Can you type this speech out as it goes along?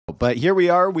But here we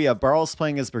are. We have Barles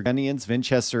playing as Burgundians,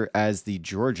 Winchester as the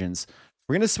Georgians.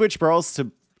 We're going to switch Barles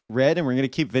to red, and we're going to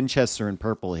keep Winchester in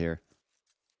purple here.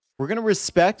 We're going to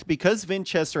respect, because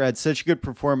Winchester had such a good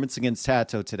performance against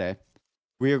Tato today,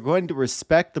 we are going to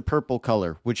respect the purple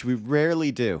color, which we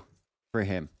rarely do for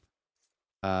him.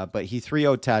 But he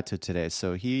 3-0'd Tato today,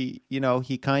 so he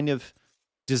kind of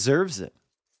deserves it.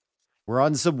 We're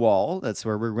on the wall. That's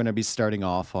where we're going to be starting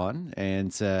off on.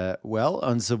 And,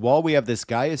 on the wall, we have this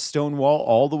Gaia stone wall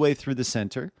all the way through the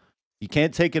center. You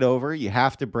can't take it over. You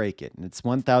have to break it. And it's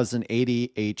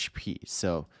 1080 HP.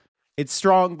 So it's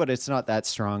strong, but it's not that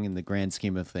strong in the grand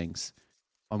scheme of things.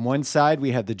 On one side,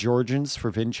 we have the Georgians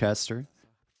for Winchester.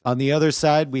 On the other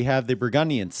side, we have the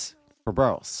Burgundians for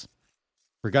Barles.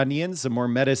 Burgundians, a more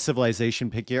meta civilization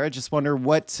pick here. I just wonder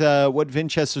what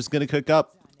Winchester's going to cook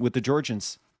up with the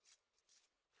Georgians.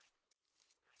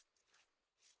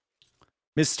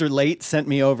 Mr. Late sent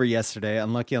me over yesterday.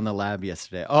 Unlucky on the lab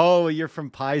yesterday. Oh, you're from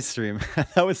Pi Stream.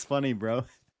 That was funny, bro.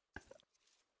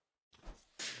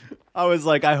 I was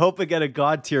like, I hope I get a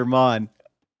God tier Mon.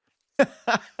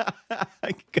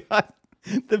 I got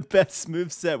the best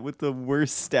moveset with the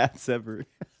worst stats ever.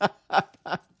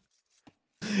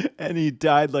 And he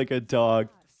died like a dog.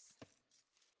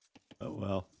 Oh,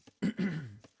 well.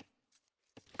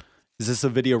 Is this a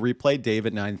video replay? Dave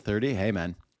at 9:30. Hey,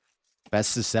 man.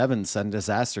 Best of 7, Sudden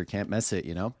Dessaster. Can't miss it,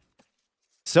 you know?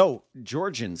 So,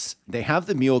 Georgians, they have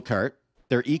the mule cart.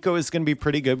 Their eco is going to be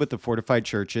pretty good with the fortified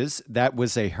churches. That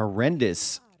was a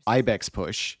horrendous Ibex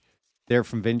push there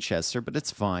from Winchester, but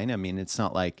it's fine. I mean, it's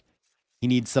not like he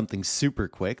needs something super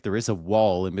quick. There is a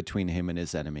wall in between him and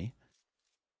his enemy.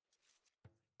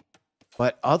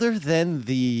 But other than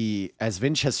as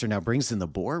Winchester now brings in the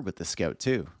boar with the scout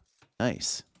too.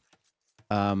 Nice.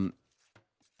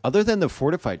 Other than the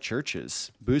fortified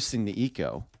churches boosting the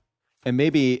eco and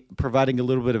maybe providing a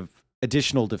little bit of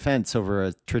additional defense over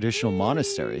a traditional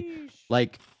monastery,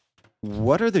 like,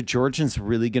 what are the Georgians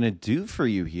really going to do for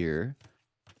you here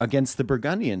against the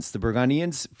Burgundians? The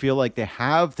Burgundians feel like they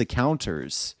have the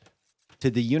counters to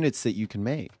the units that you can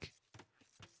make.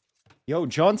 Yo,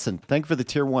 Johnson, thank you for the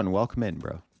tier 1. Welcome in,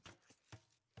 bro.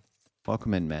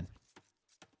 Welcome in, man.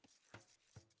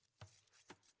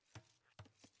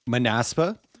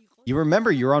 Manaspa. You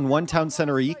remember you're on one town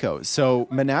center eco, so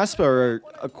Manaspa are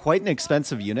quite an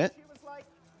expensive unit.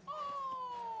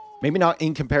 Maybe not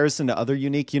in comparison to other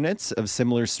unique units of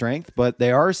similar strength, but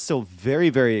they are still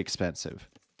very, very expensive.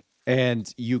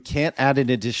 And you can't add an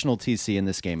additional TC in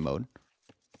this game mode.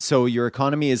 So your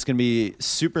economy is going to be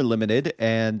super limited,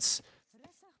 and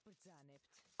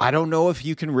I don't know if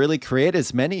you can really create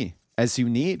as many as you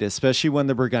need, especially when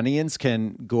the Burgundians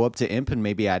can go up to Imp and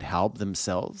maybe add Halb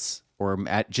themselves. Or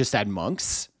just add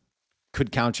monks,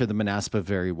 could counter the Manaspa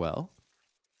very well.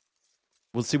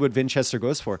 We'll see what Winchester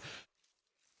goes for.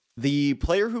 The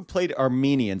player who played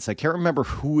Armenians, I can't remember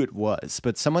who it was,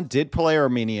 but someone did play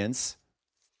Armenians,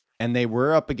 and they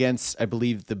were up against, I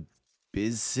believe, the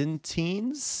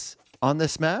Byzantines on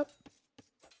this map,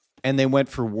 and they went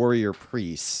for warrior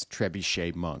priest,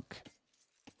 trebuchet monk.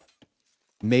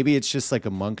 Maybe it's just like a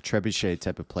monk trebuchet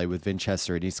type of play with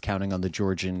Winchester, and he's counting on the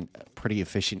Georgian pretty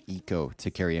efficient eco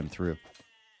to carry him through.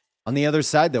 On the other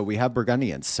side, though, we have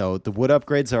Burgundians. So the wood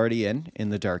upgrade's already in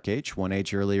the Dark Age, 1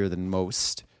 age earlier than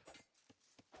most,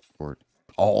 or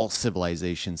all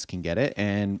civilizations can get it.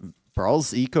 And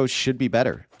Barles' eco should be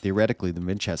better, theoretically, than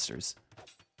Winchester's.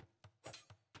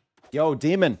 Yo,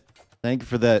 Demon, thank you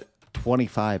for the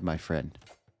 25, my friend.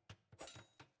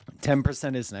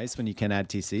 10% is nice when you can add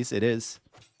TCs. It is.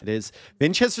 It is.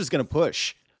 Winchester's going to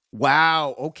push.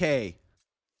 Wow. Okay.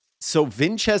 So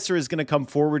Winchester is going to come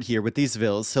forward here with these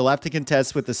vills. He'll have to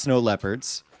contest with the snow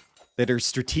leopards that are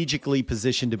strategically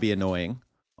positioned to be annoying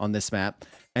on this map.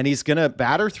 And he's going to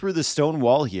batter through the stone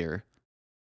wall here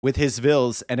with his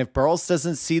vills. And if Barles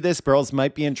doesn't see this, Barles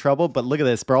might be in trouble. But look at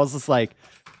this. Barles is like,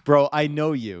 bro, I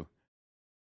know you.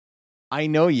 I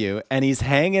know you. And he's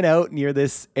hanging out near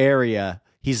this area.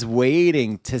 He's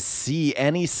waiting to see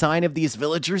any sign of these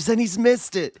villagers, and he's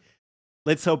missed it.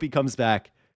 Let's hope he comes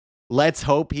back. Let's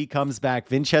hope he comes back.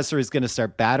 Winchester is going to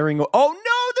start battering. Oh,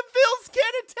 no, the vills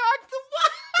can't attack the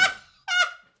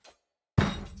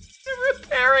wall. They're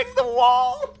repairing the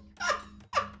wall.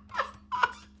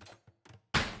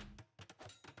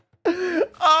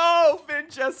 Oh,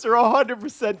 Winchester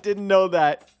 100% didn't know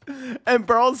that. And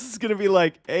Barles is going to be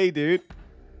like, hey, dude.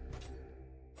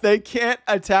 They can't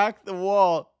attack the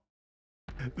wall.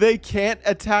 They can't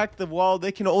attack the wall.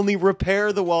 They can only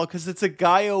repair the wall because it's a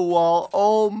Gaia wall.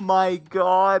 Oh my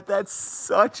God, that's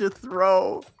such a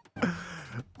throw.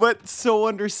 But so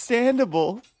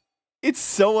understandable. It's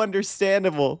so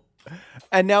understandable.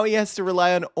 And now he has to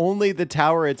rely on only the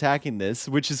tower attacking this,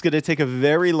 which is going to take a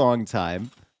very long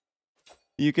time.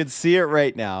 You can see it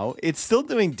right now. It's still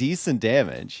doing decent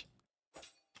damage.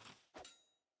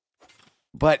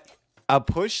 But a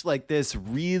push like this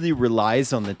really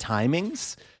relies on the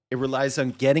timings. It relies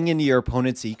on getting into your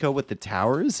opponent's eco with the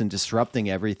towers and disrupting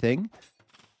everything.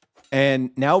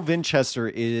 And now Vinchester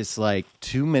is like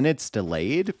 2 minutes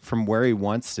delayed from where he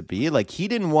wants to be. Like, he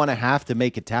didn't want to have to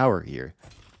make a tower here.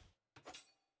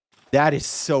 That is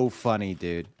so funny,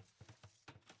 dude.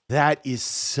 That is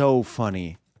so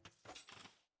funny.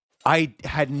 I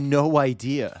had no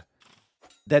idea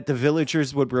that the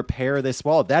villagers would repair this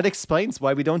wall. That explains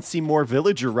why we don't see more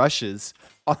villager rushes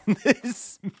on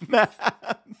this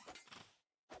map.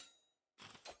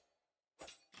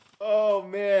 Oh,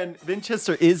 man.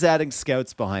 Vinchester is adding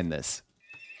scouts behind this.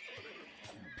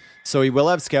 So he will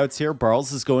have scouts here.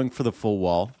 Barles is going for the full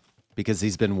wall because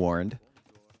he's been warned.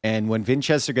 And when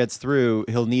Vinchester gets through,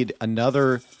 he'll need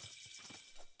another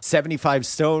 75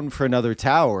 stone for another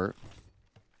tower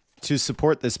to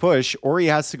support this push, or he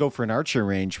has to go for an archer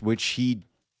range, which he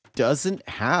doesn't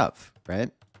have,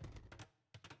 right?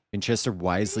 Vinchester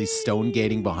wisely stone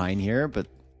gating behind here, but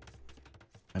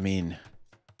I mean,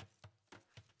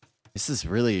 this is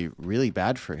really, really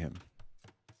bad for him.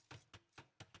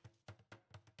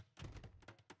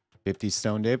 50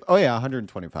 stone, Dave. Oh, yeah,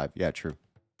 125. Yeah, true.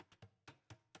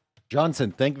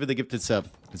 Johnson, thank you for the gifted sub.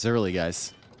 It's early,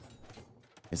 guys.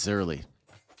 It's early.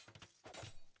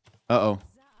 Uh-oh.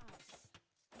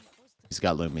 He's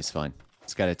got loom. He's fine.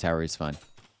 He's got a tower. He's fine.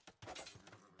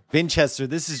 Vinchester,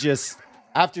 this is just...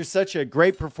 After such a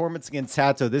great performance against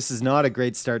Hato, this is not a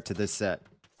great start to this set.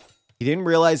 He didn't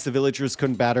realize the villagers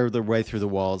couldn't batter their way through the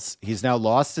walls. He's now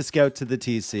lost a scout to the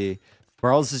TC.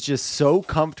 Barles is just so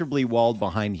comfortably walled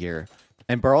behind here.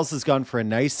 And Barles has gone for a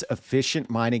nice, efficient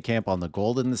mining camp on the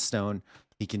gold and the stone.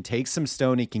 He can take some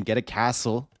stone. He can get a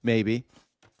castle, maybe.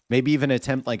 Maybe even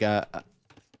attempt like a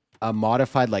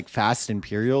modified like fast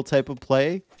Imperial type of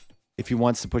play if he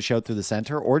wants to push out through the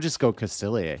center. Or just go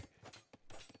Castilier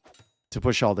to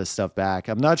push all this stuff back.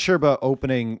 I'm not sure about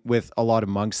opening with a lot of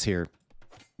monks here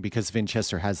because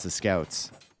Vinchester has the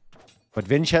scouts. But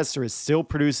Vinchester is still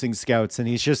producing scouts, and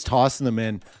he's just tossing them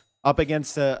in up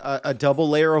against a double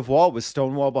layer of wall with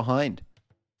stone wall behind.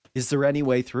 Is there any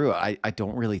way through? I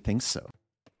don't really think so.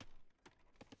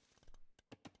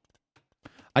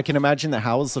 I can imagine the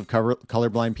howls of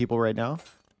colorblind people right now.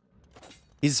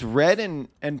 Is red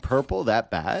and purple that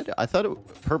bad? I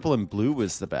thought purple and blue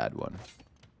was the bad one.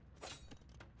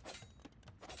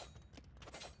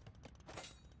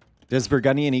 Does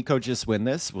Burgundian Eco just win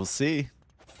this? We'll see.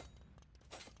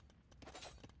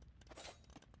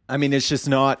 I mean, it's just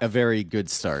not a very good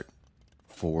start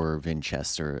for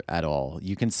Vinchester at all.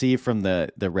 You can see from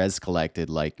the res collected,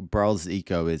 like, Barles'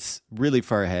 Eco is really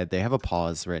far ahead. They have a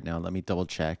pause right now. Let me double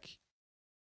check.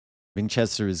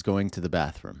 Vinchester is going to the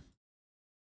bathroom.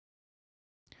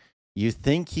 You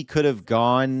think he could have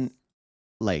gone,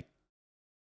 like,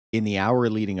 in the hour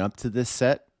leading up to this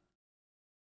set?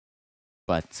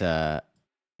 But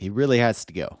he really has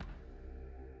to go.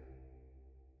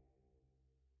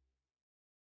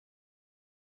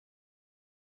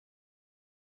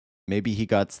 Maybe he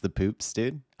got the poops,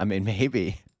 dude. I mean,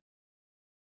 maybe.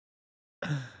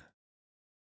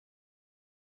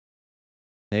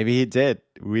 Maybe he did.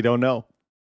 We don't know.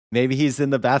 Maybe he's in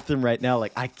the bathroom right now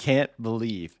like, I can't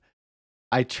believe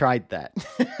I tried that.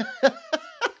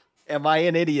 Am I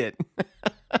an idiot?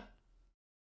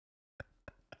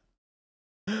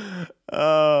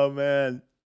 Oh, man.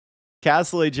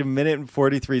 Castle Age, a minute and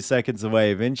 43 seconds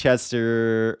away.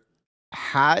 Vinchester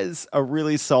has a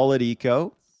really solid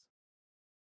eco.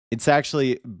 It's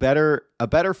actually a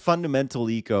better fundamental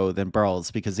eco than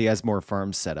Barles because he has more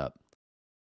farms set up.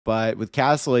 But with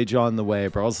Castle Age on the way,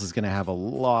 Barles is going to have a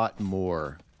lot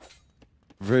more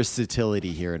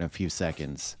versatility here in a few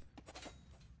seconds.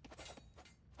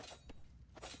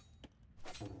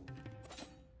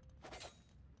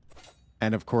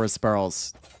 And of course,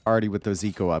 Barles already with those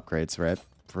eco upgrades, right?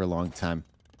 For a long time.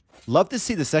 Love to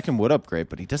see the second wood upgrade,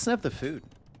 but he doesn't have the food.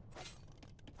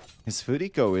 His food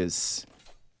eco is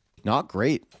not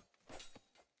great.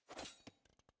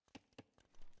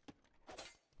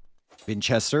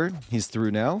 Vinchester, he's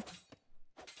through now.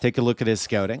 Take a look at his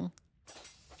scouting.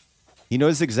 He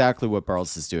knows exactly what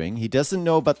Barles is doing. He doesn't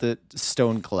know about the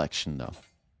stone collection, though.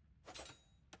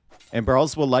 And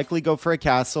Barles will likely go for a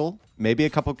castle, maybe a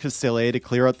couple Castilier to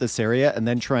clear out this area, and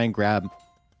then try and grab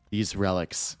these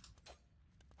relics.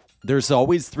 There's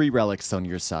always 3 relics on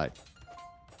your side.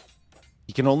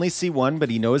 He can only see 1, but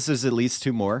he knows there's at least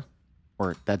 2 more.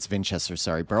 Or that's Winchester,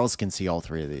 sorry. Barrels can see all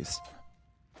three of these.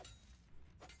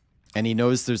 And he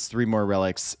knows there's 3 more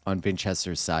relics on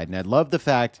Winchester's side. And I love the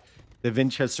fact that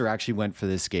Winchester actually went for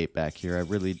this gate back here. I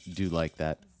really do like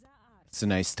that. It's a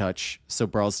nice touch. So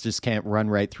Barrels just can't run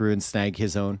right through and snag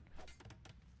his own.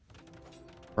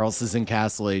 Barrels is in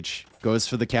Castle Age. Goes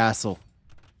for the castle.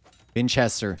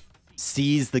 Winchester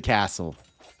sees the castle.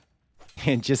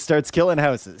 And just starts killing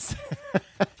houses.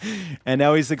 And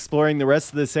now he's exploring the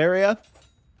rest of this area.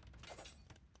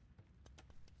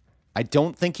 I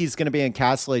don't think he's going to be in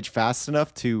Castle Age fast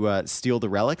enough to steal the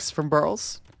relics from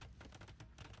Barrels.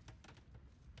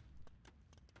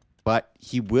 But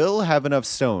he will have enough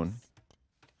stone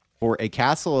for a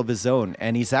castle of his own.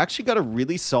 And he's actually got a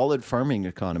really solid farming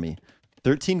economy.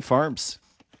 13 farms.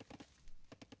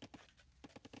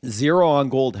 0 on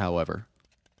gold, however.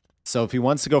 So if he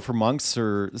wants to go for monks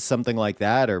or something like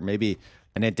that, or maybe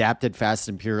an adapted fast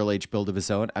Imperial Age build of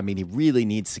his own, I mean, he really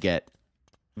needs to get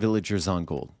villagers on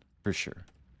gold. For sure.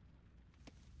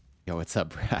 Yo, what's up,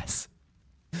 Brass?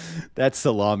 That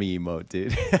salami emote,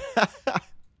 dude.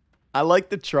 I like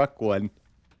the truck one.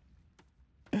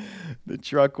 The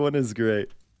truck one is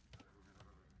great.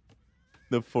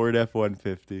 The Ford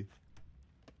F-150.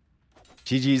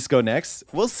 GG's go next.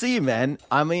 We'll see, man.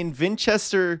 I mean,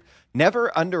 Winchester,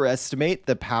 never underestimate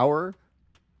the power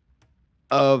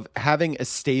of having a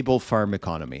stable farm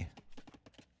economy.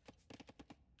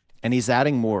 And he's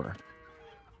adding more.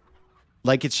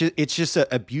 Like, it's just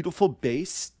a beautiful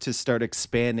base to start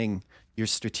expanding your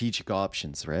strategic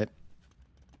options, right?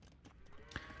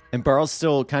 And Barrels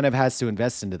still kind of has to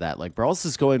invest into that. Like, Barrels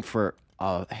is going for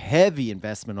a heavy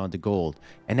investment onto gold.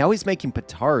 And now he's making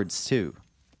petards, too.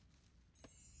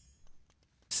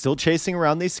 Still chasing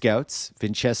around these scouts.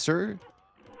 Winchester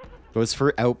goes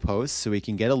for outposts so he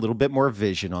can get a little bit more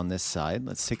vision on this side.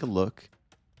 Let's take a look.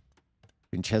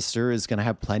 Winchester is going to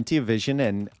have plenty of vision,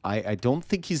 and I don't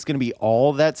think he's going to be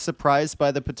all that surprised by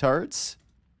the petards.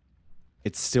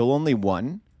 It's still only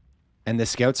 1, and the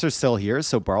scouts are still here,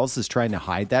 so Barrels is trying to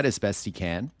hide that as best he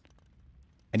can.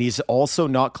 And he's also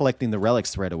not collecting the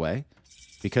relics right away,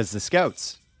 because the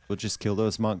scouts will just kill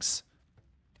those monks.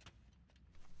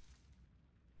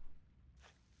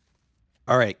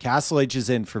 All right, Castle Age is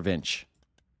in for Vinch.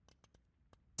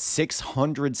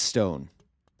 600 stone.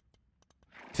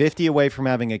 50 away from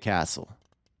having a castle.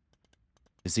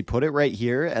 Does he put it right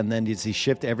here? And then does he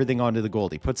shift everything onto the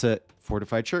gold? He puts a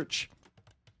fortified church.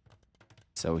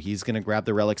 So he's going to grab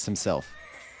the relics himself.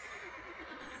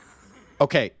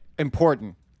 Okay,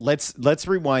 important. Let's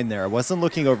rewind there. I wasn't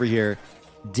looking over here.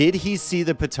 Did he see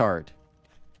the petard?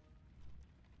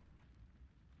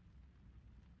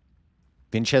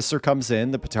 Winchester comes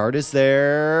in. The petard is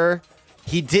there.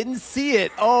 He didn't see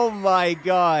it. Oh my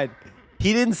god.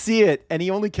 He didn't see it, and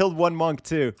he only killed 1 monk,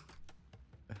 too.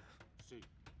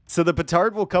 So the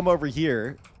petard will come over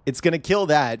here. It's going to kill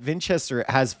that. Winchester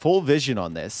has full vision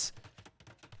on this.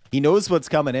 He knows what's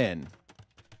coming in.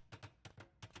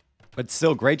 But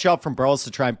still, great job from Barrels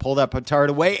to try and pull that petard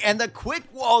away, and the quick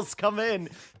walls come in.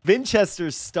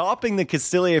 Winchester's stopping the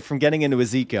Castilier from getting into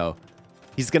his eco.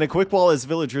 He's going to quick wall his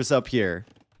villagers up here.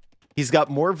 He's got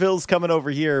more vills coming over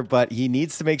here, but he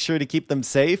needs to make sure to keep them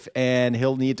safe, and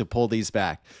he'll need to pull these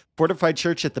back. Fortified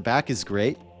church at the back is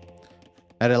great.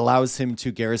 That allows him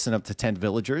to garrison up to 10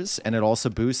 villagers, and it also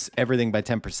boosts everything by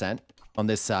 10% on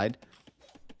this side.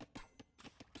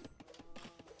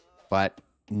 But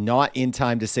not in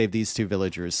time to save these 2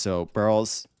 villagers, so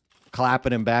Barrels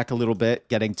clapping him back a little bit,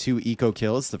 getting 2 eco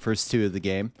kills, the first 2 of the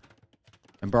game.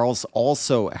 And Barrels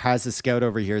also has a scout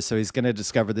over here, so he's going to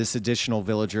discover this additional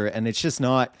villager, and it's just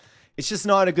not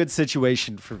a good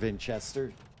situation for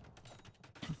Winchester.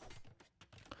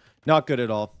 Not good at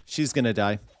all. She's going to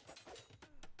die.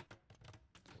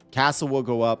 Castle will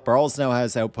go up. Barrels now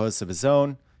has outposts of his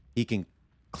own. He can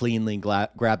cleanly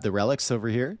grab the relics over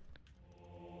here.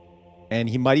 And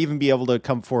he might even be able to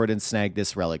come forward and snag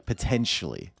this relic,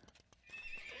 potentially.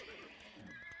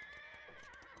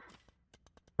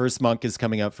 First monk is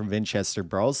coming out from Winchester.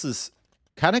 Barrels is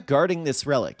kind of guarding this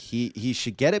relic. He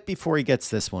should get it before he gets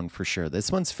this one for sure.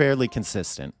 This one's fairly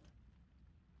consistent.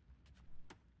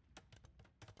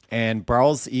 And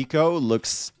Barrels' eco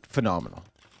looks phenomenal.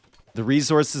 The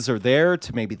resources are there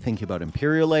to maybe think about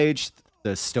Imperial Age.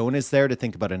 The stone is there to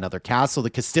think about another castle. The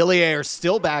Castilier are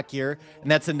still back here. And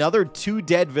that's another 2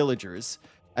 dead villagers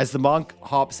as the monk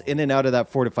hops in and out of that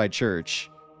fortified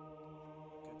church.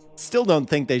 Still don't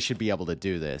think they should be able to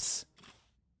do this.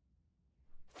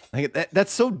 Like,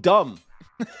 that's so dumb.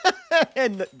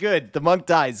 And good. The monk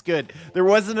dies. Good. There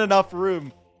wasn't enough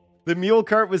room. The mule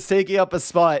cart was taking up a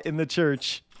spot in the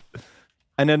church.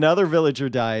 And another villager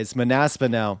dies. Manaspa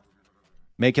now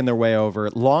making their way over.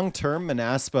 Long-term,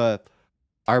 Manaspa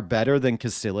are better than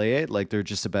Castilier. Like, they're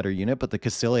just a better unit, but the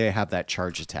Castilier have that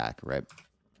charge attack, right?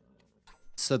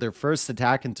 So their first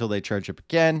attack until they charge up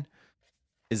again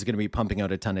is going to be pumping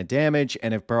out a ton of damage.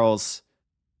 And if Burl's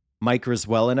micros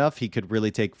well enough, he could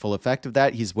really take full effect of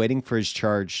that. He's waiting for his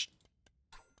charge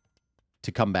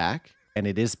to come back. And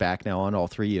it is back now on all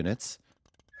 3 units.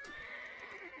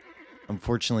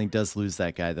 Unfortunately, does lose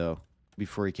that guy, though,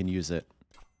 before he can use it.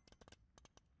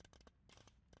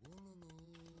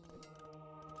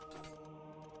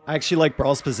 I actually like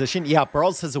Burl's position. Yeah,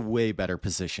 Burl's has a way better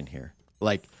position here.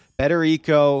 Like, better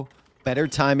eco, better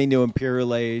timing to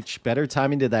Imperial Age, better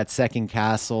timing to that second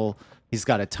castle. He's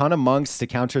got a ton of monks to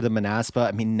counter the Manaspa.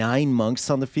 I mean, 9 monks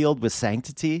on the field with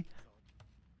Sanctity.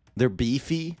 They're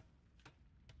beefy.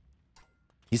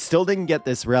 He still didn't get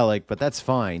this relic, but that's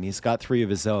fine. He's got 3 of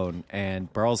his own,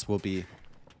 and Burls will be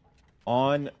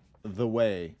on the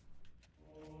way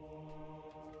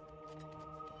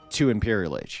to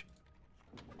Imperial Age.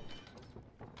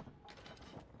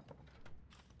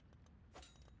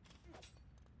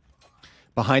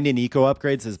 Behind in eco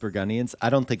upgrades as Burgundians, I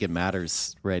don't think it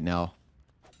matters right now.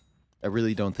 I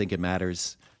really don't think it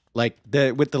matters. Like,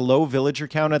 with the low villager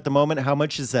count at the moment, how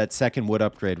much is that second wood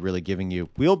upgrade really giving you?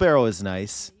 Wheelbarrow is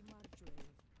nice,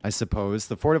 I suppose.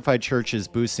 The fortified churches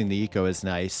boosting the eco is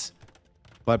nice.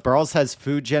 But Barles has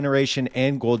food generation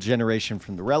and gold generation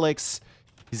from the relics.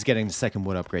 He's getting the second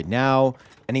wood upgrade now.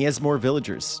 And he has more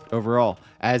villagers overall.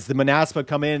 As the Manaspa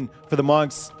come in for the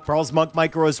monks, Barles monk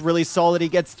micro is really solid. He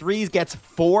gets 3, he gets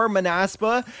 4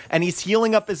 Manaspa. And he's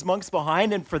healing up his monks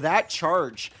behind. And for that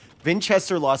charge,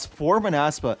 Winchester lost 4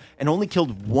 Manaspa and only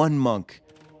killed 1 monk.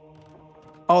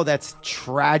 Oh, that's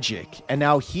tragic. And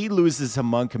now he loses a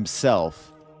monk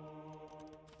himself.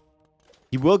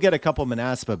 He will get a couple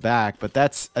Manaspa back, but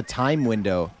that's a time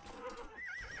window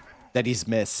that he's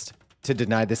missed to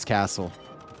deny this castle.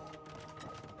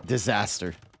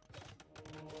 Disaster.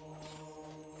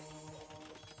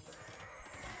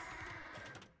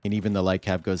 And even the light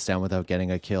cap goes down without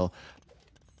getting a kill.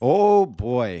 Oh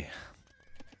boy.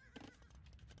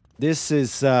 This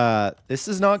is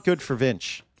not good for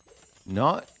Vinch.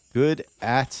 Not good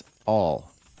at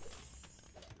all.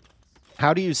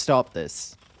 How do you stop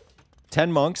this?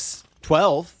 10 monks,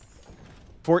 12,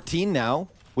 14 now,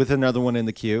 with another one in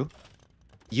the queue.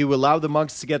 You allow the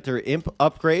monks to get their imp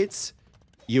upgrades.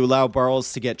 You allow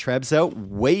Barles to get trebs out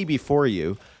way before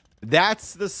you.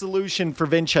 That's the solution for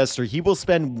Winchester. He will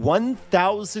spend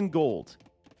 1,000 gold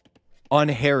on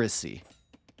heresy,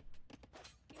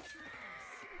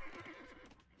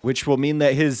 which will mean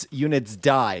that his units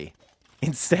die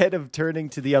instead of turning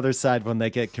to the other side when they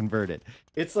get converted.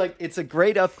 It's like, it's a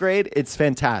great upgrade. It's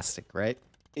fantastic, right?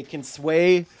 It can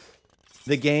sway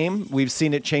the game. We've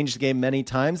seen it change the game many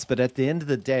times, but at the end of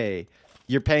the day,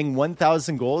 you're paying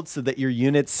 1,000 gold so that your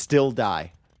units still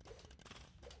die.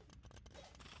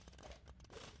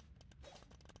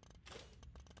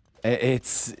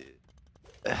 It's,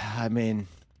 I mean,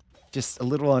 just a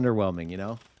little underwhelming, you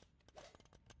know?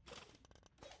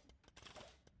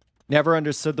 Never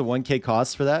understood the 1K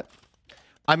cost for that.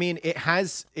 I mean,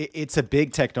 it's a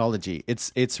big technology.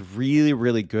 It's really,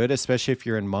 really good, especially if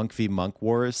you're in monk v monk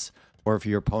wars, or if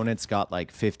your opponent's got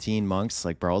like 15 monks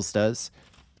like Barles does.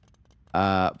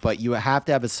 But you have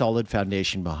to have a solid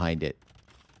foundation behind it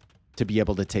to be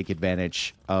able to take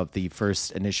advantage of the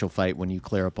first initial fight when you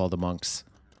clear up all the monks.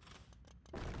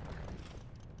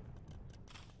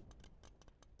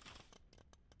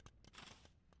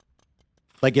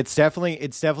 Like, it's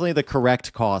definitely the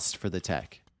correct cost for the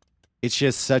tech. It's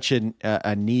just such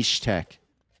a niche tech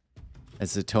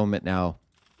as Atonement now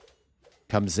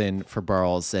comes in for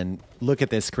Barles. And look at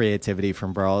this creativity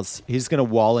from Barles. He's going to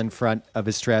wall in front of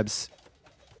his trebs.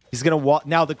 He's going to wall.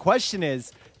 Now, the question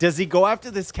is, does he go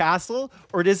after this castle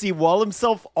or does he wall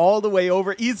himself all the way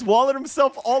over? He's walling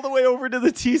himself all the way over to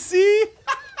the TC.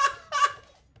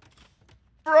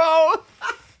 Bro.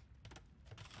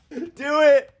 Do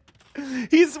it.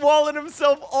 He's walling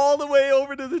himself all the way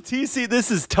over to the TC. This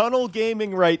is tunnel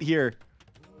gaming right here.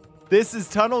 This is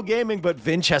tunnel gaming, but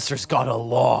Winchester's got a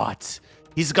lot.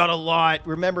 He's got a lot.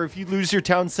 Remember, if you lose your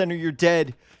town center, you're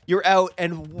dead. You're out.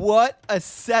 And what a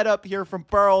setup here from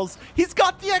Barles. He's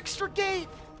got the extra gate.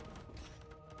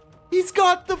 He's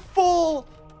got the full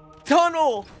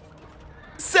tunnel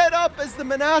set up as the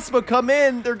Manaspa come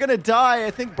in. They're going to die.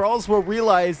 I think Barles will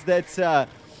realize that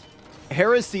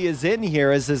heresy is in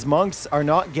here as his monks are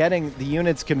not getting the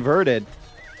units converted.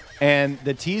 And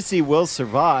the TC will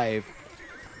survive.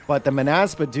 But the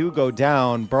Manaspa do go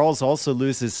down. Barles also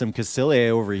loses some Castilier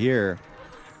over here.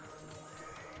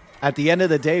 At the end of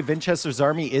the day, Vinchester's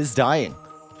army is dying.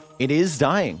 It is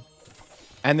dying.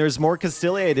 And there's more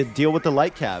Castilier to deal with the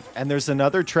light cav. And there's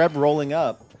another Treb rolling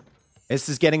up. This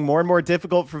is getting more and more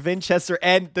difficult for Vinchester,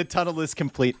 and the tunnel is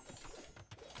complete.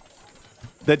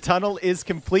 The tunnel is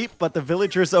complete, but the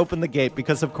villagers opened the gate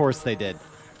because of course they did.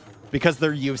 Because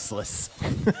they're useless.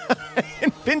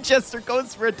 And Vinchester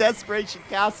goes for a desperation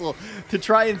castle to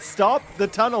try and stop the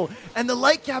tunnel. And the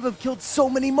light cav have killed so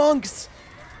many monks.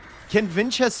 Can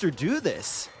Vinchester do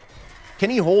this? Can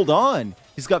he hold on?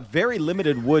 He's got very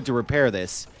limited wood to repair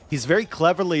this. He's very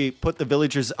cleverly put the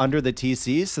villagers under the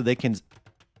TCs so they can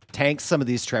tank some of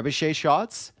these trebuchet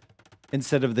shots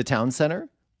instead of the town center.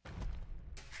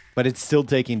 But it's still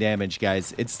taking damage,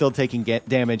 guys. It's still taking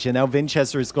damage. And now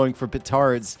Vinchester is going for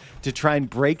petards to try and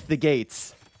break the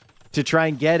gates, to try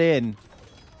and get in.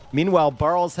 Meanwhile,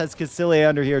 Barles has Castilier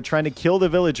under here trying to kill the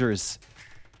villagers.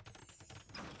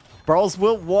 Barles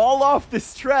will wall off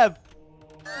this Treb.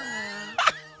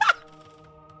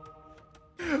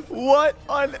 What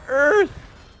on earth?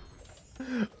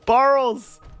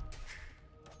 Barles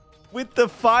with the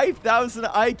 5,000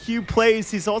 IQ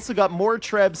plays. He's also got more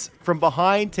Trebs from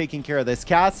behind taking care of this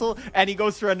castle. And he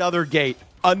goes for another gate.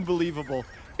 Unbelievable.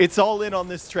 It's all in on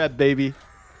this Treb, baby.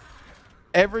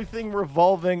 Everything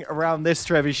revolving around this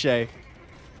trebuchet.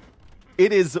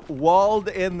 It is walled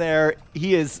in there.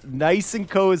 He is nice and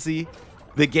cozy.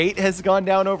 The gate has gone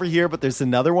down over here, but there's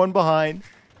another one behind.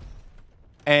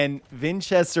 And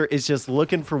Vinchester is just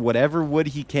looking for whatever wood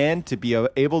he can to be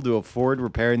able to afford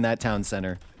repairing that town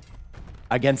center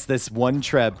against this one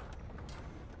Treb.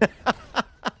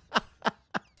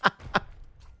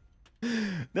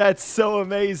 That's so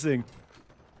amazing.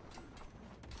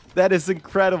 That is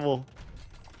incredible.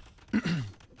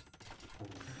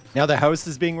 Now the house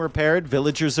is being repaired.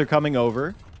 Villagers are coming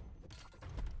over.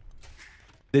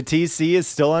 The TC is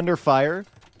still under fire.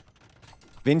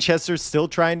 Vinchester's still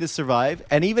trying to survive.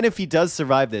 And even if he does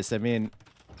survive this, I mean,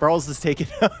 Barles is taking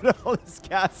out all his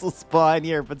castles behind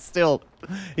here, but still,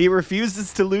 he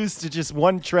refuses to lose to just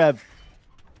one Treb.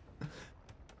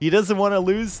 He doesn't want to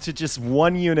lose to just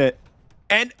one unit.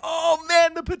 And, oh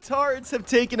man, the petards have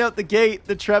taken out the gate.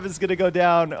 The Treb is going to go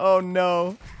down. Oh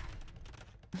no.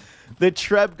 The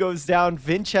Treb goes down.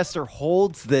 Vinchester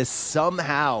holds this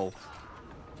somehow.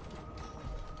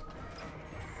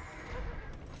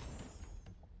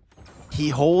 He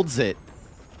holds it.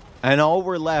 And all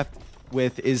we're left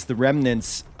with is the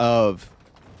remnants of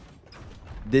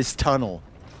this tunnel,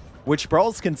 which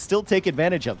Barles can still take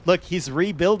advantage of. Look, he's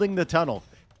rebuilding the tunnel.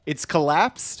 It's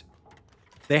collapsed.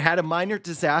 They had a minor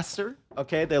disaster.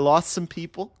 Okay, they lost some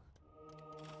people.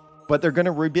 But they're going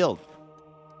to rebuild.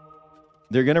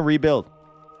 They're going to rebuild.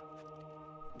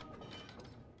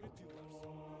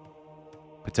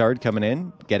 Petard coming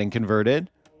in, getting converted.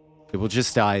 It will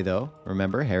just die, though.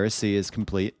 Remember, heresy is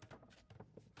complete.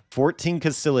 14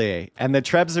 Castilier. And the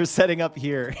Trebs are setting up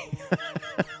here.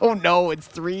 Oh, no, it's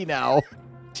 3 now.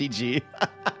 GG.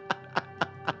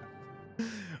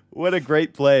 What a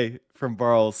great play from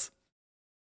Barles.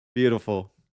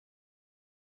 Beautiful.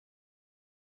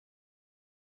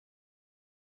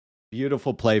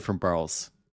 Beautiful play from Barles.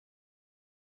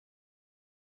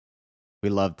 We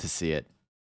love to see it.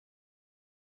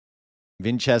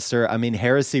 Vinchester, I mean,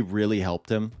 heresy really helped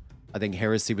him. I think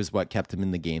heresy was what kept him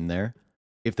in the game there.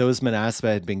 If those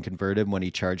Manaspa had been converted when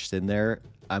he charged in there,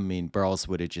 I mean, Barles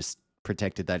would have just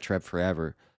protected that Treb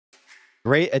forever.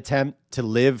 Great attempt to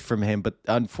live from him, but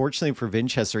unfortunately for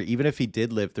Vinchester, even if he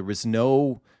did live, there was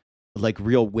no, like,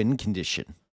 real win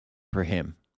condition for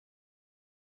him.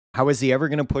 How is he ever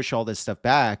going to push all this stuff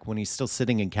back when he's still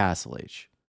sitting in Castle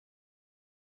Age?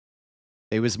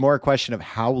 It was more a question of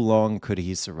how long could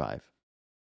he survive.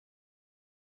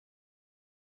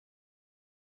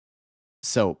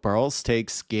 So, Barles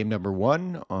takes game number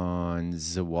 1 on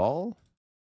Zawal.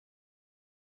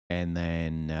 And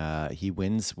then he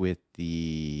wins with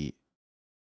the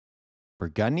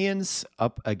Burgundians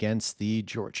up against the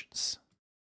Georgians.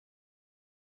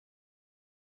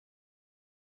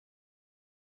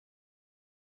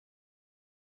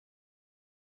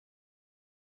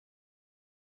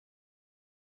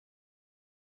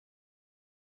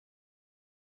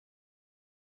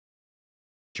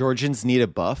 Georgians need a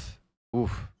buff.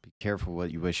 Oof, be careful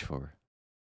what you wish for.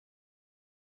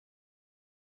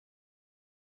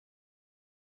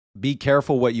 Be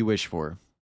careful what you wish for.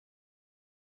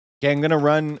 Okay, I'm gonna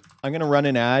run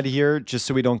an ad here just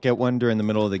so we don't get one during the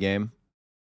middle of the game.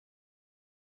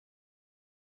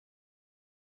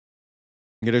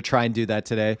 I'm gonna try and do that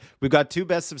today. We've got 2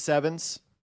 best of 7s.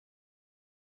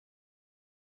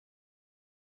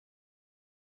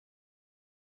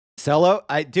 Cello,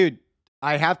 dude,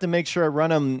 I have to make sure I run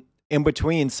them in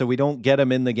between so we don't get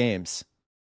them in the games.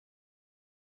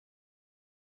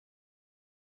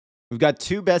 We've got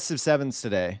 2 best of 7s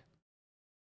today.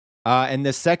 And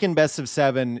the second best of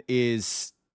 7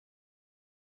 is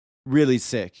really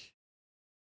sick.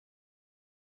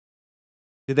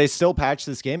 Did they still patch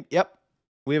this game? Yep.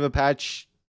 We have a patch.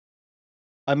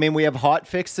 I mean, we have hot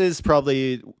fixes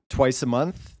probably twice a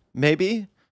month, maybe,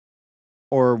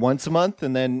 or once a month.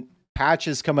 And then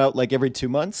patches come out like every 2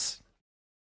 months.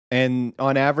 And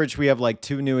on average, we have like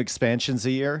 2 new expansions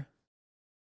a year.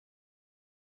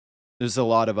 There's a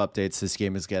lot of updates this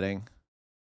game is getting.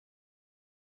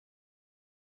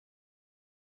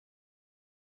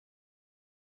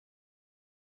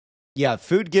 Yeah,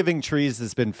 food giving trees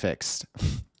has been fixed.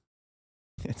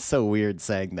 It's so weird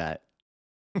saying that.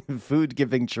 Food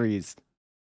giving trees.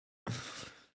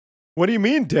 What do you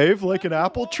mean, Dave? Like an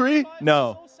apple tree?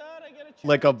 No.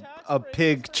 Like a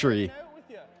pig tree.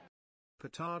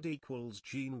 Petard equals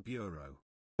Jean Bureau.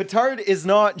 Petard is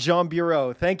not Jean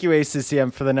Bureau. Thank you,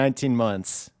 ACCM, for the 19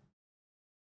 months.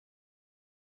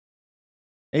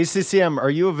 ACCM, are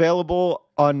you available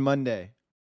on Monday?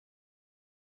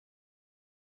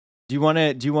 Do you want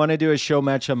to do a show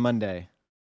match on Monday?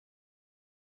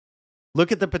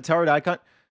 Look at the petard icon.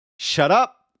 Shut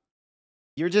up.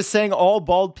 You're just saying all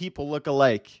bald people look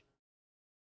alike.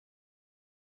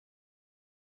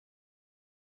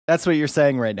 That's what you're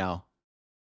saying right now.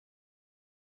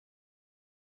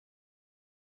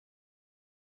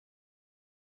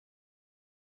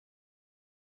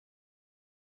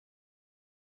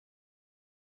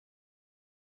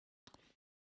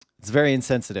 It's very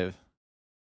insensitive.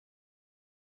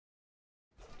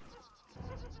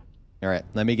 All right,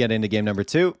 let me get into game number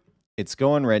 2. It's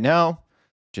going right now.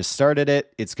 Just started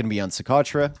it. It's going to be on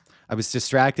Socotra. I was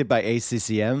distracted by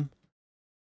ACCM.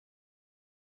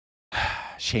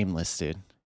 Shameless, dude.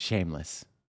 Shameless.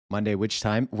 Monday, which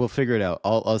time? We'll figure it out.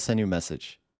 I'll send you a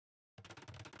message.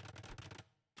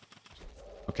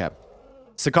 Okay.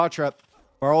 Socotra.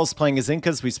 Barl's playing as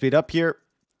Incas. We speed up here.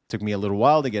 Took me a little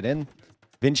while to get in.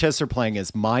 Vinchester playing as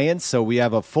Mayans, so we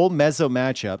have a full Mezzo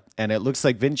matchup, and it looks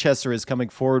like Vinchester is coming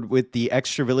forward with the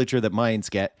extra villager that Mayans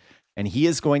get, and he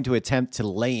is going to attempt to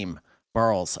lame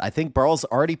Barls. I think Barls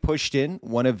already pushed in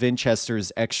one of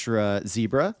Vinchester's extra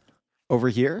zebra over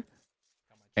here,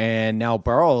 and now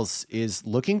Barls is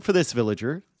looking for this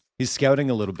villager. He's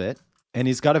scouting a little bit, and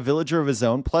he's got a villager of his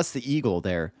own, plus the eagle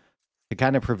there, to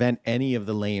kind of prevent any of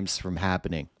the lames from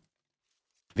happening.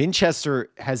 Vinchester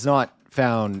has not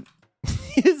found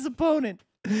his opponent.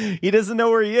 He doesn't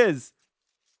know where he is.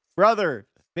 Brother,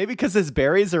 maybe because his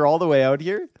berries are all the way out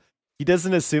here, he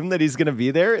doesn't assume that he's going to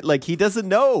be there. Like, he doesn't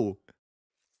know.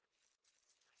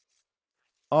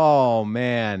 Oh,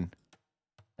 man.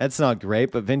 That's not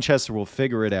great, but Vinchester will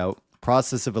figure it out.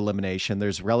 Process of elimination.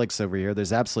 There's relics over here.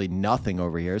 There's absolutely nothing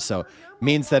over here, so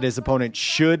means that his opponent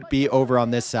should be over on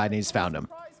this side, and he's found him.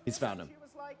 He's found him.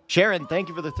 Sharon, thank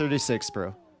you for the 36,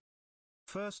 bro.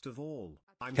 First of all,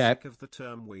 I'm sick of the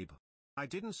term weeb. I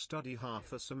didn't study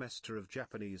half a semester of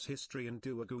Japanese history and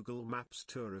do a Google Maps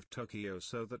tour of Tokyo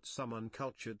so that some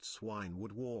uncultured swine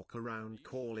would walk around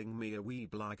calling me a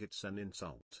weeb like it's an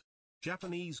insult.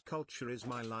 Japanese culture is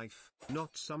my life,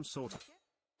 not some sort of...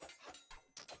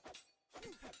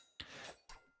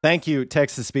 Thank you,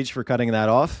 Texas Speech, for cutting that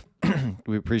off.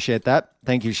 We appreciate that.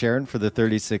 Thank you, Sharon, for the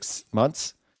 36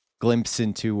 months. Glimpse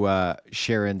into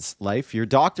Sharon's life. Your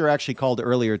doctor actually called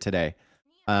earlier today.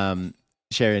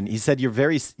 Sharon, he said you're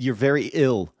very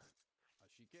ill.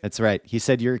 That's right. He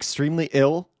said you're extremely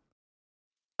ill.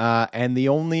 And the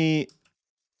only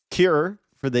cure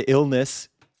for the illness,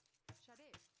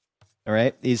 all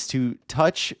right, is to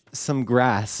touch some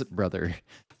grass, brother.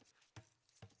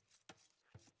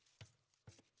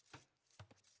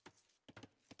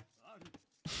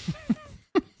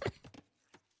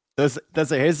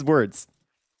 Those are his words.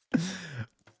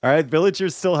 All right,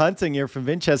 Villager's still hunting here from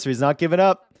Vinchester. He's not giving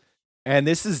up. And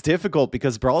this is difficult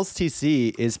because Brawl's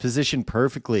TC is positioned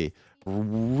perfectly,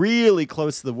 really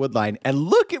close to the wood line. And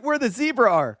look at where the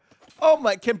zebra are. Oh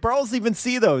my, can Brawls even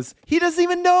see those? He doesn't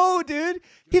even know, dude.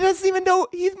 He doesn't even know.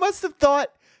 He must have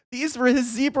thought these were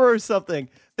his zebra or something.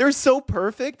 They're so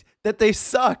perfect that they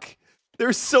suck.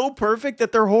 They're so perfect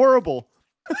that they're horrible.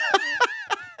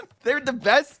 They're the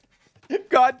best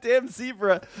goddamn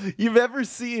zebra you've ever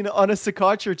seen on a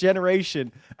Socotra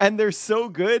generation. And they're so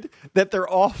good that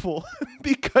they're awful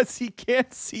because he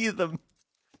can't see them.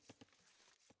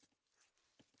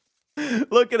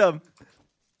 Look at him.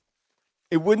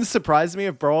 It wouldn't surprise me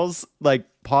if Brawls like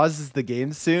pauses the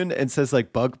game soon and says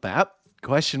like bug map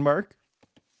question mark.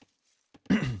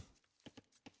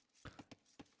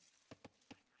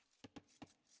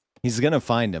 He's going to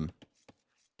find him.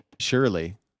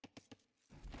 Surely.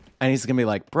 And he's going to be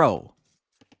like, bro,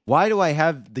 why do I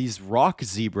have these rock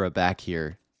zebra back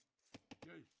here?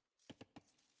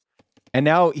 And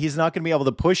now he's not going to be able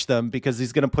to push them because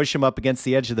he's going to push them up against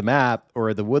the edge of the map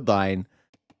or the wood line.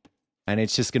 And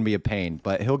it's just going to be a pain.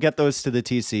 But he'll get those to the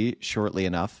TC shortly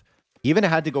enough. He even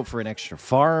had to go for an extra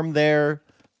farm there.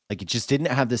 Like, he just didn't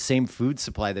have the same food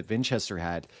supply that Vinchester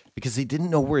had because he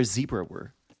didn't know where his zebra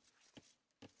were.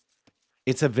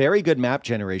 It's a very good map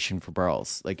generation for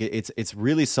Barles. Like, it's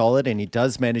really solid, and he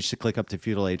does manage to click up to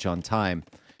Feudal Age on time.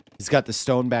 He's got the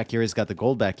stone back here. He's got the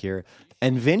gold back here.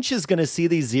 And Vinch is going to see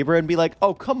these zebra and be like,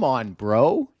 oh, come on,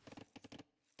 bro.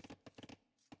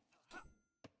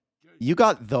 You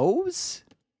got those?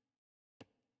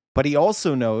 But he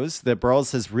also knows that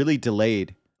Barles has really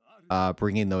delayed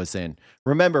bringing those in.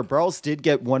 Remember, Barles did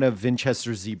get one of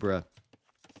Vinchester's zebra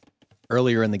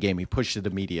earlier in the game. He pushed it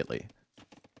immediately.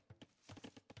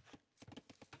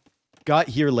 Got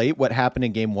here late. What happened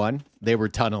in game 1? They were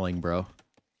tunneling, bro.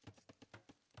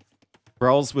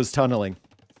 Barles was tunneling.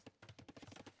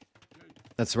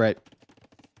 That's right.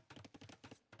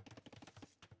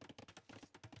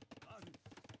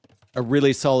 A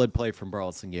really solid play from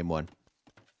Barles in game 1.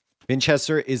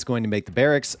 Vinchester is going to make the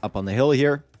barracks up on the hill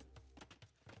here.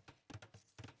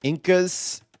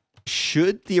 Incas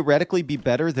should theoretically be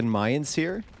better than Mayans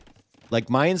here. Like,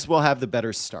 Mayans will have the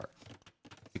better start.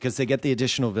 Because they get the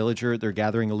additional villager, they're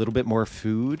gathering a little bit more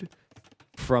food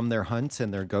from their hunts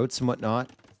and their goats and whatnot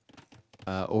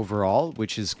overall,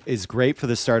 which is great for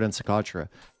the start on Socotra.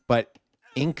 But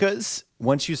Incas,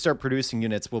 once you start producing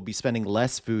units, will be spending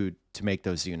less food to make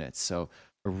those units. So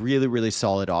a really, really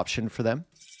solid option for them.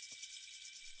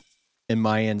 And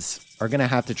Mayans are going to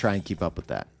have to try and keep up with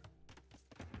that.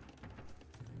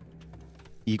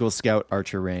 Eagle Scout,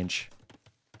 Archer range.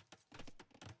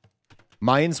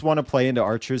 Mayans want to play into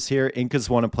archers here. Incas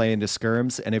want to play into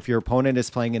skirms. And if your opponent is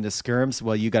playing into skirms,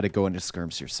 well, you got to go into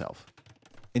skirms yourself.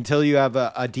 Until you have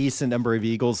a decent number of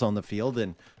eagles on the field,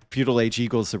 and Feudal Age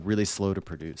eagles are really slow to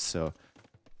produce. So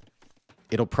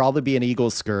it'll probably be an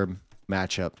eagle skirm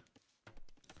matchup.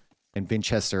 And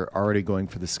Vinchester already going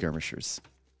for the skirmishers.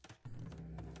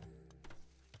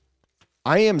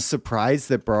 I am surprised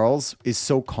that Barles is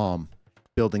so calm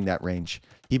building that range.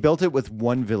 He built it with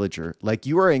one villager. Like,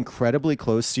 you are incredibly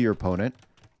close to your opponent,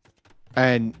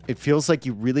 and it feels like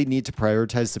you really need to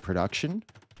prioritize the production.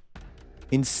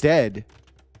 Instead,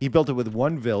 he built it with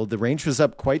one vill. The range was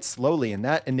up quite slowly, and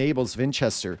that enables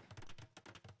Vinchester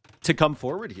to come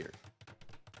forward here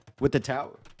with the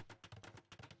tower.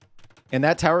 And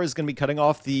that tower is going to be cutting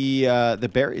off the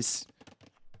berries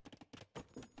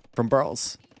from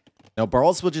Barles. Now,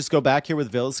 Barles will just go back here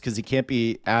with vills because he can't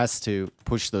be asked to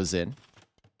push those in.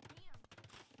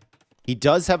 He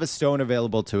does have a stone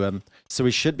available to him, so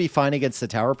he should be fine against the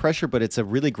tower pressure, but it's a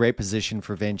really great position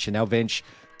for Vinch. And now Vinch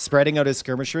spreading out his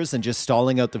skirmishers and just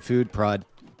stalling out the food prod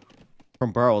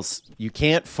from Barles. You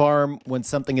can't farm when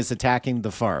something is attacking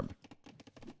the farm,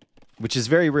 which is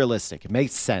very realistic. It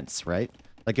makes sense, right?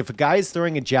 Like, if a guy is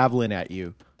throwing a javelin at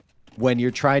you when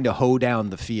you're trying to hoe down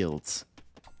the fields,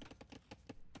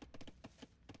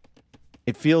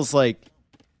 it feels like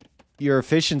your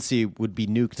efficiency would be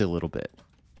nuked a little bit.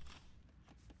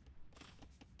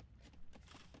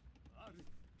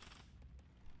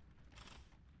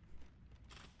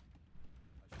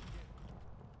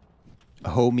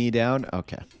 Hoe me down?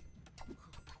 Okay.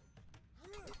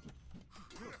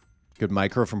 Good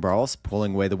micro from Barles,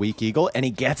 pulling away the weak eagle. And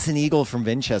he gets an eagle from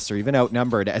Vinchester, even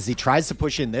outnumbered, as he tries to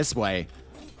push in this way.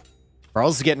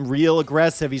 Barles is getting real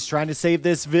aggressive. He's trying to save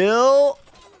this Vill.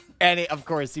 And of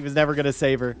course, he was never going to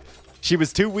save her. She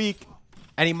was too weak.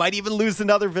 And he might even lose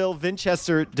another Vill.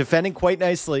 Vinchester defending quite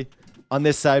nicely on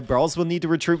this side. Barles will need to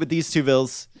retreat with these two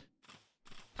Vills.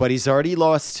 But he's already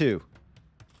lost two.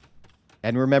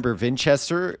 And remember,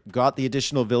 Vinchester got the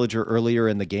additional villager earlier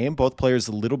in the game. Both players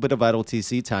a little bit of idle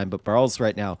TC time, but Barles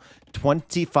right now,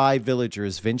 25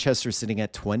 villagers. Vinchester sitting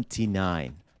at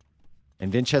 29.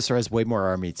 And Vinchester has way more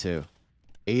army too.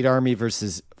 8 army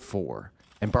versus 4.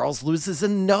 And Barles loses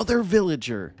another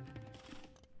villager.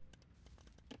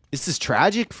 This is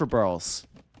tragic for Barles.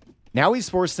 Now he's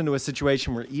forced into a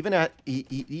situation where he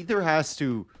either has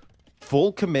to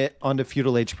full commit onto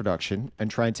Feudal Age production and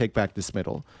try and take back this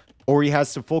middle, or he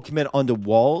has to full commit onto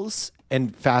walls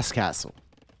and fast castle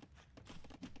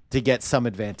to get some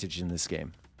advantage in this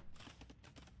game.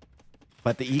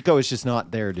 But the eco is just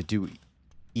not there to do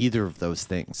either of those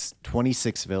things.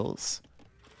 26 vills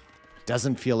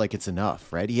doesn't feel like it's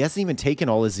enough, right? He hasn't even taken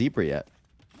all his zebra yet.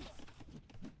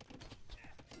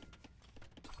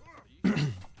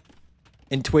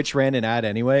 And Twitch ran an ad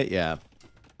anyway? Yeah.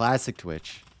 Classic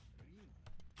Twitch.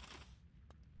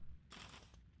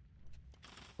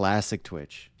 Classic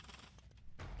Twitch.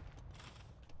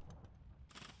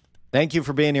 Thank you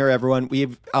for being here, everyone. We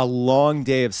have a long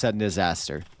day of Sudden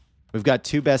Disaster. We've got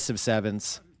 2 best of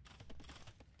 7s.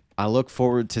 I look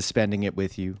forward to spending it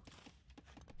with you.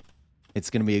 It's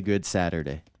going to be a good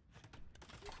Saturday.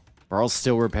 We're all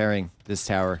still repairing this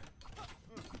tower.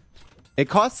 It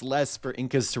costs less for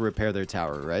Incas to repair their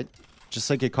tower, right? Just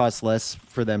like it costs less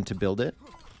for them to build it.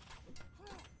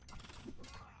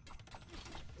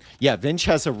 Yeah, Vinch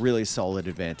has a really solid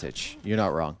advantage. You're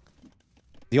not wrong.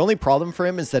 The only problem for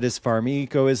him is that his farming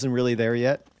eco isn't really there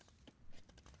yet.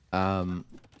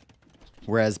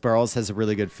 Whereas Barrels has a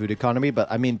really good food economy. But,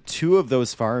 I mean, 2 of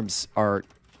those farms are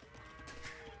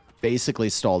basically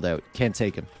stalled out. Can't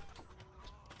take him.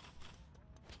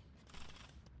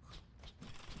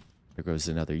 There goes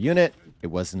another unit. It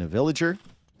wasn't a villager.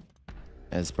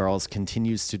 As Barrels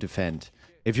continues to defend.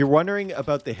 If you're wondering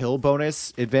about the hill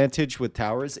bonus advantage with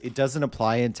towers, it doesn't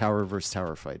apply in tower versus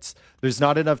tower fights. There's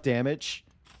not enough damage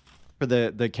for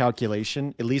the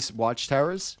calculation. At least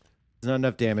watchtowers. There's not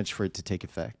enough damage for it to take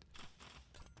effect.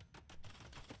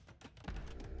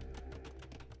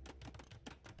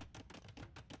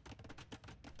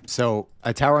 So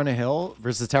a tower on a hill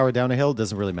versus a tower down a hill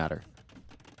doesn't really matter.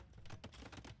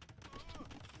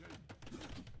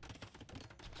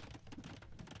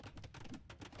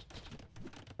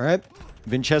 All right,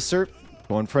 Winchester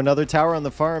going for another tower on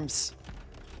the farms.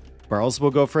 Barrels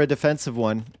will go for a defensive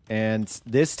one. And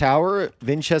this tower,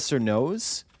 Winchester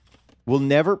knows, will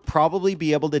never probably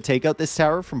be able to take out this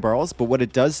tower from Barrels. But what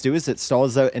it does do is it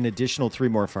stalls out an additional 3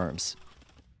 more farms.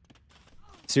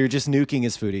 So you're just nuking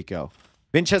his food eco.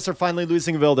 Winchester finally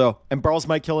losing a Vildo. And Barrels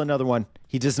might kill another one.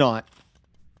 He does not.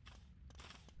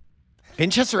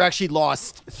 Winchester actually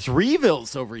lost 3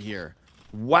 Vils over here.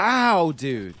 Wow,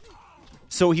 dude.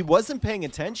 So he wasn't paying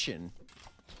attention.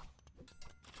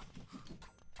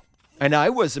 And I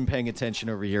wasn't paying attention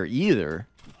over here either.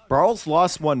 Barrels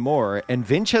lost 1 more, and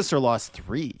Winchester lost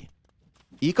 3.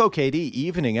 Eco KD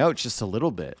evening out just a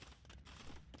little bit.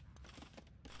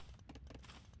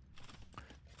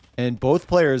 And both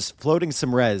players floating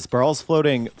some res. Barrels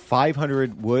floating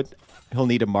 500 wood. He'll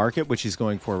need a market, which he's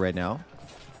going for right now.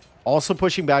 Also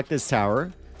pushing back this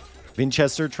tower.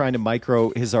 Winchester trying to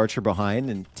micro his archer behind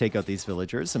and take out these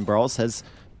villagers. And Barrels has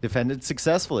defended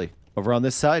successfully over on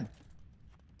this side.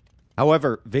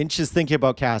 However, Vinch is thinking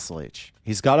about Castle Age.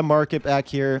 He's got a market back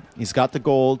here. He's got the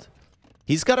gold.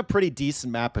 He's got a pretty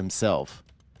decent map himself.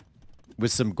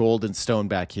 With some gold and stone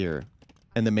back here.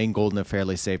 And the main gold in a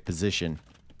fairly safe position.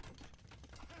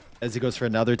 As he goes for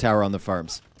another tower on the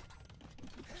farms.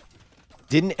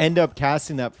 Didn't end up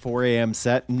casting that 4 a.m.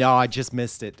 set. No, I just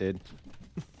missed it, dude.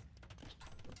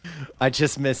 I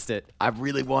just missed it. I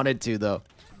really wanted to, though.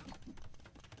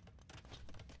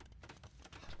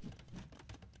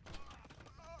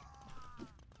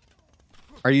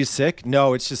 Are you sick?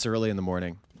 No, it's just early in the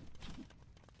morning.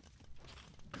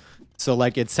 So,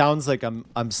 like, it sounds like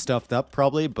I'm stuffed up,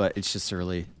 probably, but it's just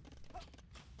early.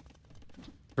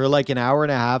 For, like, an hour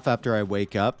and a half after I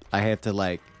wake up, I have to,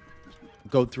 like,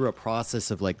 go through a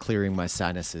process of, like, clearing my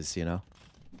sinuses, you know?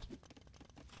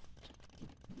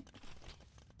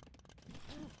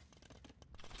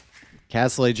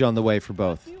 Castle Age on the way for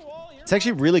both. It's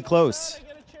actually really close.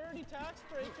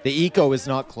 The eco is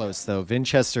not close, though.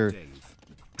 Winchester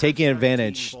taking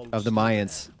advantage of the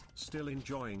Mayans. Still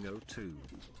enjoying O2.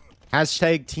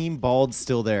 Hashtag Team Bald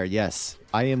still there. Yes,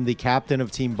 I am the captain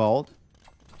of Team Bald.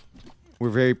 We're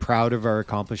very proud of our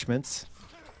accomplishments.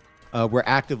 We're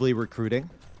actively recruiting.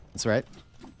 That's right.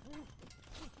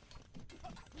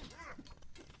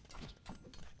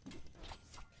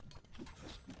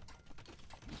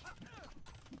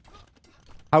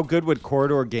 How good would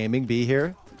Corridor Gaming be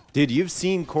here? Dude, you've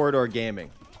seen Corridor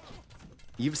Gaming.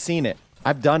 You've seen it.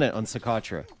 I've done it on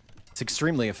Socotra. It's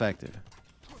extremely effective.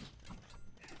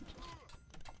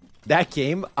 That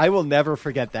game, I will never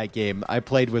forget that game I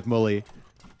played with Mully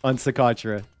on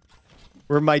Socotra.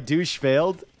 Where my douche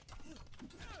failed.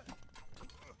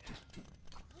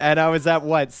 And I was at,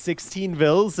 what, 16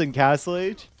 Vils in Castle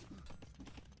Age?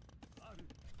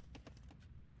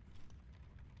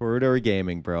 Corridor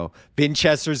Gaming, bro.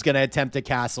 Winchester's going to attempt a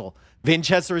castle.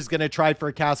 Winchester is going to try for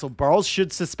a castle. Barles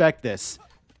should suspect this.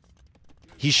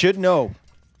 He should know.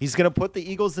 He's going to put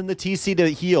the Eagles in the TC to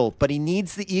heal, but he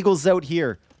needs the Eagles out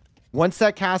here. Once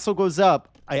that castle goes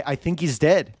up, I think he's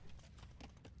dead.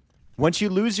 Once you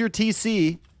lose your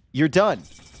TC, you're done.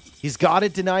 He's got to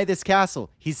deny this castle.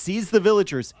 He sees the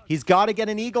villagers. He's got to get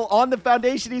an eagle on the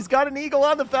foundation. He's got an eagle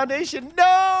on the foundation.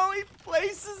 No! He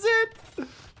places it.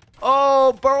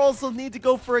 Oh, Burles will need to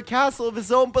go for a castle of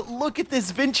his own, but look at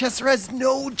this. Winchester has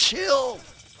no chill.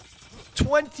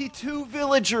 22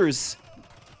 villagers.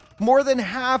 More than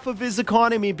half of his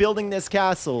economy building this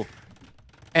castle.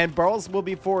 And Burles will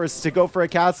be forced to go for a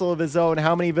castle of his own.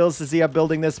 How many villas does he have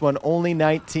building this one? Only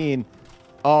 19.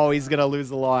 Oh, he's going to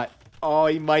lose a lot. Oh,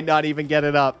 he might not even get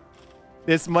it up.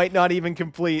 This might not even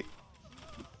complete.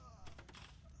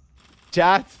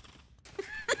 Chat.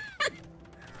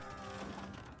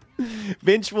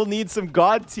 Vinch will need some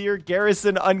god tier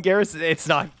garrison, ungarrison. It's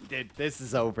not. This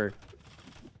is over.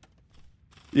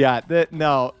 Yeah,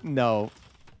 no.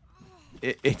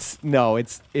 It's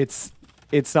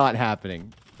not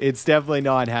happening. It's definitely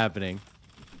not happening.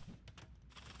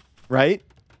 Right?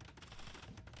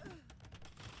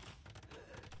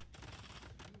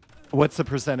 What's the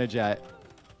percentage at?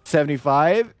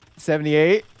 75?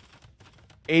 78?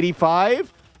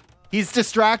 85? He's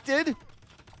distracted.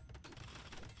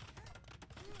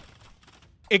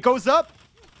 It goes up.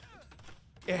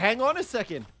 Hang on a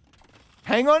second.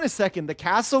 Hang on a second. The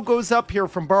castle goes up here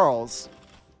from Burles.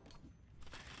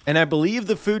 And I believe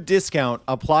the food discount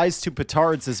applies to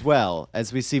petards as well,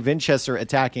 as we see Winchester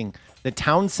attacking the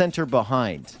town center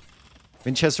behind.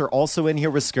 Winchester also in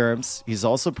here with skirms. He's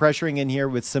also pressuring in here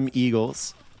with some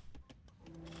eagles.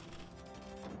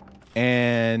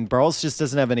 And Burles just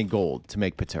doesn't have any gold to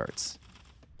make petards.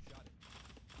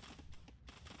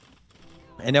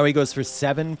 And now he goes for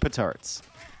 7 petards.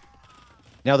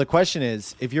 Now the question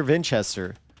is, if you're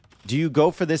Winchester, do you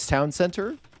go for this town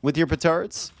center with your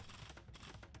petards?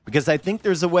 Because I think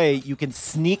there's a way you can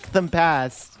sneak them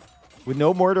past with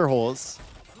no mortar holes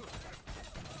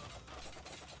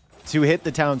to hit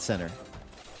the town center.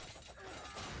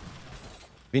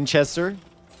 Winchester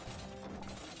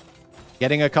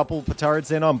getting a couple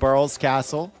petards in on Burles'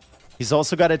 castle. He's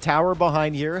also got a tower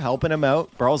behind here helping him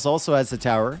out. Burles also has a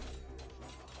tower.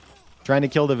 Trying to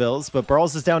kill the vills, but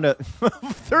Burles is down to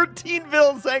 13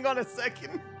 vills. Hang on a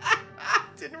second.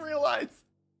 Didn't realize.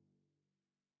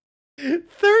 13.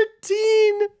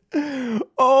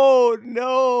 Oh,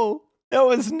 no. That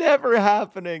was never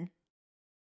happening.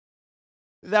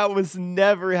 That was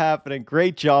never happening.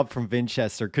 Great job from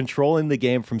Winchester, controlling the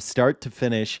game from start to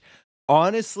finish.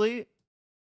 Honestly,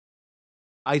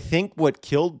 I think what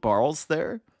killed Burles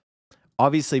there,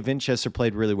 obviously Winchester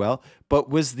played really well,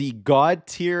 but was the god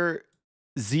tier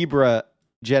zebra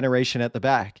generation at the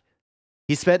back.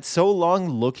 He spent so long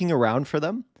looking around for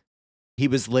them. He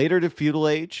was later to feudal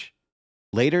age,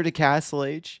 later to castle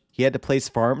age. He had to place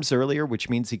farms earlier, which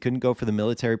means he couldn't go for the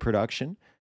military production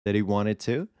that he wanted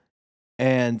to.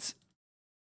 And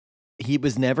he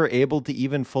was never able to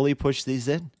even fully push these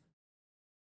in.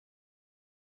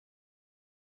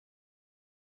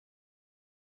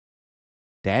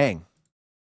 Dang.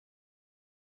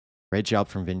 Great job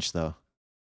from Vinch, though.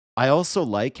 I also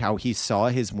like how he saw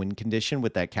his win condition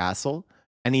with that castle,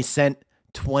 and he sent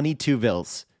 22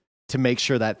 vills to make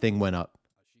sure that thing went up.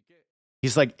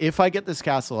 He's like, if I get this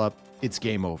castle up, it's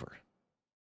game over.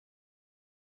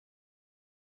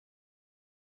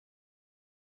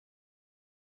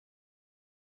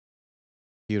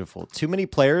 Beautiful. Too many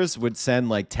players would send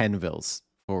like 10 vills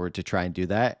forward to try and do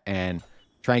that and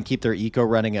try and keep their eco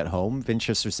running at home.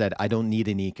 Winchester said, I don't need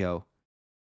an eco.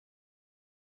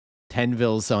 10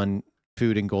 vills on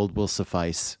food and gold will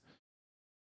suffice.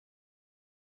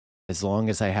 As long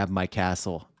as I have my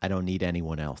castle, I don't need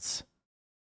anyone else.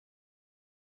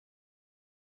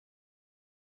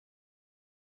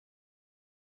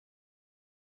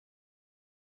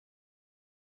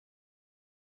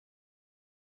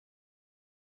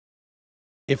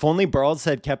 If only Burles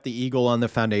had kept the eagle on the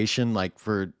foundation like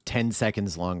for 10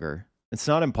 seconds longer. It's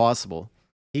not impossible.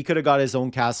 He could have got his own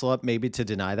castle up maybe to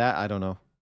deny that. I don't know.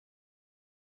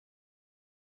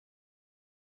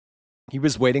 He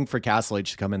was waiting for Castle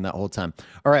Age to come in that whole time.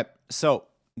 All right, so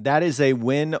that is a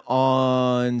win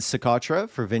on Socotra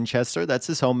for Winchester. That's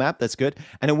his home map. That's good.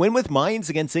 And a win with Mines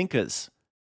against Incas.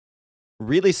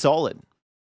 Really solid.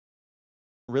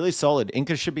 Really solid.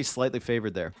 Incas should be slightly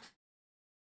favored there.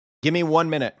 Give me 1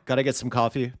 minute. Got to get some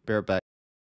coffee. Bear it back.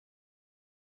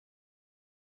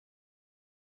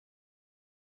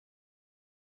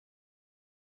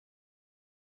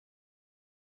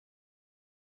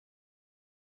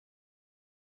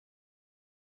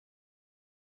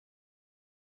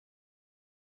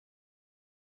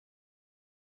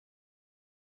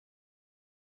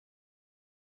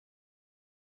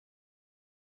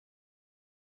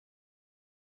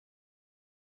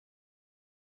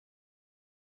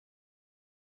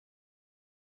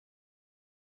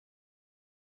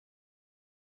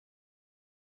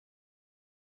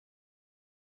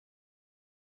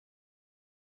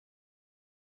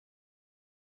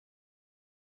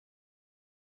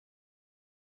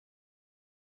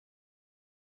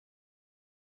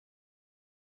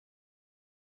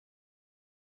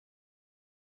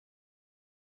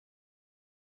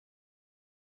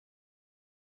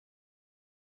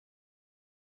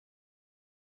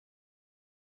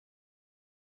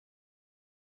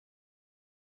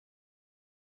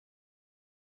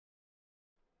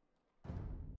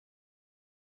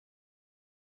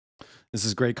 This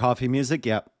is great coffee music.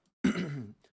 Yep.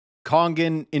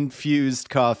 Kongan infused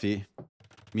coffee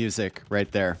music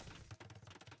right there.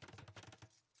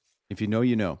 If you know,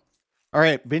 you know. All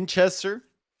right, Winchester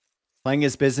playing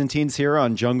as Byzantines here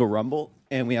on Jungle Rumble,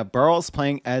 and we have Burles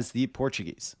playing as the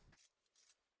Portuguese.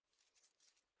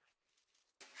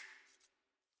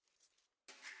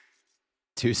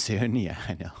 Too soon? Yeah,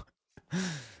 I know.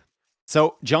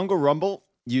 So, Jungle Rumble,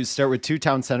 you start with 2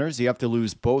 town centers. You have to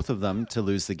lose both of them to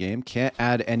lose the game. Can't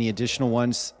add any additional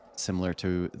ones, similar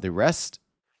to the rest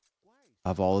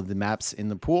of all of the maps in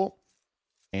the pool.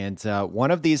 And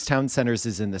one of these town centers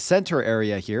is in the center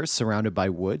area here, surrounded by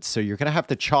woods. So you're going to have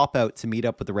to chop out to meet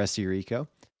up with the rest of your eco.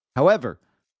 However,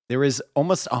 there is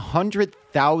almost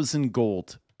 100,000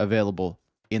 gold available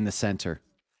in the center.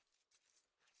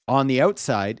 On the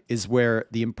outside is where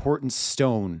the important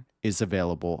stone is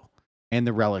available, and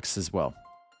the relics as well.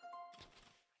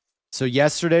 So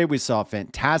yesterday we saw a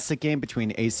fantastic game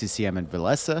between ACCM and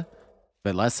Vilesa.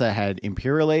 Vilesa had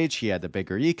Imperial Age, he had the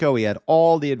bigger eco, he had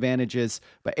all the advantages,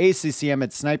 but ACCM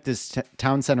had sniped this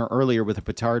town center earlier with a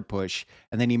petard push,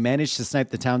 and then he managed to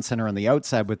snipe the town center on the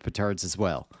outside with petards as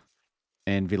well.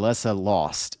 And Vilesa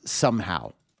lost,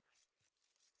 somehow.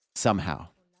 Somehow.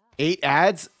 8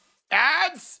 ads?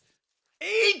 Ads!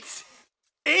 8!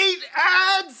 8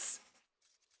 ads!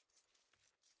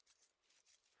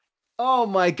 Oh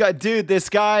my god, dude, this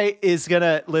guy is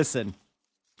gonna, listen.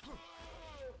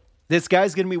 This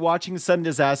guy's going to be watching Sudden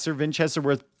Dessaster, Winchester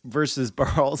versus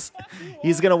Burles.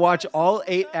 He's going to watch all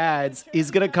 8 ads.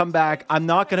 He's going to come back. I'm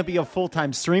not going to be a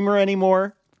full-time streamer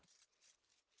anymore.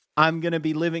 I'm going to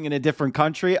be living in a different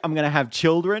country. I'm going to have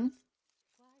children.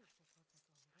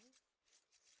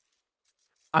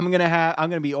 I'm going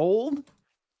to be old.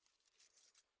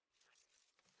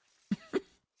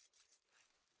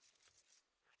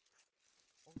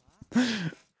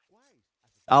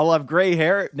 I'll have gray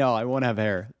hair. No, I won't have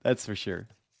hair. That's for sure.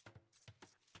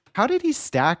 How did he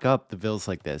stack up the vills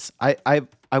like this? I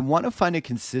want to find a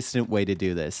consistent way to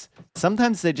do this.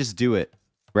 Sometimes they just do it,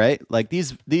 right? Like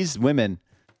these women,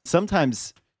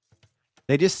 sometimes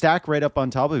they just stack right up on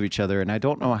top of each other, and I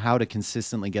don't know how to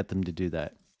consistently get them to do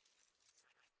that.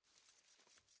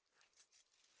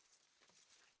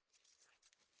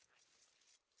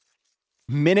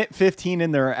 Minute 15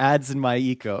 and there are ads in my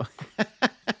eco.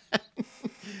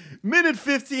 Minute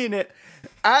 15,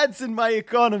 ads in my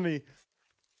economy.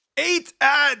 8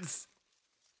 ads.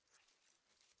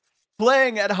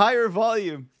 Playing at higher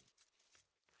volume.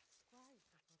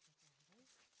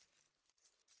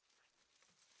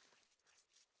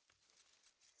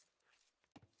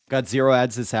 Got 0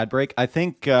 ads this ad break. I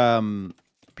think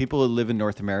people who live in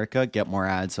North America get more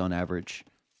ads on average.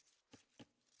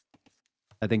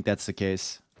 I think that's the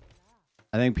case.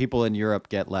 I think people in Europe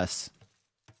get less.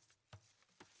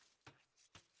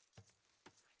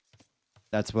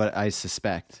 That's what I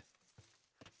suspect.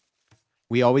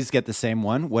 We always get the same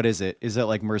one. What is it? Is it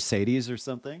like Mercedes or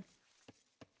something?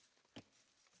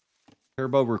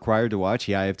 Turbo required to watch?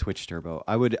 Yeah, I have Twitch Turbo.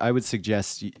 I would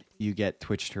suggest you get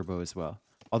Twitch Turbo as well.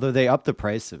 Although they upped the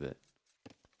price of it.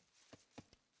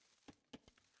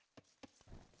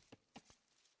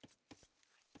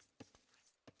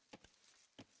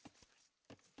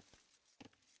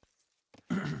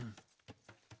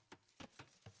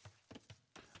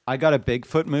 I got a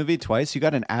Bigfoot movie twice. You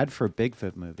got an ad for a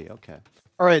Bigfoot movie. Okay.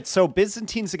 All right. So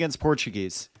Byzantines against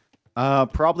Portuguese.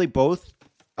 Probably both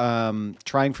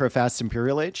trying for a fast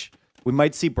Imperial Age. We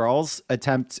might see Burles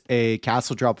attempt a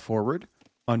castle drop forward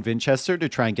on Winchester to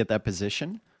try and get that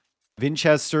position.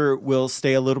 Winchester will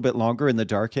stay a little bit longer in the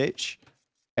Dark Age.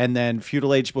 And then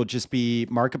Feudal Age will just be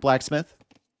Market Blacksmith.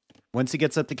 Once he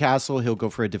gets up the castle, he'll go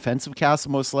for a defensive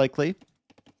castle most likely.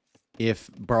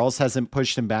 If Burles hasn't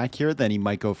pushed him back here, then he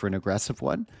might go for an aggressive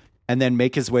one. And then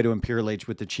make his way to Imperial Age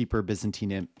with the cheaper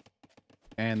Byzantine Imp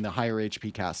and the higher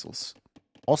HP castles.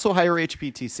 Also higher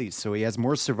HP TCs, so he has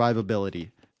more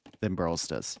survivability than Burles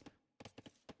does.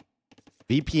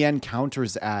 VPN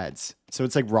counters ads. So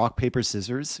it's like rock, paper,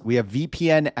 scissors. We have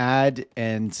VPN ad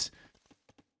and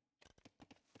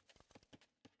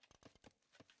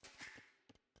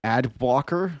ad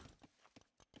blocker.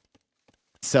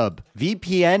 Sub.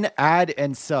 VPN, ad,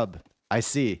 and sub. I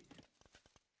see.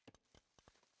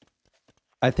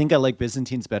 I think I like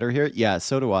Byzantines better here. Yeah,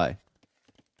 so do I.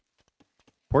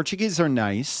 Portuguese are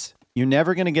nice. You're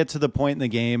never going to get to the point in the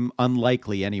game,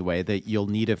 unlikely anyway, that you'll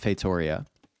need a Feitoria.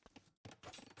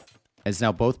 As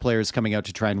now both players coming out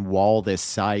to try and wall this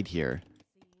side here.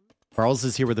 Burles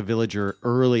is here with a villager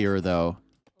earlier, though.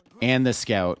 And the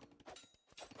scout.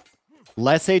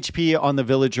 Less HP on the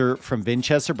villager from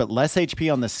Winchester, but less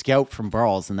HP on the scout from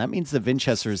Burles. And that means the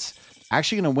Winchester's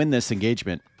Actually going to win this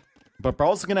engagement. But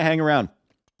Barles is going to hang around.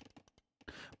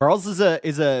 Barles is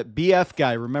a BF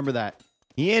guy. Remember that.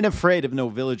 He ain't afraid of no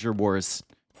villager wars.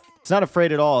 He's not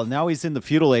afraid at all. Now he's in the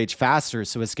feudal age faster,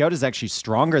 so his scout is actually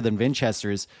stronger than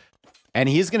Vinchester's. And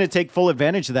he's going to take full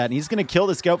advantage of that, and he's going to kill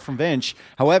the scout from Vinch.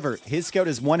 However, his scout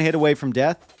is one hit away from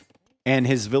death, and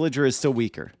his villager is still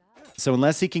weaker. So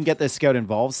unless he can get this scout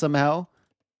involved somehow,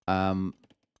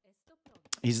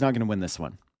 he's not going to win this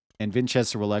one. And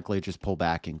Vinchester will likely just pull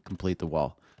back and complete the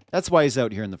wall. That's why he's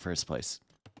out here in the first place.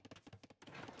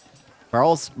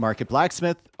 Barles, Market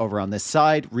Blacksmith, over on this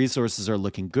side. Resources are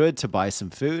looking good to buy some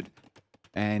food.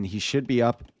 And he should be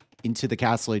up into the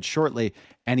Castle Age shortly.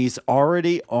 And he's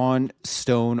already on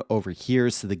stone over here.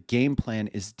 So the game plan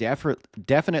is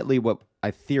definitely what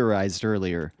I theorized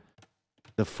earlier.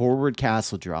 The forward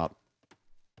castle drop.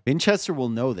 Vinchester will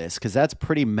know this because that's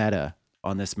pretty meta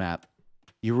on this map.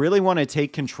 You really want to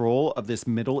take control of this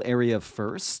middle area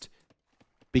first.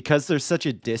 Because there's such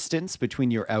a distance between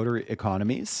your outer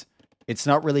economies. It's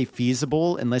not really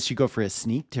feasible unless you go for a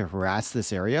sneak to harass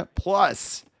this area.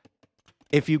 Plus,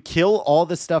 if you kill all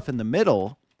the stuff in the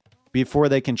middle before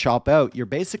they can chop out, you're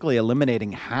basically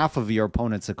eliminating half of your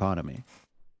opponent's economy.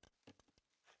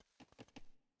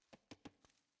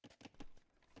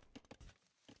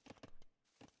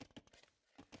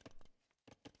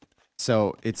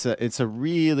 So it's a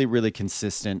really, really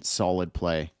consistent, solid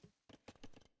play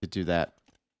to do that.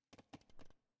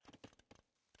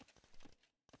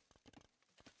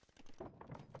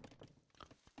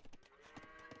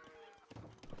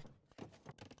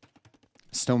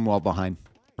 Stone wall behind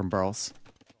from Barles.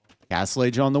 Castle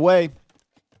Age on the way.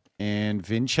 And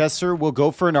Vinchester will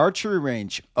go for an archery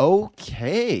range.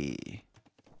 Okay.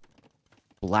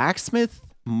 Blacksmith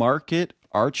Market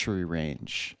archery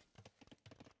range.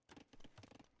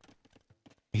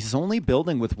 He's only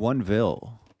building with one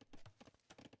vill.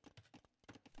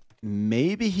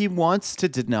 Maybe he wants to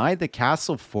deny the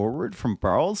castle forward from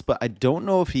Barles, but I don't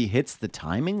know if he hits the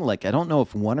timing. Like, I don't know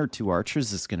if 1 or 2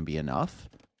 archers is going to be enough.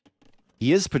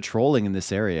 He is patrolling in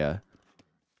this area.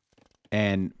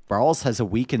 And Barles has a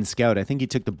weakened scout. I think he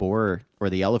took the boar or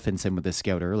the elephants in with the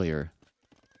scout earlier.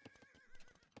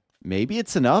 Maybe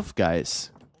it's enough,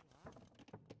 guys.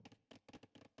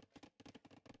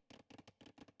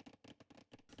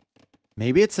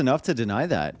 Maybe it's enough to deny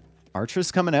that.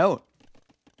 Archer's coming out.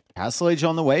 Castle Age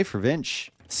on the way for Vinch.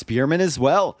 Spearman as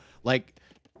well. Like,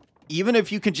 even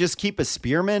if you could just keep a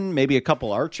spearman, maybe a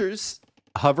couple archers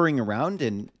hovering around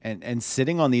and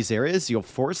sitting on these areas, you'll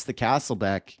force the castle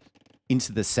back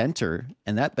into the center,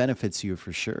 and that benefits you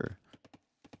for sure.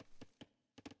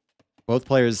 Both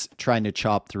players trying to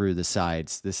chop through the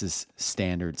sides. This is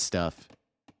standard stuff.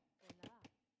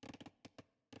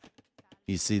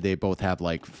 You see they both have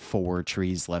like 4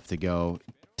 trees left to go.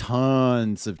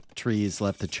 Tons of trees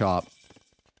left to chop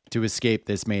to escape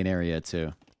this main area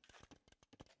too.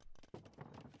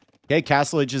 Okay,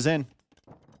 Castle Age is in.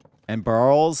 And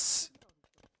Barles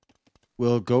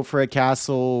will go for a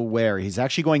castle where? He's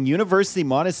actually going University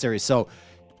Monastery. So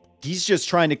he's just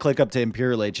trying to click up to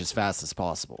Imperial Age as fast as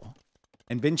possible.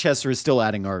 And Vinchester is still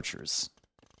adding archers.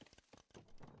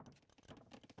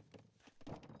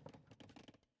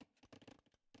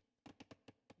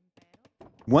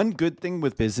 One good thing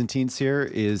with Byzantines here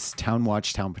is Town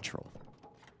Watch, Town Patrol.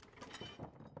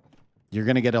 You're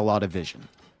going to get a lot of vision.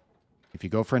 If you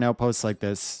go for an outpost like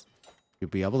this, you'll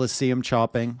be able to see them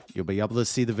chopping. You'll be able to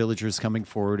see the villagers coming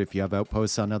forward if you have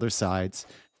outposts on other sides.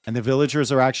 And the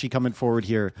villagers are actually coming forward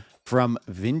here from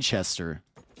Vinchester.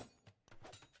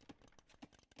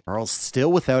 Barles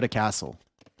still without a castle.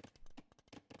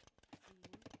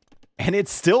 And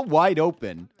it's still wide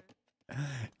open.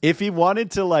 If he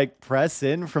wanted to like press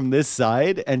in from this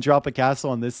side and drop a castle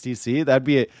on this TC, that'd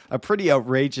be a pretty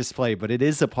outrageous play, but it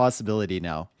is a possibility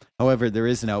now. However, there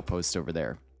is an outpost over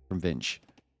there from Vinch.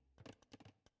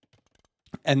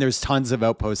 And there's tons of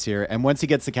outposts here. And once he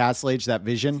gets the Castle Age, that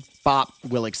vision, bop,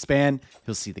 will expand.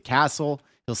 He'll see the castle.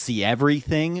 He'll see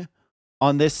everything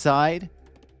on this side.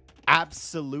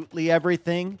 Absolutely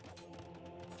everything.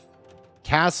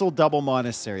 Castle, double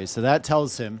monastery. So that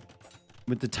tells him,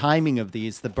 with the timing of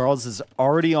these, that Barles is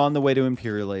already on the way to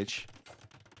Imperial Age.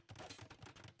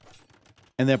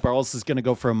 And that Barles is going to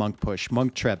go for a monk push.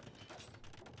 Monk trip.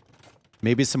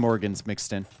 Maybe some organs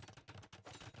mixed in.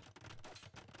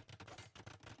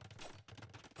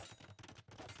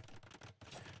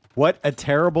 What a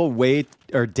terrible way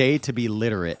or day to be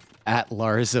literate at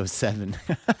Lars07.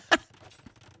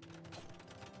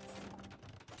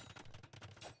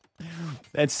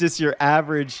 That's just your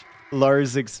average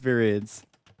Lars experience.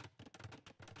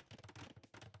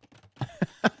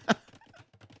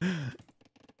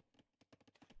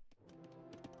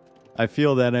 I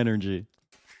feel that energy.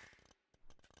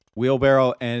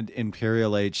 Wheelbarrow and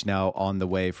Imperial Age now on the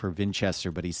way for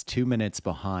Winchester, but he's 2 minutes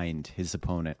behind his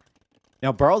opponent.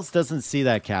 Now, Barles doesn't see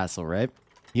that castle, right?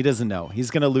 He doesn't know.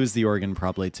 He's going to lose the organ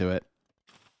probably to it.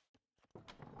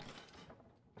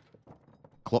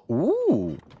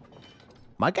 Ooh.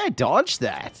 My guy dodged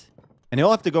that. And he'll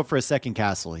have to go for a second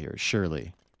castle here,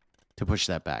 surely, to push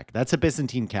that back. That's a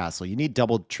Byzantine castle. You need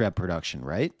double treb production,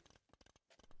 right?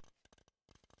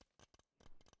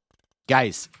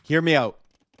 Guys, hear me out.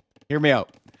 Hear me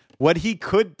out. What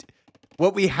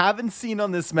we haven't seen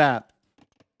on this map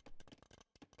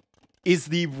is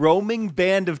the roaming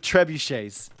band of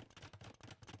trebuchets.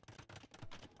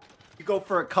 You go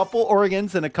for a couple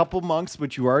organs and a couple monks,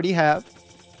 which you already have.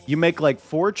 You make like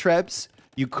 4 trebs.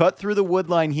 You cut through the wood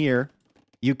line here.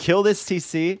 You kill this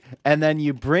TC, and then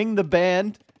you bring the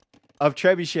band of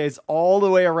trebuchets all the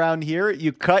way around here.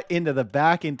 You cut into the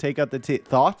back and take out the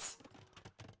thoughts.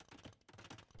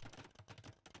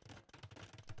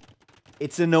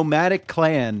 It's a nomadic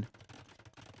clan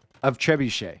of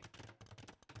trebuchet.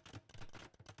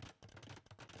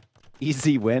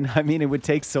 Easy win. I mean, it would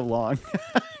take so long.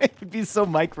 It'd be so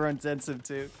micro-intensive,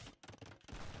 too.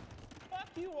 Fuck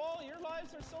you all. Your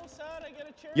lives are so sad. I get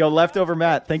a chair. Yo, Leftover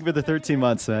Matt, thank you for the 13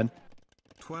 months, man.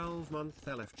 12-month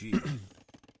LFG.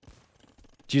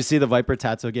 Do you see the Viper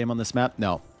Tato game on this map?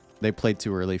 No. They played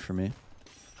too early for me.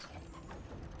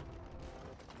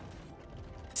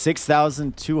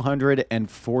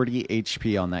 6,240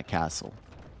 HP on that castle.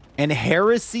 And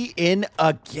Heresy in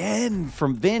again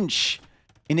from Vinch.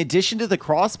 In addition to the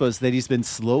crossbows that he's been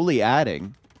slowly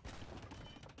adding.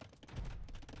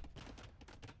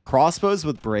 Crossbows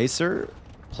with Bracer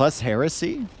plus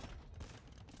Heresy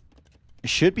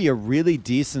should be a really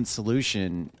decent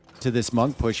solution to this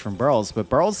monk push from Burles. But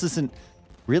Burles isn't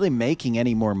really making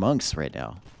any more monks right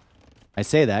now. I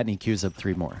say that and he queues up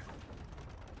 3 more.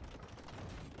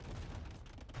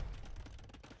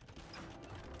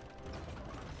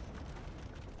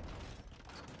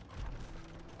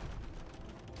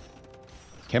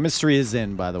 Chemistry is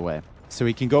in, by the way. So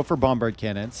he can go for bombard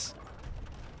cannons.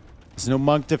 There's no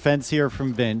monk defense here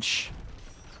from Vinch.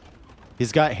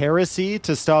 He's got Heresy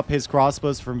to stop his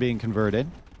crossbows from being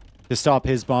converted. To stop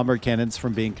his bombard cannons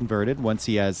from being converted once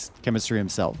he has chemistry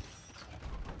himself.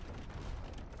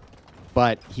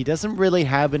 But he doesn't really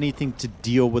have anything to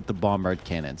deal with the bombard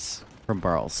cannons from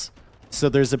Barles. So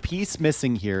there's a piece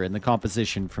missing here in the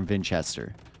composition from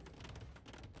Winchester.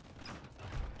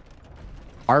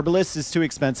 Arbalest is too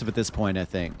expensive at this point, I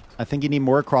think. I think you need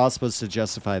more crossbows to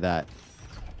justify that.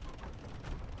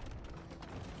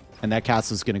 And that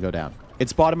castle's going to go down.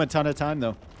 It's bought him a ton of time,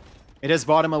 though. It has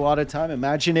bought him a lot of time.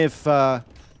 Imagine if... oh,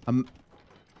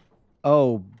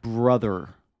 brother.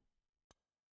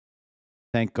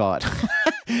 Thank God.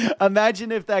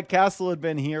 Imagine if that castle had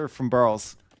been here from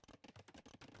Barles.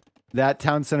 That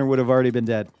town center would have already been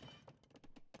dead.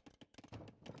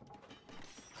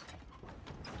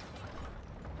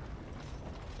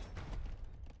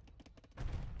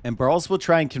 And Barles will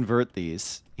try and convert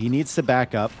these. He needs to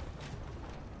back up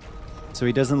so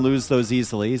he doesn't lose those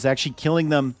easily. He's actually killing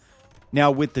them now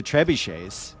with the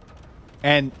trebuchets.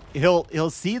 And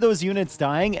he'll see those units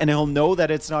dying, and he'll know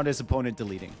that it's not his opponent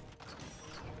deleting.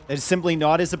 It's simply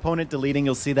not his opponent deleting.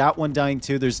 You'll see that one dying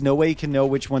too. There's no way he can know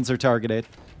which ones are targeted.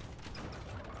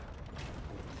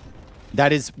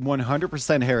 That is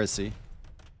 100% heresy.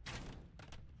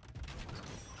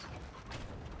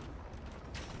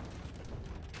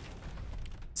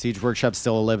 Siege Workshop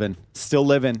still living. Still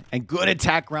living. And good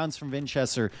attack rounds from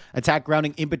Winchester. Attack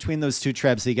rounding in between those 2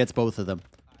 trebs. He gets both of them.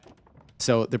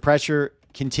 So the pressure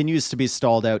continues to be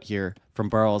stalled out here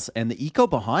from Barles. And the eco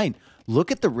behind.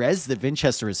 Look at the res that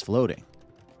Winchester is floating.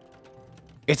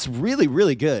 It's really,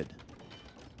 really good.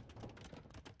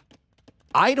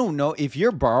 I don't know if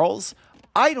you're Barles.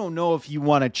 I don't know if you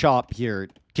want to chop here.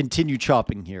 Continue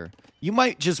chopping here. You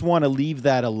might just want to leave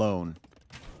that alone.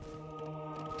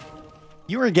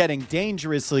 You are getting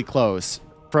dangerously close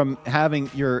from having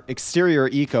your exterior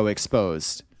eco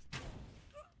exposed.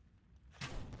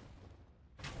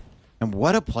 And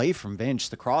what a play from Vinch.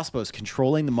 The crossbows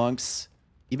controlling the monks,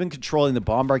 even controlling the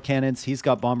bombard cannons. He's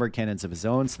got bombard cannons of his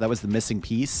own, so that was the missing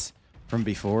piece from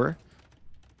before.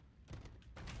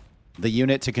 The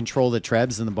unit to control the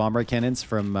trebs and the bombard cannons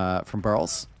from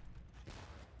Barles.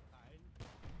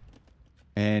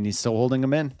 And he's still holding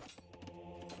them in.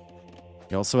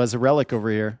 He also has a relic over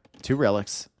here. 2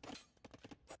 relics.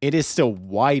 It is still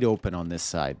wide open on this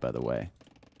side, by the way.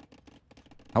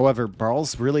 However,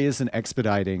 Barles really isn't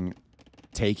expediting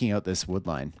taking out this wood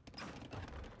line.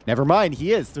 Never mind,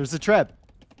 he is. There's a treb.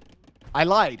 I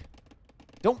lied.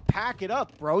 Don't pack it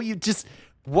up, bro. You just...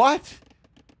 What?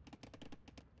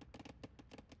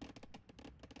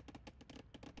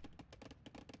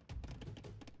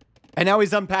 And now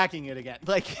he's unpacking it again.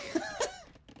 Like...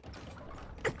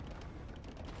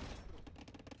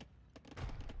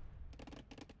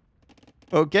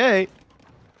 Okay.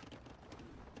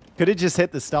 Could have just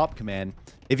hit the stop command.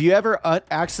 If you ever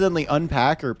accidentally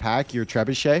unpack or pack your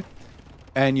trebuchet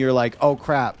and you're like, oh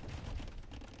crap,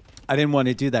 I didn't want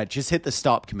to do that, just hit the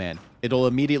stop command. It'll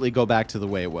immediately go back to the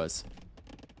way it was.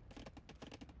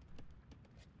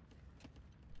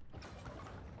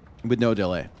 With no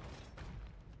delay.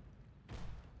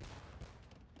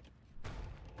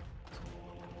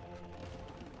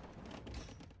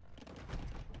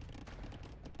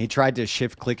 He tried to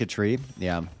shift click a tree.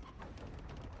 Yeah.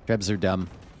 Trebs are dumb.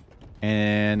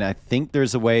 And I think there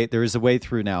is a way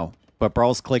through now. But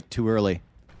Brawl's clicked too early.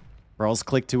 Brawl's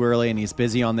clicked too early and he's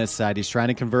busy on this side. He's trying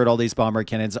to convert all these bomber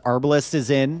cannons. Arbalest is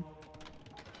in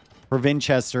for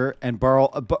Winchester and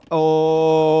Brawl.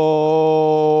 Oh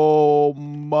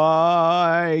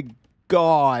my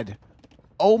God.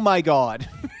 Oh my God.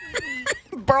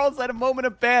 Brawl's had a moment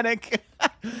of panic.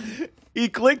 He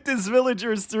clicked his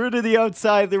villagers through to the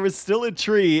outside. There was still a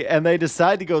tree, and they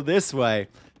decided to go this way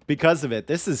because of it.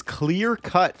 This is clear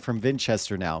cut from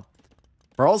Winchester now.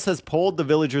 Brawls has pulled the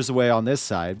villagers away on this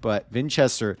side, but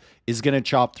Winchester is going to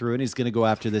chop through, and he's going to go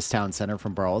after this town center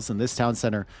from Brawls, and this town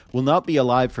center will not be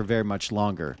alive for very much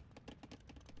longer.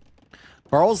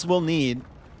 Brawls will need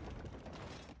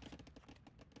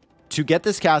to get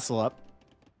this castle up.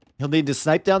 He'll need to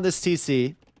snipe down this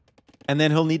TC. And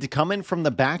then he'll need to come in from the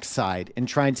backside and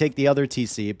try and take the other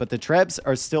TC. But the Trebs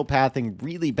are still pathing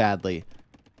really badly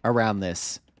around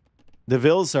this. The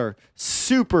Vills are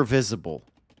super visible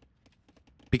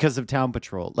because of town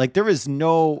patrol. Like, there is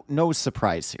no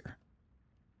surprise here.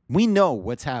 We know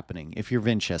what's happening if you're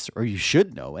Winchester. Or you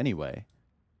should know, anyway,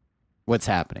 what's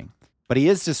happening. But he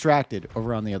is distracted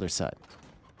over on the other side.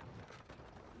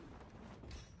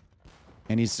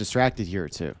 And he's distracted here,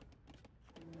 too.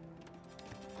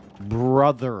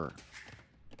 Brother.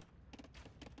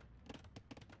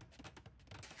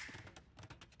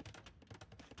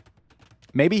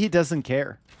 Maybe he doesn't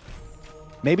care.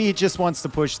 Maybe he just wants to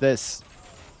push this.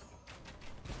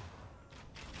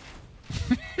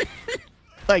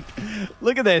 Like,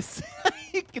 look at this.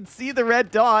 You can see the red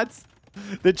dots.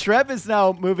 The Treb is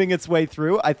now moving its way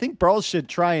through. I think Brawl should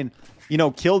try and, you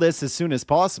know, kill this as soon as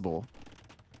possible.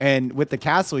 And with the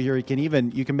castle here, you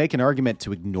can make an argument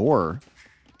to ignore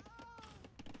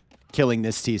killing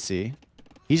this TC.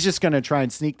 He's just going to try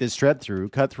and sneak this Treb through,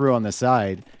 cut through on the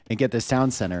side, and get this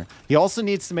town center. He also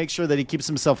needs to make sure that he keeps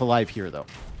himself alive here, though.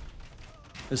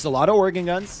 There's a lot of organ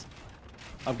guns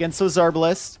against those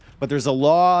Arbalists, but there's a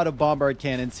lot of bombard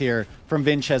cannons here from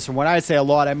Winchester. When I say a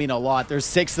lot, I mean a lot. There's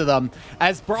 6 of them.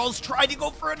 As Brawls tried to go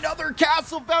for another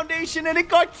castle foundation, and it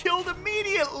got killed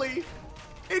immediately.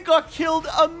 It got killed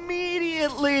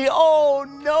immediately. Oh,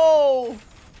 no.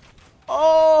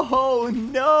 Oh,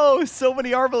 no. So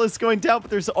many Arbalists going down,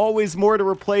 but there's always more to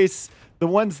replace the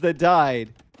ones that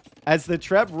died. As the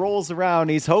Treb rolls around,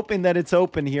 he's hoping that it's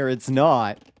open here. It's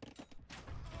not.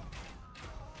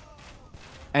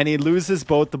 And he loses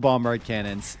both the bombard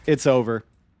cannons. It's over.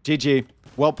 GG.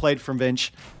 Well played from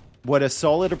Vinch. What a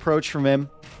solid approach from him.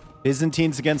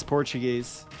 Byzantines against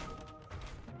Portuguese.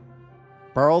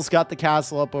 Barl's got the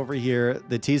castle up over here.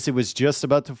 The TC was just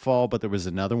about to fall, but there was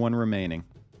another one remaining.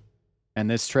 And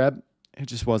this Treb, it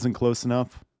just wasn't close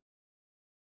enough.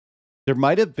 There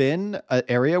might have been an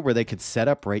area where they could set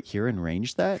up right here and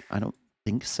range that. I don't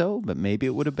think so, but maybe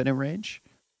it would have been in range.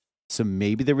 So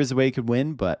maybe there was a way he could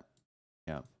win, but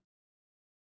yeah.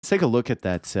 Let's take a look at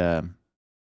that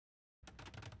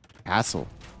castle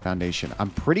foundation. I'm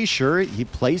pretty sure he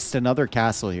placed another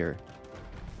castle here.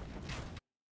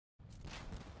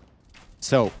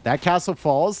 So that castle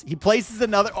falls. He places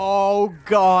another. Oh,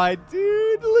 God,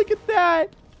 dude. Look at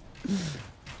that.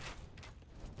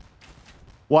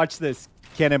 Watch this.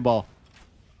 Cannonball.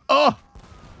 Oh.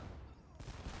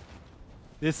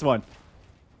 This one.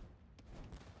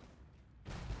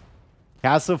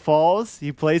 Castle falls.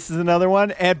 He places another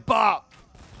one. And bop.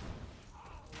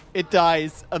 It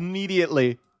dies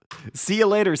immediately. See you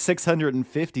later,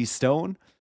 650 stone.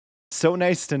 So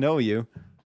nice to know you.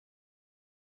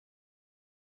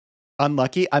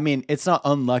 Unlucky? I mean, it's not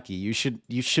unlucky. You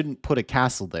shouldn't put a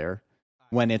castle there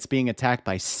when it's being attacked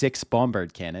by 6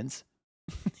 bombard cannons.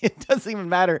 It doesn't even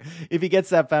matter if he gets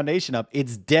that foundation up.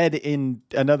 It's dead in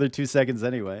another 2 seconds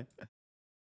anyway.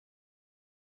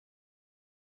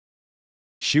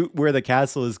 Shoot where the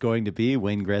castle is going to be,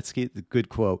 Wayne Gretzky. Good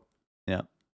quote. Yeah.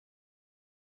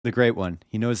 The great one.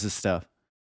 He knows his stuff.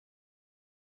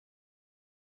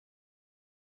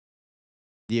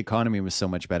 The economy was so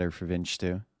much better for Vinch,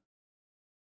 too.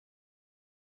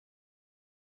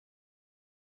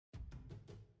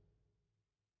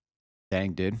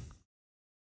 Dang, dude.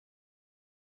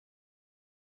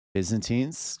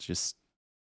 Byzantines, just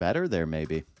better there,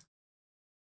 maybe.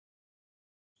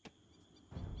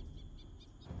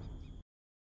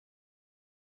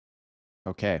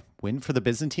 Okay, win for the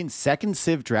Byzantines. Second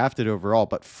civ drafted overall,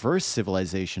 but first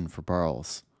civilization for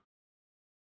Barles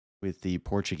with the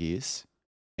Portuguese.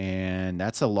 And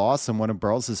that's a loss on one of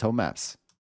Barles' home maps.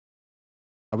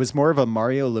 I was more of a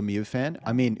Mario Lemieux fan.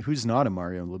 I mean, who's not a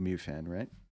Mario Lemieux fan, right?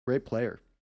 Great player.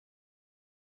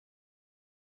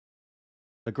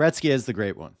 But Gretzky is the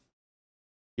great one.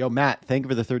 Yo, Matt, thank you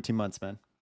for the 13 months, man.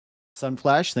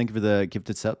 Sunflash, thank you for the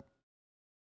gifted sub.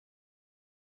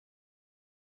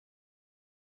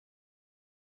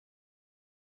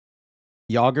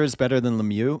 Yager's better than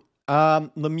Lemieux.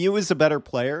 Lemieux is a better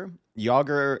player.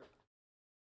 Yager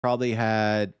probably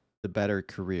had the better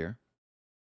career.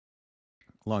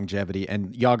 Longevity.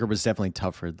 And Yager was definitely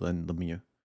tougher than Lemieux.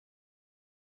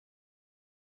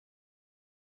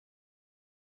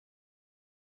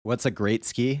 What's a great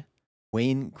ski?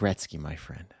 Wayne Gretzky, my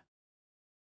friend.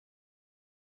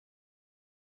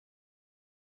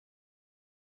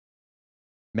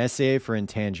 Messier for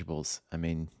intangibles. I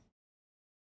mean,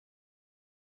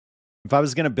 if I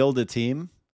was going to build a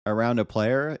team around a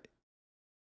player,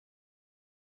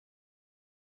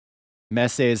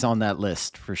 Messier is on that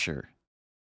list for sure.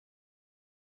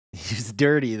 He's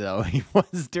dirty, though. He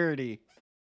was dirty.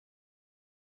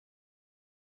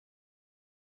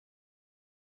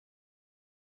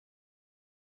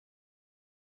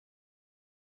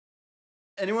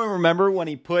 Anyone remember when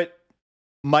he put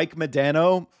Mike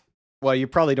Modano? Well, you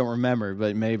probably don't remember,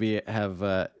 but maybe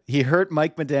have. He hurt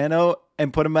Mike Modano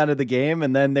and put him out of the game,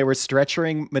 and then they were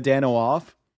stretchering Modano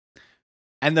off.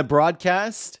 And the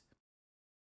broadcast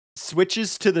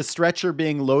switches to the stretcher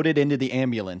being loaded into the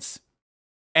ambulance.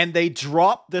 And they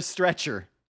drop the stretcher.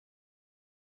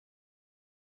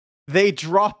 They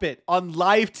drop it on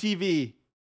live TV.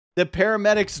 The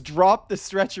paramedics drop the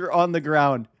stretcher on the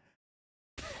ground.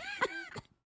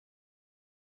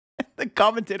 The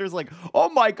commentator's like, oh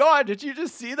my God, did you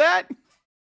just see that?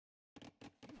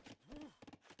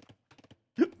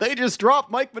 They just dropped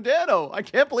Mike Modano. I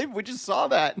can't believe we just saw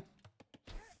that.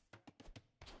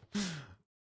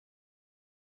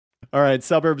 All right,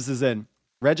 suburbs is in.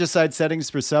 Regicide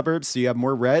settings for suburbs, so you have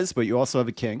more res, but you also have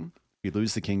a king. If you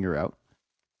lose the king, you're out.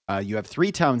 You have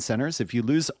 3 town centers. If you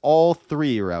lose all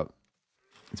 3, you're out.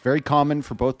 It's very common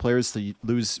for both players to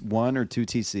lose 1 or 2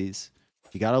 TCs.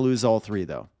 You got to lose all 3,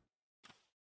 though.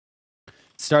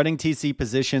 Starting TC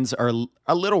positions are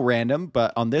a little random,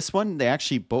 but on this one, they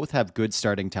actually both have good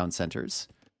starting town centers.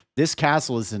 This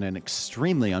castle is in an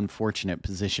extremely unfortunate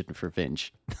position for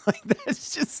Vinch. Like,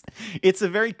 that's just, it's a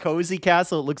very cozy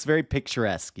castle. It looks very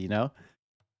picturesque, you know?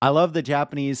 I love the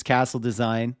Japanese castle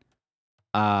design.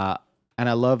 And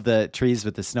I love the trees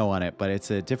with the snow on it, but it's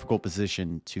a difficult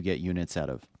position to get units out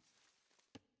of.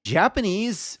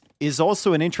 Japanese is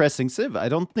also an interesting civ. I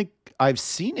don't think I've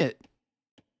seen it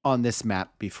on this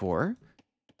map before.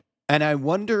 And I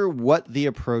wonder what the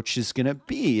approach is going to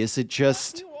be. Is it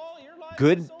just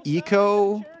good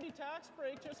eco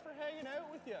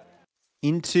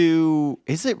into...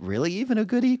 Is it really even a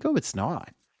good eco? It's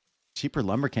not. Cheaper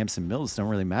lumber camps and mills don't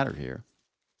really matter here.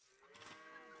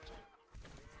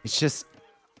 It's just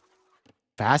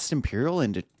fast Imperial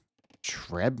into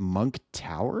Treb Monk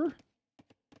Tower?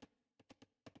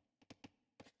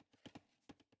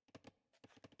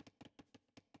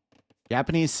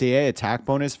 Japanese CA attack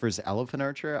bonus versus Elephant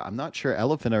Archer? I'm not sure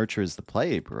Elephant Archer is the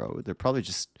play, bro. They're probably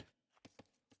just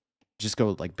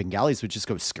go, like, Bengalis would just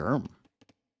go skirm.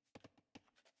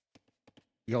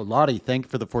 Yo, Lottie, thank you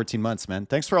for the 14 months, man.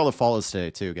 Thanks for all the follows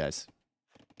today, too, guys.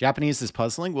 Japanese is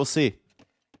puzzling? We'll see.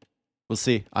 We'll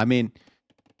see. I mean,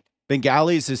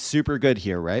 Bengalis is super good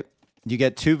here, right? You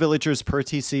get 2 villagers per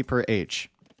TC per age.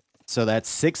 So that's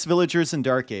 6 villagers in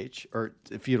Dark Age, or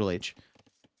Feudal Age.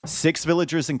 6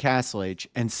 villagers in Castle Age,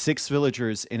 and 6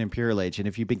 villagers in Imperial Age. And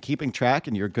if you've been keeping track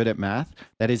and you're good at math,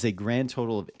 that is a grand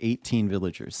total of 18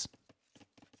 villagers.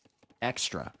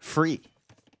 Extra. Free.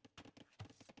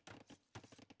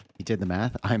 You did the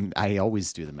math? I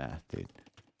always do the math, dude.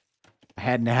 I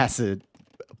had NASA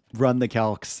run the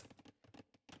calcs.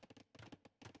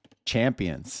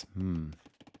 Champions. You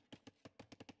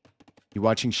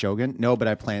watching Shogun? No, but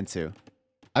I plan to.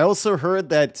 I also heard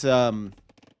that...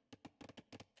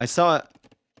 I saw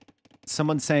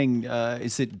someone saying,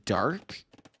 is it Dark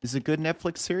is a good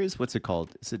Netflix series. What's it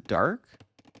called? Is it Dark?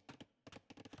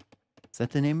 Is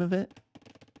that the name of it?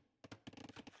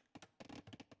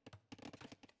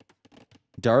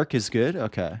 Dark is good.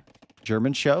 Okay.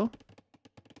 German show.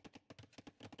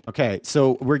 Okay,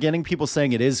 so we're getting people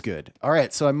saying it is good. All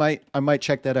right, so I might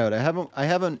check that out. I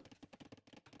haven't.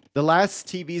 The last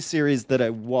TV series that I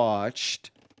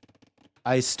watched,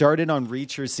 I started on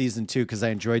Reacher season 2 because I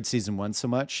enjoyed season 1 so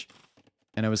much,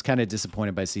 and I was kind of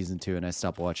disappointed by season 2, and I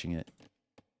stopped watching it.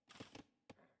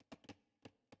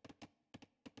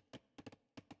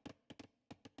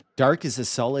 Dark is a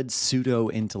solid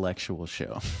pseudo-intellectual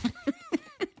show.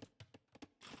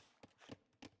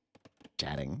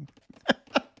 Chatting.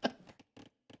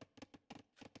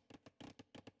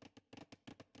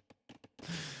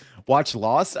 Watch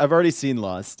Lost? I've already seen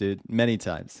Lost, dude, many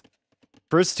times.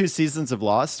 First 2 seasons of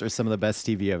Lost are some of the best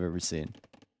TV I've ever seen.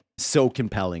 So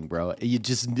compelling, bro. You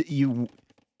just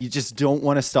don't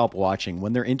want to stop watching.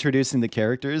 When they're introducing the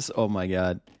characters, oh my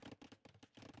god.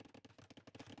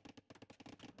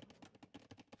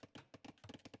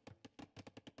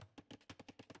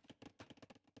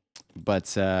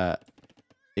 But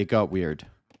it got weird.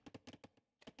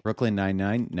 Brooklyn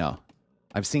Nine-Nine? No.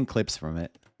 I've seen clips from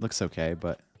it. Looks okay,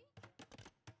 but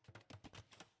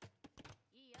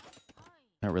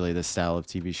not really the style of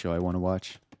TV show I want to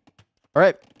watch. All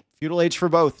right. Feudal Age for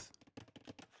both.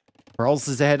 Charles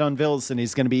is ahead on Vils, and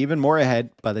he's going to be even more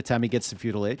ahead by the time he gets to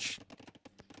Feudal Age.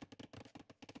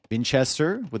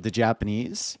 Winchester with the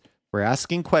Japanese. We're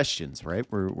asking questions, right?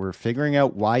 We're figuring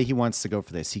out why he wants to go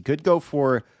for this. He could go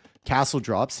for castle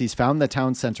drops. He's found the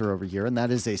town center over here, and that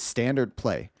is a standard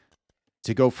play.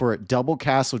 To go for a double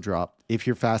castle drop if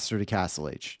you're faster to Castle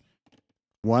Age.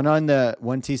 One on the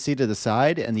one TC to the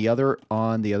side and the other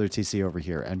on the other TC over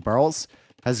here. And Barles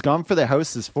has gone for the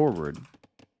houses forward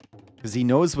because he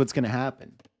knows what's going to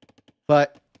happen.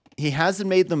 But he hasn't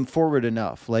made them forward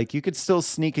enough. Like, you could still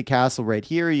sneak a castle right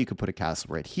here. You could put a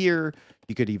castle right here.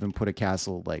 You could even put a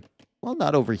castle, like, well,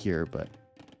 not over here, but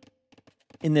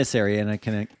in this area.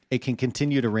 And it can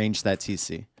continue to range that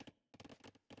TC.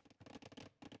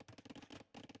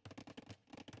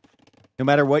 No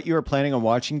matter what you are planning on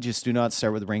watching, just do not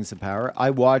start with Rings of Power.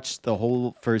 I watched the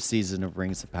whole first season of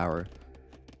Rings of Power.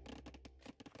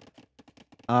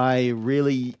 I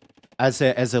really, as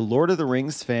a Lord of the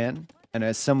Rings fan, and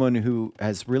as someone who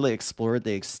has really explored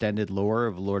the extended lore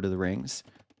of Lord of the Rings,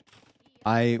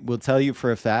 I will tell you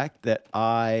for a fact that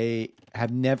I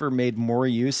have never made more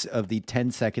use of the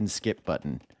 10-second skip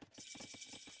button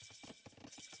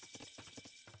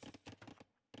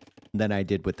than I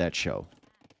did with that show.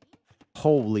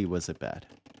 Holy, was it bad.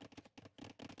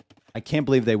 I can't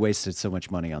believe they wasted so much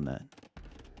money on that.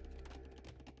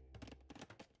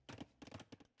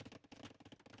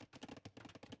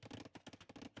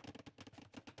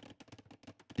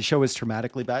 The show was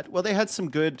traumatically bad. Well, they had some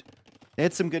good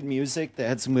music. They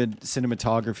had some good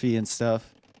cinematography and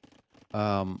stuff.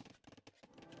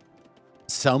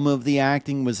 Some of the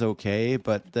acting was okay,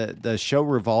 but the show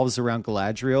revolves around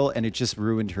Galadriel, and it just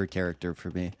ruined her character for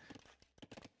me.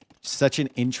 Such an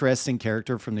interesting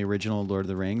character from the original Lord of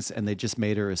the Rings, and they just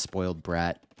made her a spoiled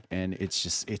brat. And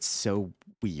it's so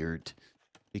weird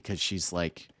because she's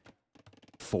like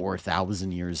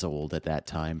 4,000 years old at that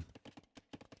time.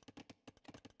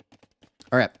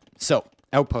 All right, so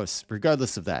Outposts,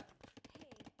 regardless of that.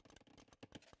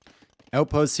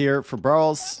 Outposts here for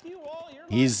Barles.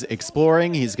 He's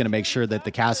exploring. He's going to make sure that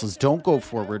the castles don't go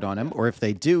forward on him, or if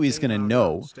they do, he's going to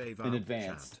know in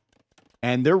advance.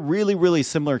 And they're really, really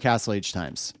similar Castle Age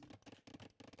times.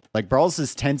 Like, Barles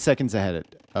is 10 seconds ahead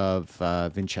of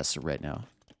Winchester right now.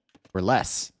 Or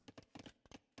less.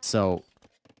 So,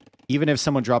 even if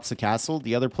someone drops a castle,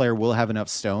 the other player will have enough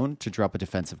stone to drop a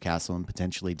defensive castle and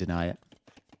potentially deny it.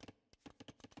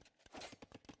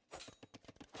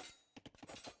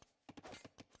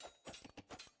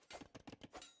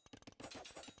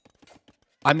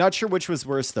 I'm not sure which was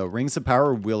worse, though. Rings of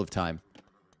Power or Wheel of Time?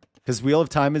 Because Wheel of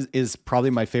Time is probably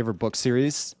my favorite book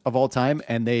series of all time,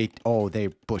 and they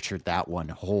butchered that one.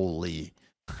 Holy.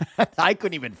 I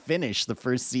couldn't even finish the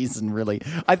first season, really.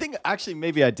 I think, actually,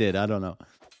 maybe I did. I don't know.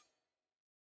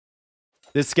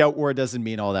 This Scout War doesn't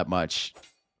mean all that much.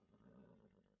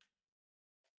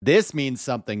 This means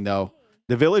something, though.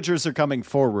 The villagers are coming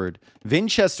forward.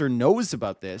 Winchester knows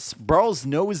about this. Barles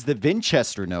knows that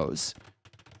Winchester knows.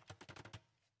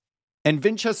 And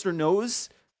Winchester knows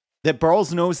that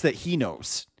Barles knows that he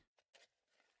knows.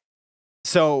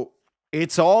 So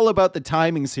it's all about the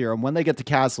timings here and when they get to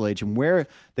Castle Age and where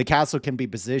the castle can be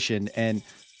positioned. And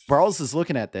Barles is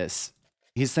looking at this.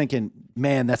 He's thinking,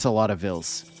 man, that's a lot of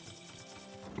vills.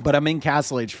 But I'm in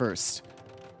Castle Age first.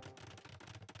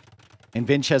 And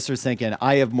Vinchester's thinking,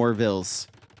 I have more vills.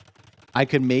 I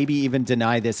could maybe even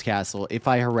deny this castle if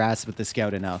I harass with the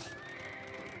scout enough.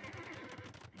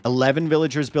 11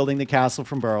 villagers building the castle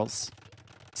from Burles.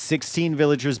 16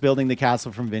 villagers building the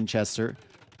castle from Vinchester.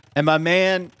 And my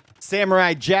man,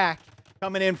 Samurai Jack,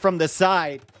 coming in from the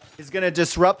side, is going to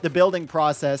disrupt the building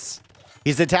process.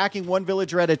 He's attacking one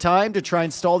villager at a time to try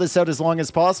and stall this out as long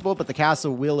as possible, but the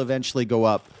castle will eventually go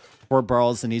up for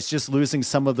Burles, and he's just losing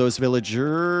some of those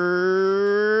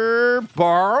villager...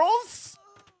 Burles?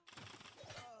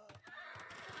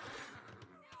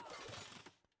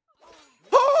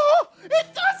 Oh, it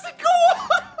doesn't go up!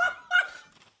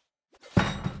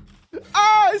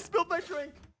 Ah, I spilled my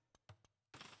drink.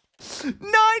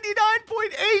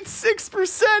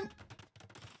 99.86%.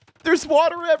 There's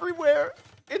water everywhere.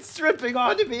 It's dripping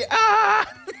onto me. Ah!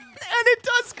 And it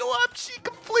does go up. She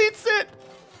completes it.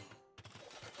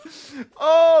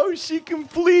 Oh, she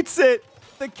completes it.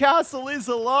 The castle is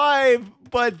alive.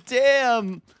 But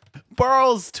damn.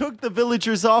 Burles took the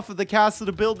villagers off of the castle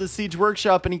to build the siege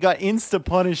workshop, and he got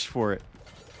insta-punished for it.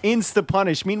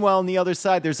 Insta-punished. Meanwhile, on the other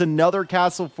side, there's another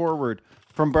castle forward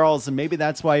from Burles, and maybe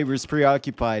that's why he was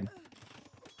preoccupied.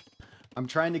 I'm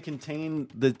trying to contain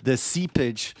the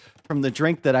seepage from the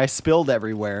drink that I spilled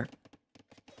everywhere.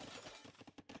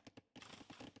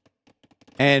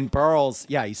 And Burles,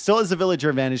 yeah, he still has a villager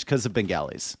advantage because of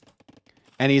Bengalis.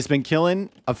 And he's been killing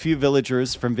a few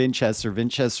villagers from Vinchester.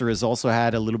 Vinchester has also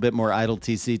had a little bit more idle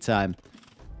TC time.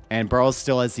 And Burles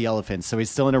still has the elephant, so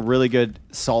he's still in a really good,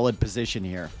 solid position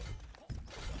here.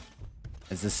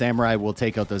 As the samurai will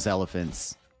take out those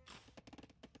elephants.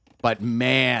 But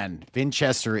man,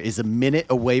 Vinchester is a minute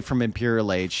away from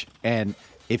Imperial Age. And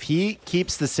if he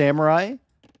keeps the samurai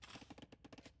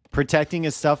protecting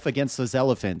his stuff against those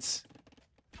elephants,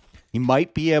 he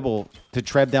might be able to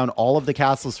tread down all of the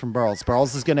castles from Burles.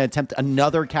 Burles is going to attempt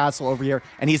another castle over here,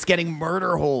 and he's getting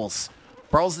murder holes.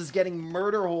 Burles is getting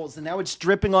murder holes, and now it's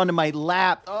dripping onto my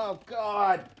lap. Oh,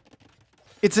 God.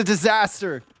 It's a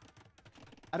disaster.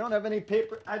 I don't have any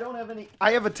paper. I don't have any.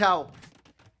 I have a towel.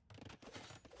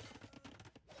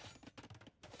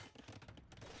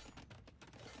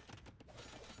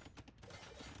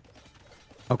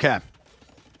 Okay.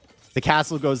 The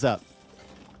castle goes up.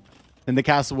 And the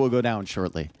castle will go down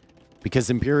shortly. Because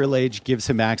Imperial Age gives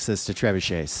him access to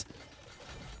trebuchets.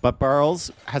 But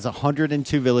Burles has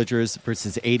 102 villagers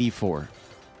versus 84.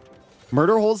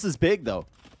 Murder Holes is big, though.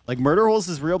 Like, Murder Holes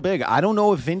is real big. I don't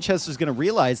know if Vinchester's going to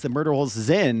realize that Murder Holes is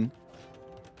in.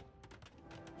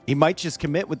 He might just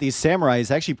commit with these samurai.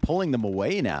 He's actually pulling them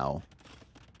away now.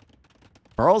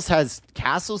 Burles has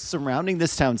castles surrounding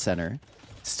this town center.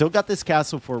 Still got this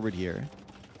castle forward here.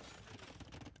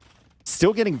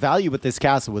 Still getting value with this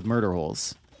castle with Murder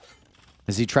Holes.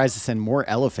 As he tries to send more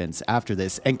elephants after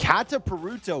this. And Kata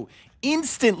Peruto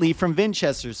instantly from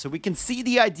Vinchester. So we can see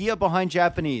the idea behind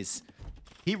Japanese.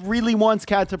 He really wants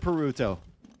Kata Peruto.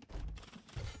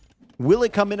 Will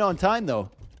it come in on time, though?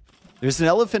 There's an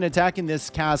elephant attacking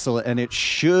this castle, and it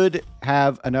should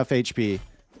have enough HP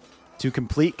to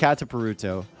complete Kata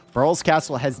Peruto. Burles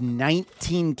Castle has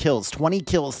 19 kills, 20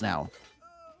 kills now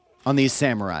on these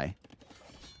samurai.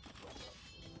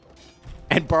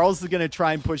 And Burles is going to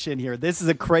try and push in here. This is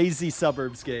a crazy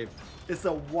suburbs game. It's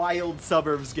a wild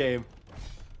suburbs game.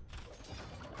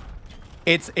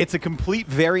 It's a complete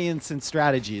variance in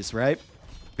strategies, right?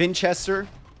 Vinchester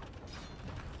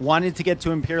wanted to get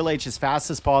to Imperial Age as fast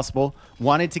as possible.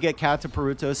 Wanted to get Kata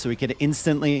Peruto so he could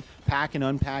instantly pack and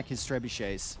unpack his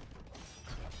trebuchets.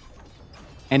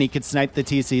 And he could snipe the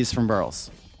TCs from Burles.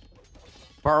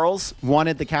 Burles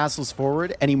wanted the castles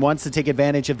forward, and he wants to take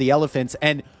advantage of the elephants.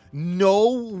 And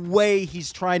no way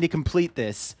he's trying to complete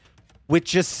this with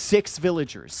just 6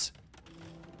 villagers.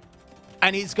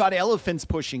 And he's got elephants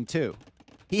pushing too.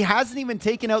 He hasn't even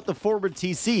taken out the forward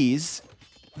TCs.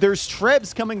 There's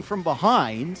trebs coming from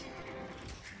behind.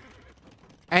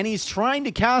 And he's trying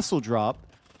to castle drop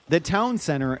the town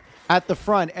center at the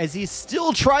front as he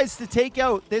still tries to take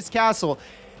out this castle.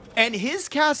 And his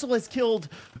castle has killed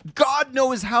God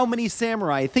knows how many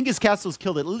samurai. I think his castle's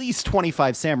killed at least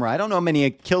 25 samurai. I don't know how many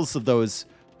kills of those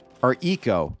are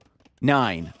eco.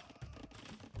 9.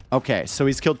 Okay, so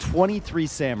he's killed 23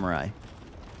 samurai.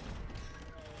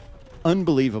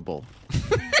 Unbelievable.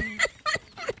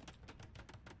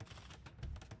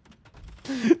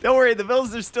 Don't worry, the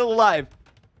villas are still alive.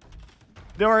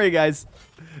 Don't worry, guys.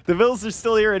 The villas are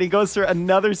still here, and he goes through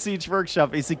another siege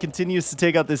workshop as he continues to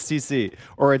take out this TC.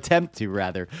 Or attempt to,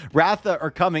 rather. Ratha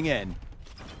are coming in.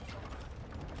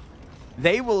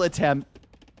 They will attempt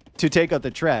to take out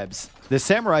the trebs. The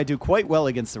samurai do quite well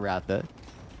against the Ratha.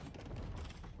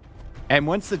 And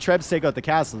once the Trebs take out the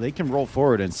castle, they can roll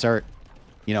forward and start,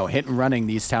 you know, hit and running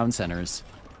these town centers.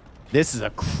 This is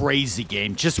a crazy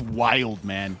game. Just wild,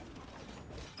 man.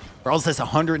 Barrels has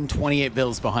 128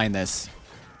 vills behind this.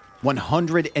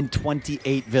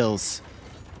 128 vills.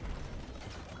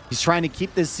 He's trying to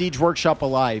keep this siege workshop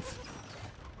alive.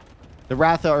 The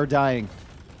Ratha are dying.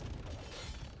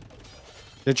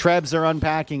 The Trebs are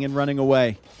unpacking and running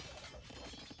away.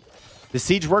 The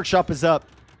siege workshop is up.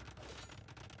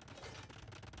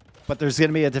 But there's going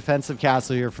to be a defensive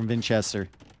castle here from Winchester.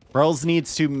 Barrels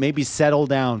needs to maybe settle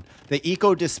down. The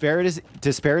eco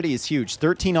disparity is huge.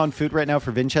 13 on food right now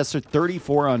for Winchester.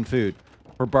 34 on food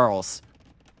for Barrels.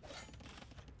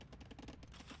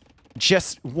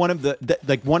 Just one of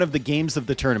the games of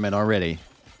the tournament already.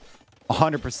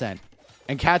 100%.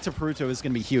 And Cataparuto is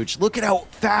going to be huge. Look at how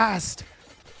fast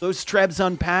those Trebs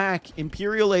unpack.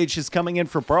 Imperial Age is coming in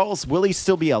for Barrels. Will he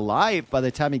still be alive by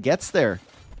the time he gets there?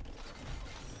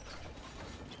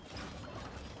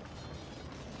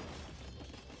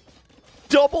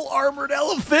 Double armored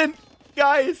elephant,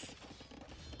 guys.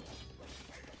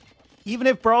 Even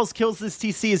if Barrels kills this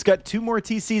TC, he's got 2 more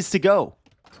TCs to go.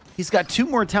 He's got 2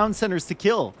 more town centers to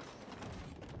kill.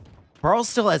 Barrels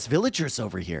still has villagers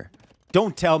over here.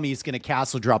 Don't tell me he's going to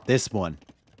castle drop this one.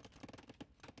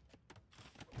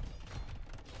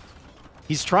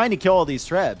 He's trying to kill all these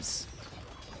Trebs.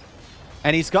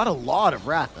 And he's got a lot of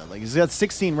Ratha. Like, he's got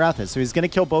 16 Ratha. So he's going to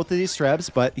kill both of these Trebs,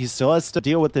 but he still has to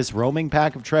deal with this roaming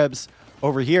pack of Trebs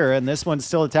over here. And this one's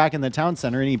still attacking the town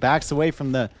center, and he backs away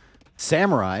from the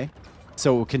samurai.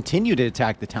 So it will continue to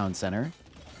attack the town center.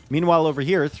 Meanwhile, over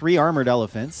here, 3 armored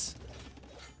elephants.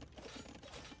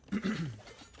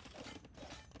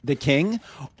 The king.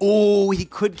 Oh, he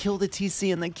could kill the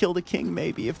TC and then kill the king,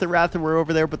 maybe, if the Ratha were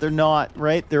over there, but they're not,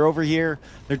 right? They're over here.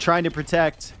 They're trying to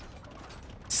protect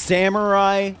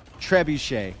Samurai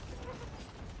Trebuchet.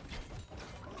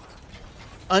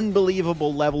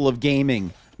 Unbelievable level of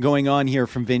gaming going on here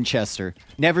from Winchester.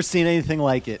 Never seen anything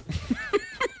like it.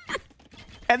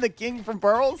 And the king from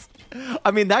Barrels?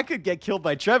 I mean, that could get killed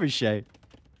by Trebuchet.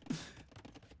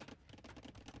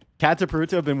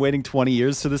 Cataparuto have been waiting 20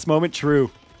 years for this moment. True.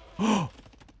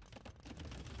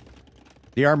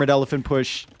 The armored elephant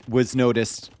push was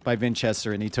noticed by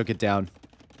Winchester, and he took it down.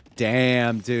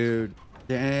 Damn, dude.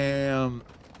 Damn.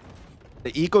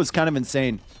 The eco is kind of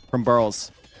insane from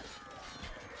Barrels.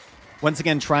 Once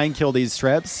again, try and kill these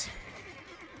Trebs.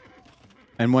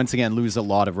 And once again, lose a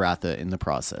lot of Ratha in the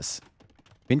process.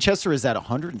 Winchester is at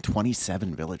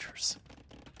 127 villagers.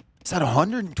 It's at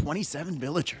 127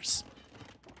 villagers.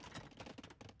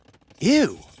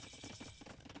 Ew.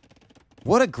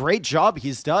 What a great job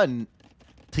he's done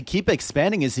to keep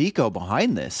expanding his eco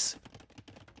behind this.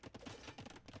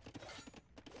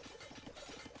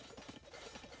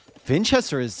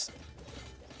 Winchester is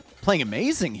playing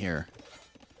amazing here.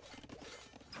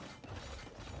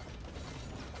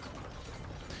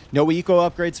 No eco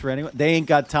upgrades for anyone. They ain't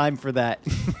got time for that.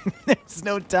 There's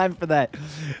no time for that.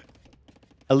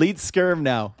 Elite skirm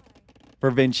now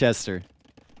for Winchester.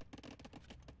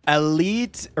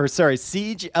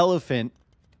 Siege elephant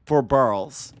for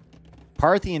Barrels.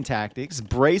 Parthian tactics,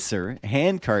 bracer,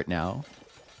 handcart now.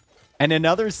 And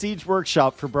another siege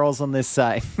workshop for Barrels on this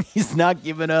side. He's not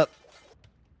giving up.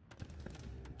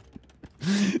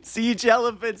 Siege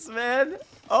elephants, man.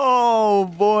 Oh,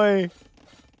 boy.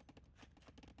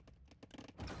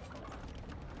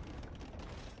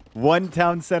 One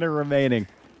town center remaining.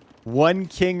 One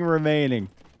king remaining.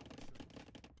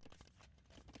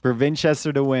 For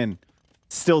Winchester to win.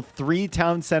 Still 3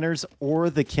 town centers or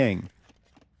the king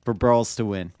for Barrels to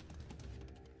win.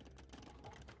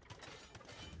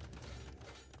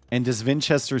 And does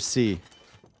Winchester see?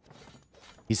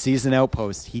 He sees an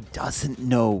outpost. He doesn't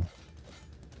know.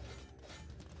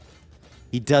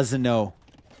 He doesn't know.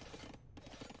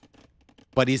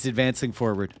 But he's advancing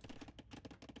forward.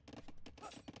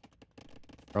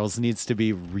 Barrels needs to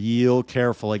be real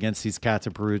careful against these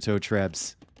Cataparuto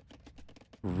Trebs.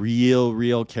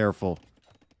 Real careful.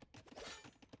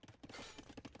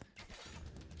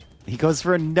 He goes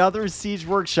for another siege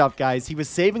workshop, guys. He was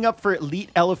saving up for elite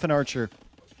elephant archer.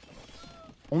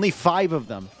 Only 5 of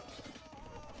them.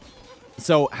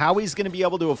 So how he's going to be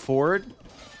able to afford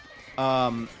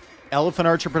elephant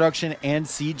archer production and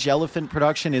siege elephant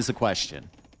production is a question.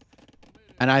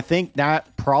 And I think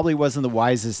that probably wasn't the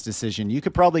wisest decision. You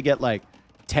could probably get like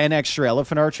 10 extra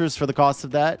elephant archers for the cost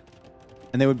of that.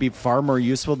 And they would be far more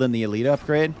useful than the elite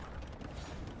upgrade.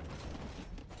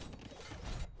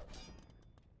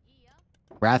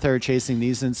 Ratha are chasing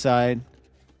these inside.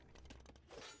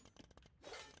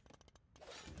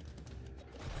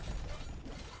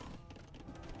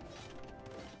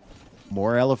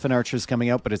 more elephant archers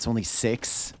coming out, but it's only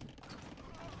 6.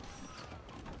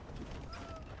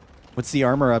 What's the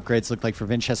armor upgrades look like for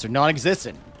Winchester?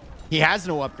 Non-existent. He has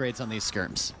no upgrades on these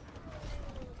skirms.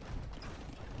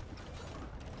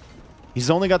 He's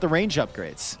only got the range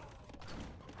upgrades.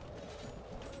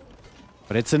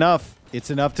 But it's enough.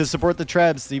 It's enough to support the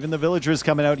Trebs. Even the villagers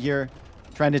coming out here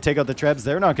trying to take out the Trebs,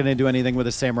 they're not going to do anything with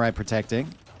a samurai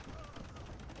protecting.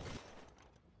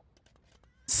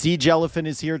 Siege Elephant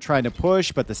is here trying to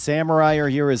push, but the samurai are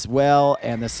here as well,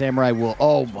 and the samurai will...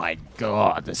 Oh my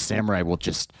god, the samurai will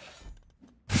just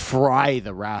fry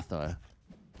the Ratha.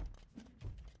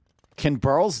 Can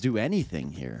Barles do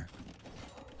anything here?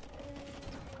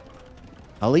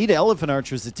 Elite Elephant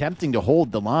Archer is attempting to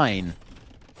hold the line.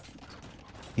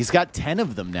 He's got 10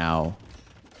 of them now.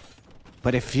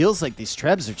 But it feels like these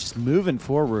Trebs are just moving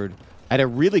forward at a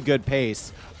really good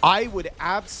pace. I would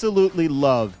absolutely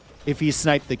love if he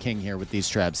sniped the king here with these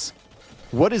Trebs.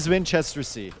 What does Winchester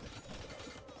see?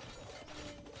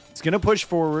 He's going to push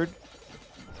forward.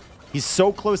 He's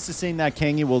so close to seeing that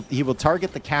king, he will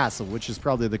target the castle, which is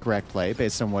probably the correct play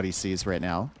based on what he sees right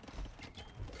now.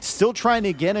 Still trying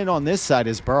to get in on this side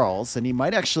is Barles, and he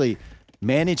might actually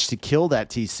manage to kill that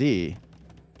TC.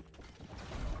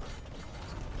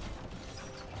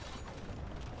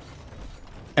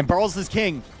 And Barles is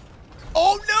king.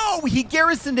 Oh no! He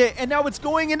garrisoned it, and now it's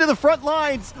going into the front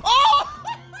lines. Oh!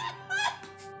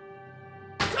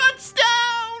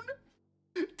 Touchdown!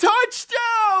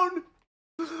 Touchdown!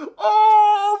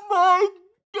 Oh my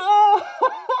god!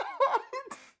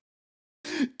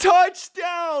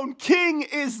 Touchdown! King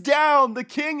is down. The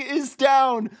king is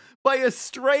down by a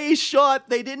stray shot.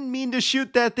 They didn't mean to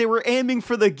shoot that. They were aiming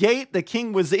for the gate. The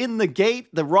king was in the gate.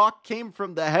 The rock came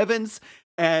from the heavens,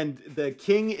 and the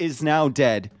king is now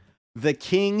dead. The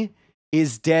king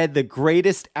is dead. The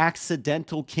greatest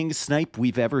accidental king snipe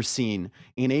we've ever seen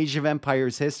in Age of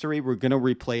Empires history. We're going to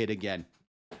replay it again.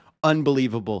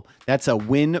 Unbelievable. That's a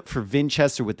win for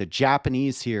Winchester with the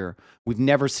Japanese here. We've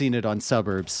never seen it on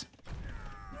Suburbs.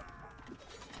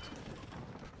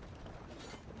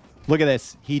 Look at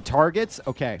this. He targets.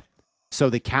 Okay. So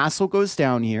the castle goes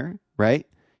down here, right?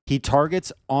 He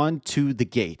targets onto the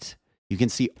gate. You can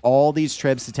see all these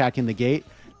Trebs attacking the gate.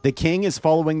 The king is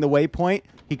following the waypoint.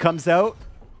 He comes out.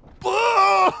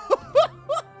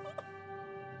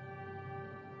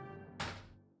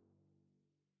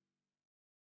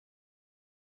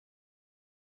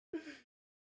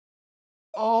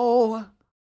 Oh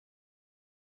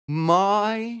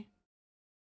my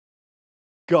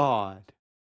god.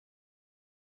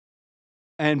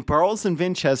 And Barles and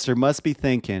Winchester must be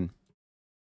thinking,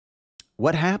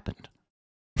 what happened?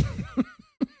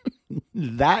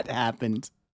 That happened.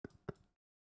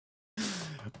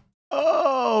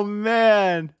 Oh,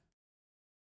 man.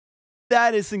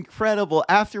 That is incredible.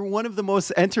 After one of the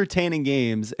most entertaining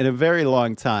games in a very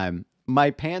long time,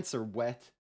 my pants are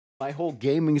wet. My whole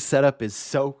gaming setup is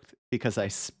soaked because I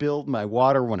spilled my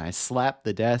water when I slapped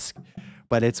the desk,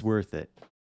 but it's worth it.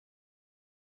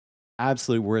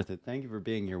 Absolutely worth it. Thank you for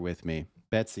being here with me.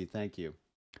 Betsy, thank you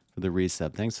for the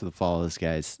resub. Thanks for the follows,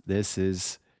 guys. This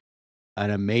is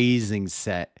an amazing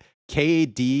set.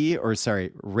 KD, or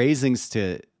sorry, raisings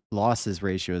to losses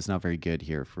ratio is not very good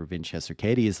here for Winchester.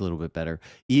 KD is a little bit better.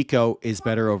 Eco is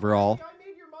better overall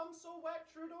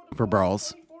for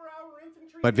Barles.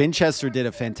 But Winchester did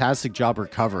a fantastic job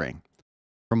recovering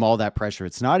from all that pressure.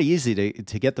 It's not easy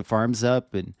to get the farms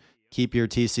up and keep your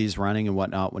TCs running and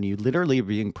whatnot when you literally are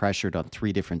being pressured on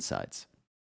 3 different sides.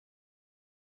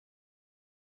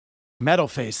 Metal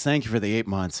Face, thank you for the 8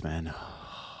 months, man.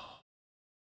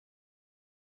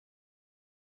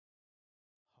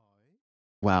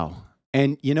 Wow.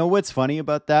 And you know what's funny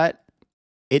about that?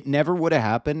 It never would have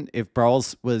happened if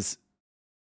Barles was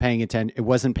paying attention. It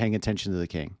wasn't paying attention to the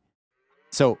king.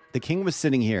 So the king was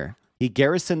sitting here. He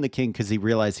garrisoned the king because he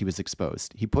realized he was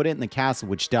exposed. He put it in the castle,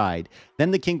 which died.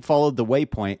 Then the king followed the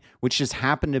waypoint, which just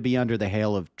happened to be under the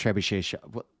hail of trebuchet shot.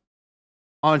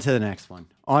 On to the next one.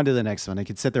 On to the next one. I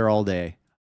could sit there all day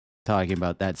talking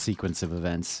about that sequence of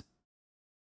events.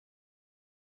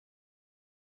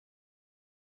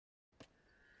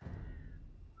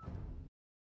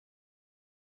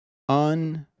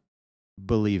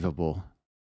 Unbelievable.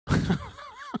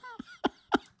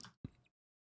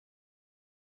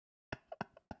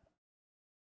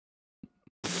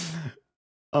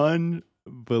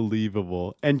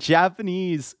 Unbelievable. And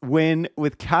Japanese win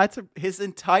with Kata. His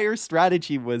entire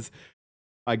strategy was,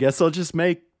 I guess I'll just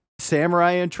make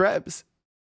samurai and Trebs.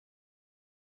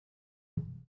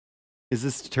 Is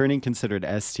this turning considered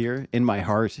S tier? In my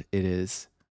heart, it is.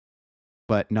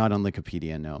 But not on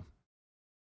Wikipedia, no.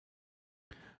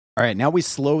 All right, now we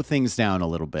slow things down a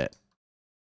little bit.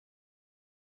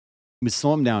 We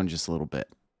slow them down just a little bit.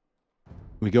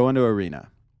 We go into arena.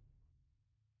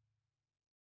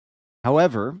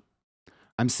 However,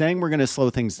 I'm saying we're going to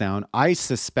slow things down. I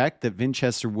suspect that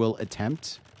Winchester will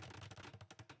attempt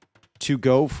to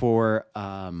go for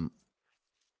a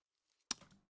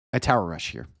tower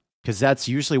rush here, because that's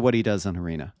usually what he does on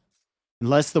arena.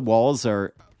 Unless the walls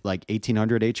are like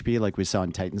 1800 HP like we saw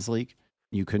in Titans League,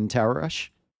 you couldn't tower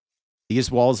rush.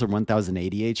 These walls are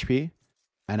 1080 HP.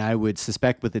 And I would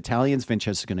suspect with Italians,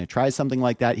 Winchester's going to try something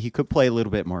like that. He could play a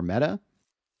little bit more meta.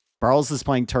 Barles is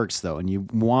playing Turks, though, and you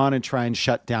want to try and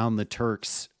shut down the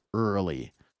Turks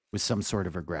early with some sort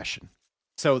of aggression.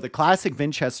 So the classic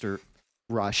Winchester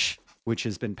rush, which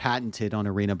has been patented on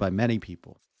Arena by many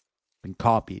people, been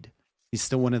copied, he's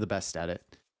still one of the best at it,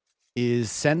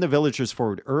 is send the villagers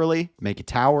forward early, make a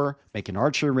tower, make an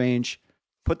archer range,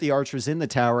 put the archers in the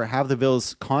tower, have the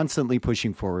vills constantly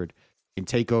pushing forward, and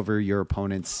take over your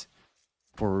opponent's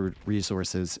forward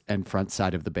resources and front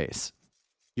side of the base.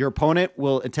 Your opponent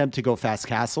will attempt to go fast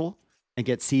castle and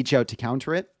get siege out to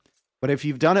counter it. But if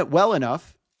you've done it well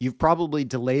enough, you've probably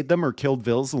delayed them or killed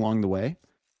vills along the way.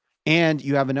 And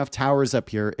you have enough towers up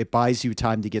here, it buys you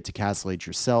time to get to castle age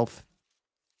yourself.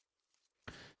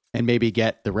 And maybe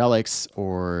get the relics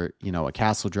or, you know, a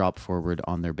castle drop forward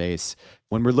on their base.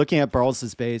 When we're looking at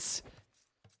Barles' base,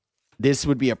 this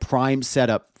would be a prime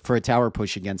setup for a tower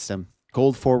push against him.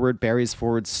 Gold forward, berries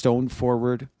forward, stone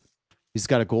forward. He's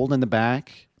got a gold in the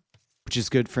back, which is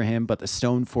good for him, but the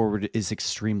stone forward is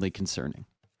extremely concerning.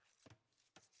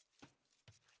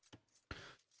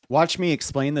 Watch me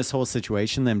explain this whole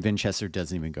situation, then Winchester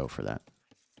doesn't even go for that.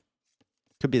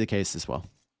 Could be the case as well.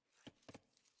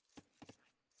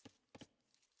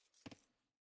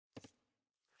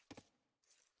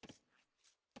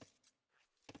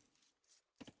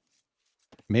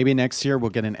 Maybe next year we'll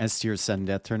get an S tier sudden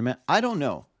death tournament. I don't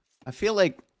know. I feel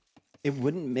like it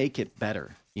wouldn't make it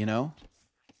better, you know?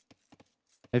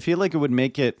 I feel like it would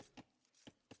make it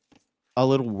a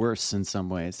little worse in some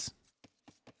ways.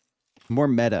 More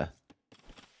meta.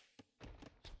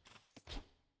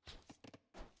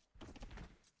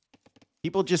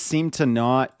 People just seem to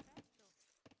not...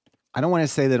 I don't want to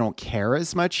say they don't care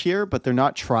as much here, but they're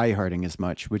not try-harding as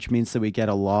much, which means that we get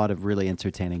a lot of really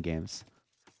entertaining games.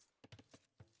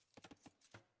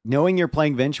 Knowing you're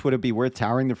playing Vinch, would it be worth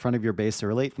towering the front of your base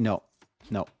early? No.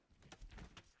 No.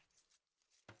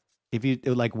 If you,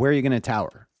 like, where are you going to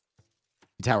tower?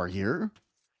 You tower here?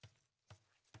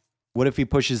 What if he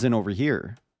pushes in over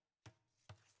here?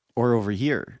 Or over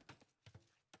here?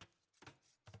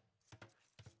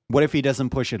 What if he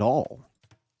doesn't push at all?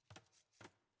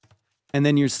 And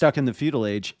then you're stuck in the feudal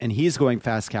age, and he's going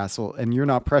fast castle, and you're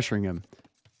not pressuring him.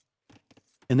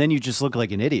 And then you just look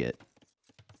like an idiot.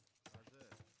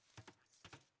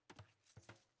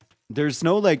 There's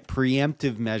no, like,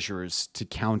 preemptive measures to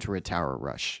counter a tower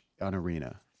rush on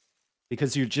Arena.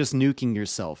 Because you're just nuking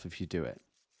yourself if you do it.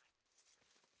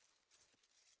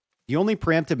 The only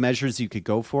preemptive measures you could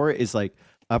go for is, like,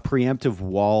 a preemptive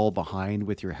wall behind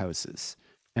with your houses.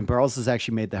 And Barles has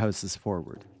actually made the houses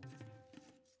forward.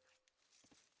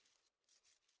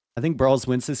 I think Barles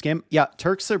wins this game. Yeah,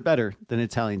 Turks are better than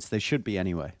Italians. They should be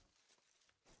anyway.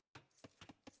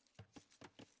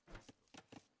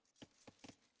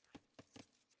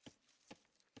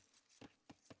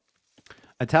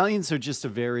 Italians are just a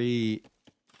very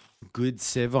good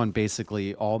civ on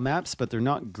basically all maps, but they're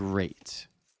not great.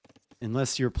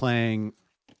 Unless you're playing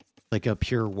like a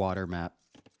pure water map.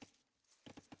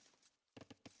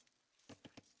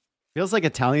 Feels like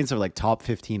Italians are like top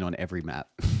 15 on every map.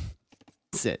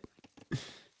 That's it.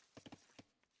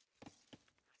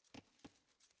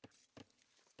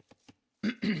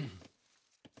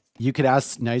 You could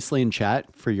ask nicely in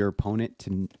chat for your opponent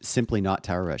to simply not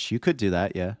tower rush. You could do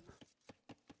that, yeah.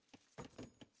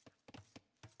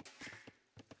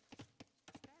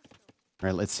 All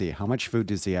right, let's see. How much food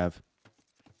does he have?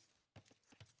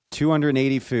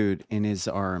 280 food in his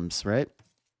arms, right?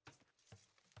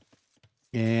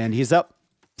 And he's up.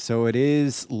 So it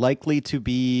is likely to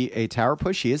be a tower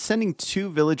push. He is sending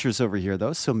 2 villagers over here,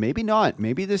 though, so maybe not.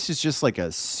 Maybe this is just like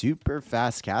a super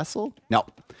fast castle. No,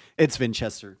 it's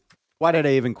Winchester. Why did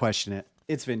I even question it?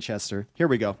 It's Winchester. Here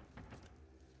we go.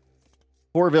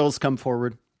 4 vills come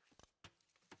forward.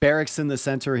 Barracks in the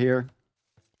center here.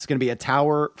 It's going to be a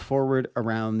tower forward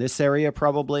around this area,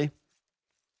 probably.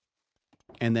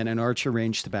 And then an archer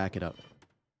range to back it up.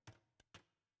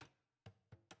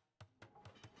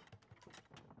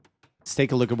 Let's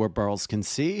take a look at what Barles can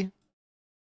see.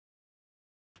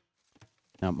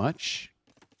 Not much.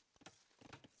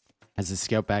 Has a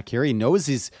scout back here. He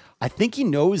knows I think he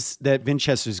knows that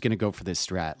Vinchester's going to go for this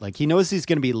strat. Like, he knows he's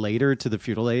going to be later to the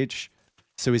feudal age.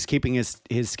 So he's keeping his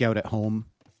scout at home.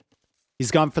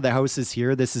 He's gone for the houses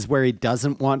here. This is where he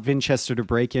doesn't want Vinchester to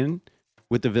break in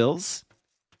with the vills.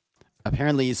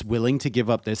 Apparently, he's willing to give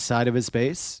up this side of his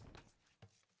base.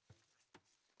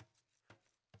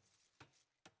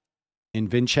 And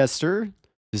Vinchester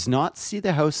does not see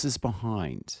the houses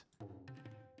behind.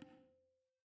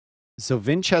 So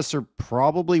Vinchester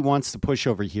probably wants to push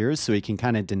over here so he can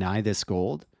kind of deny this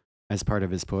gold as part of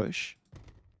his push.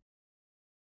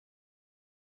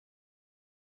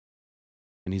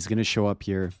 And he's going to show up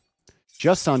here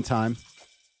just on time.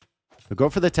 He'll go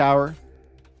for the tower.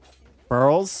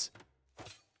 Burls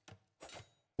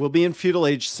will be in feudal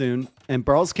age soon. And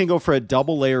Burls can go for a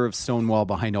double layer of stone wall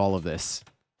behind all of this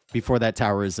before that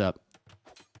tower is up.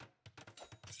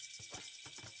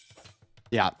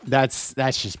 Yeah, that's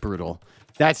just brutal.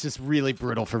 That's just really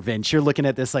brutal for Vince. You're looking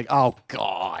at this like, oh,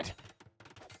 God.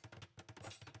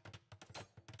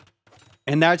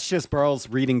 And that's just Burls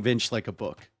reading Vince like a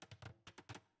book.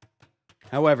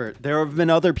 However, there have been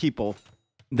other people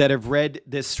that have read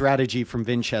this strategy from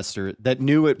Vinchester that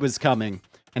knew it was coming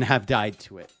and have died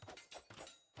to it.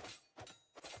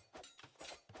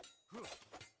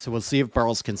 So we'll see if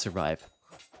Burls can survive.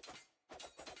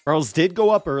 Burls did go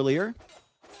up earlier.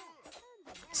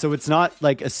 So it's not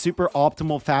like a super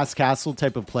optimal fast castle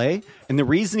type of play. And the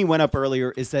reason he went up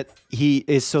earlier is that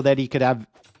so that he could have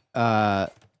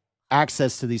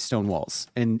access to these stone walls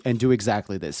and do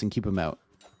exactly this and keep him out.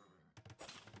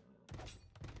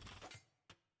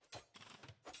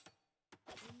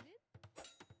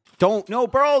 No,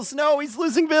 Burls, no, he's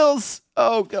losing bills.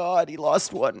 Oh, God, he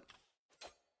lost one.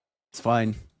 It's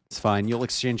fine. It's fine. You'll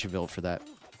exchange a bill for that.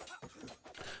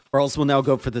 Burls will now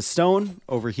go for the stone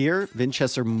over here.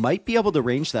 Vinchester might be able to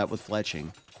range that with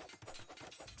fletching.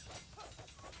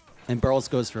 And Burls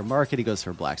goes for a market. He goes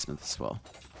for a blacksmith as well.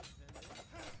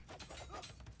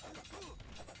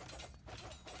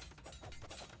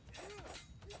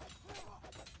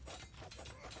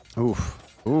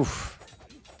 Oof. Oof.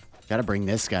 Gotta bring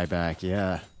this guy back,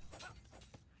 yeah.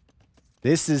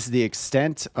 This is the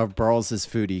extent of Burls'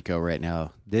 food eco right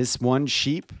now. This one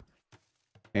sheep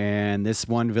and this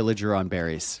one villager on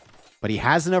berries. But he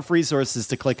has enough resources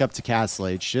to click up to Castle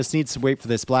Age. Just needs to wait for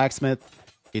this blacksmith.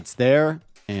 It's there,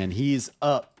 and he's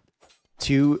up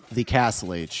to the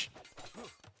Castle Age.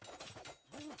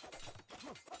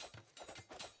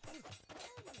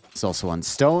 It's also on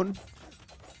stone.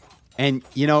 And,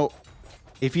 you know,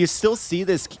 if you still see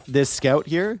this scout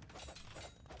here,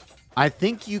 I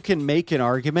think you can make an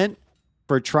argument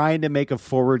for trying to make a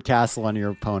forward castle on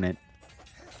your opponent.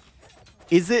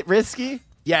 Is it risky?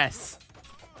 Yes.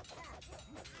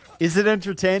 Is it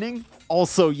entertaining?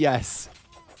 Also, yes.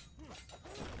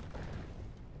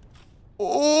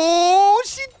 Oh,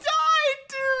 she died,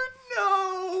 dude.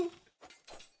 No.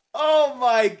 Oh,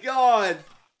 my God.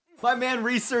 My man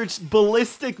researched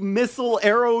ballistic missile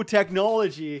arrow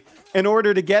technology in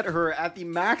order to get her at the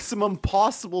maximum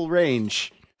possible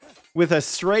range with a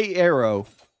straight arrow.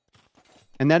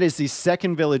 And that is the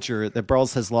second villager that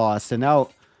Burls has lost. And now,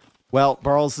 well,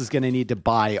 Burls is going to need to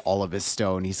buy all of his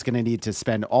stone. He's going to need to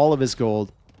spend all of his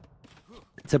gold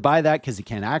to buy that because he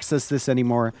can't access this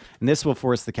anymore. And this will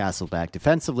force the castle back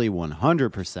defensively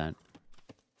 100%.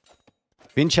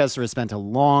 Vinchester has spent a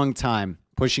long time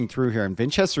pushing through here. And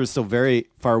Vinchester is still very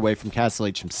far away from Castle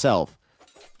Age himself.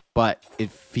 But it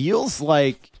feels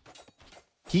like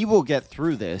he will get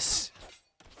through this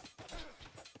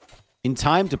in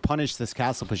time to punish this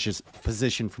castle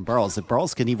position from Burls. If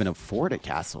Burls can even afford a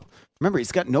castle. Remember,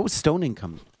 he's got no stone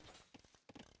income.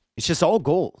 It's just all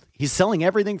gold. He's selling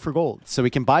everything for gold so he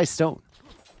can buy stone.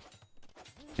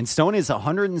 And stone is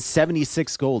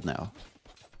 176 gold now.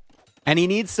 And he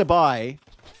needs to buy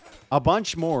a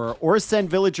bunch more or send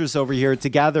villagers over here to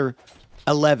gather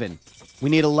 11. We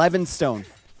need 11 stone.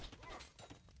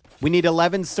 We need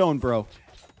 11 stone, bro.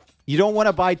 You don't want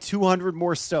to buy 200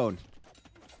 more stone.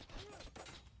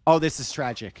 Oh, this is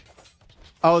tragic.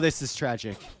 Oh, this is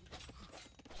tragic.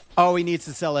 Oh, he needs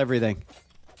to sell everything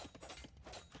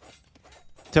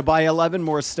to buy 11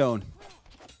 more stone.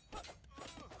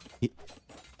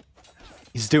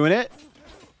 He's doing it.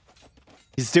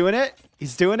 He's doing it.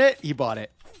 He's doing it. He bought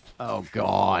it. Oh,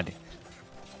 God.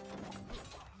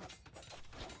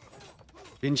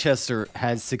 Vinchester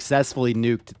has successfully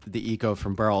nuked the eco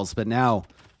from Burls, but now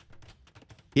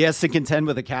he has to contend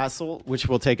with a castle, which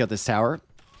will take out this tower.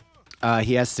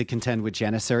 He has to contend with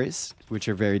Janissaries, which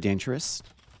are very dangerous.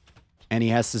 And he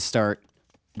has to start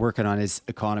working on his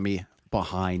economy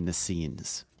behind the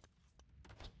scenes.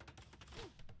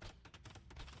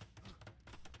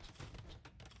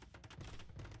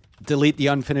 delete the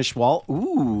unfinished wall.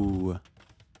 Ooh.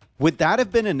 Would that have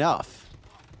been enough?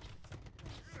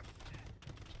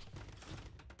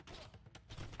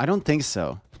 I don't think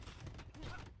so.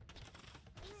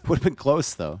 Would have been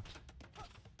close, though.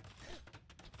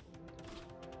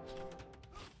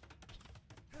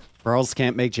 Burls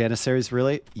can't make Janissaries,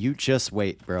 really? You just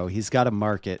wait, bro. He's got a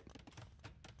market.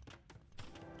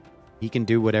 He can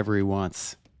do whatever he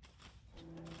wants.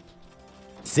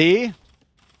 See?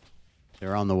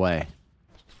 They're on the way.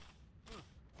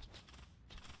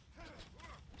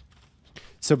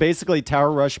 So basically,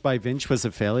 Tower Rush by Vinch was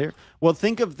a failure. Well,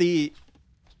 think of the...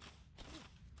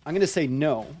 I'm going to say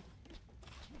no.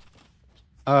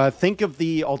 Think of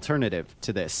the alternative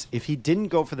to this. If he didn't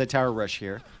go for the Tower Rush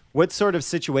here, what sort of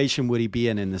situation would he be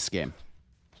in this game?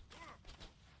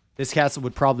 This castle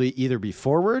would probably either be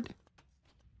forward,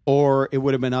 or it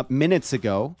would have been up minutes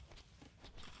ago,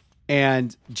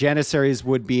 and Janissaries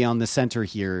would be on the center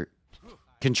here,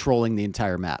 controlling the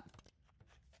entire map.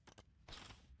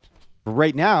 But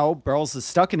right now, Burls is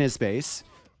stuck in his base.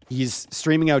 He's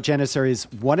streaming out Janissaries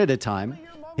one at a time.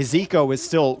 His eco is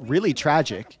still really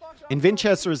tragic, and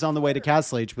Vinchester is on the way to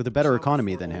Castle Age with a better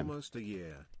economy than him. Almost a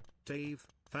year. Dave,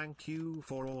 thank you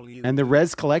for all you And the do.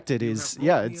 res collected You is, have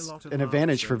yeah, brought me a it's lot of an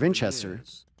advantage laughs for over the Vinchester.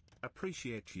 years.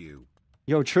 Appreciate you.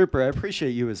 Yo, Trooper, I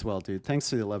appreciate you as well, dude. Thanks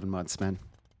for the 11 months, man.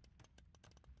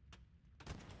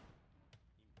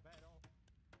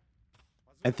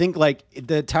 I think, like,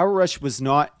 the Tower Rush was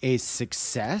not a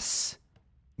success,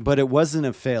 but it wasn't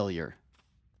a failure.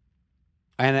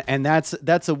 And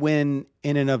that's a win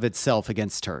in and of itself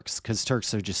against Turks, because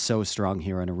Turks are just so strong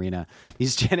here in Arena.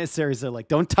 These Janissaries are like,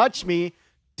 don't touch me.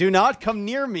 Do not come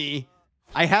near me.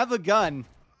 I have a gun.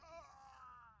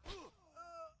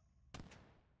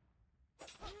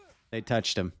 They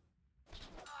touched him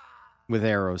with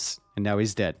arrows, and now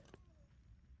he's dead.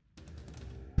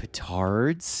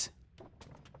 Petards?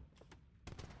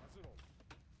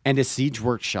 And a siege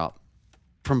workshop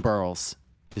from Burls.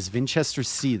 Does Vinchester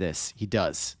see this? He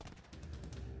does.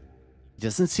 He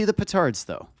doesn't see the petards,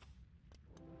 though.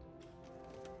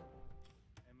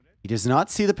 He does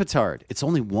not see the petard. It's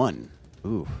only one.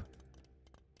 Ooh.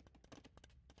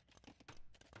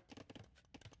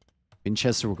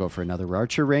 Vinchester will go for another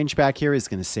archer range back here. He's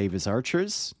going to save his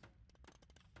archers.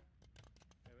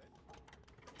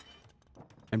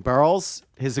 And Burls,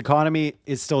 his economy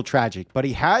is still tragic. But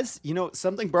he has, you know,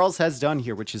 something Burls has done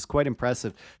here, which is quite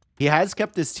impressive. He has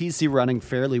kept this TC running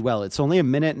fairly well. It's only 1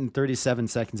 minute and 37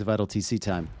 seconds of idle TC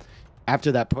time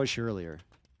after that push earlier.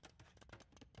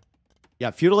 Yeah,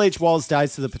 Feudal Age Walls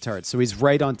dies to the petard, so he's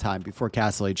right on time before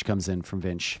Castle Age comes in from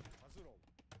Vinch.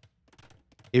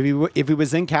 If he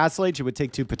was in Castle Age, it would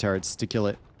take 2 petards to kill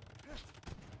it.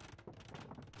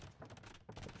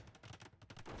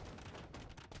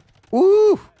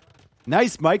 Ooh!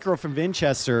 Nice micro from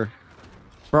Vinchester.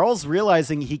 Burls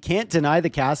realizing he can't deny the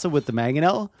castle with the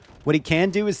Mangonel. What he can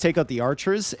do is take out the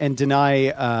archers and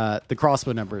deny the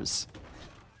crossbow numbers.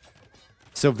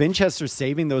 So Vinchester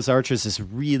saving those archers is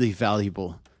really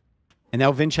valuable. And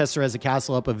now Vinchester has a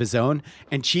castle up of his own.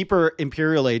 And cheaper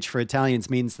Imperial Age for Italians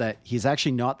means that he's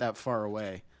actually not that far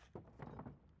away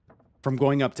from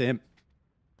going up to him.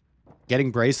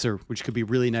 Getting Bracer, which could be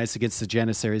really nice against the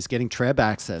Janissaries. Getting Treb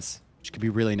access, which could be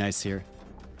really nice here.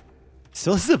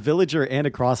 Still has a villager and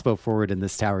a crossbow forward in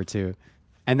this tower too.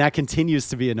 And that continues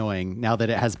to be annoying now that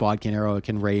it has Bodkin Arrow. It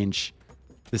can range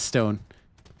the stone.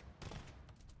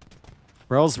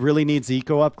 Burls really needs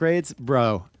eco upgrades.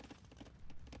 Bro,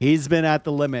 he's been at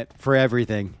the limit for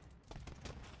everything.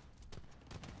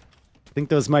 I think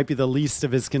those might be the least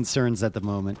of his concerns at the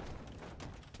moment.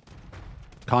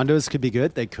 Condos could be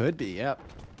good. They could be, yep.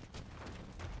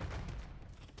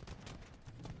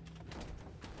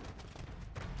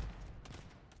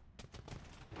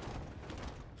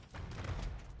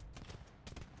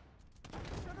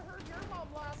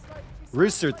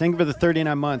 Rooster, thank you for the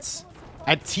 39 months.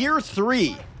 At tier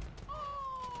 3.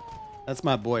 That's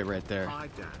my boy right there. Hi,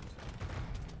 Dad.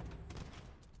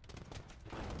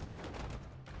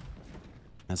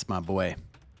 That's my boy.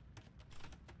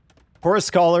 Horus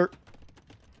Scholar.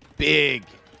 Big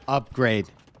upgrade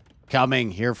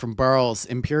coming here from Burls.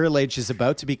 Imperial Age is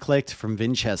about to be clicked from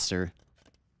Vinchester.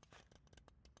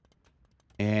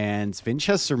 And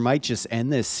Vinchester might just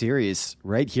end this series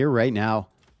right here, right now.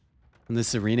 In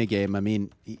this arena game. I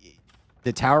mean,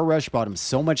 the Tower Rush bought him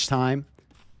so much time.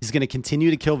 He's going to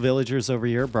continue to kill villagers over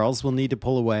here. Burls will need to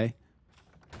pull away.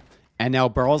 And now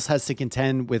Burls has to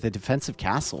contend with a defensive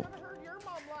castle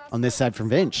on this side from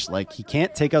Vinch. Like, he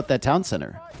can't take out that town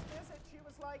center.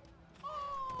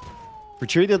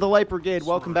 Retreat of the Light Brigade.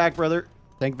 Welcome back, brother.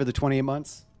 Thank you for the 28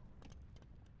 months.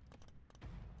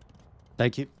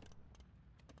 Thank you.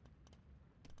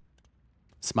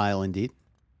 Smile indeed.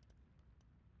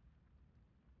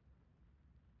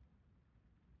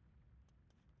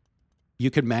 You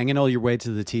could mangonel your way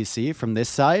to the TC from this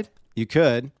side. You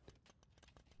could.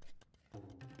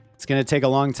 It's going to take a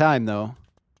long time, though.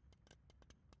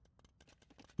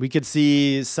 We could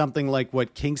see something like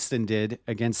what Kingston did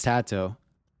against Tato.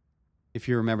 If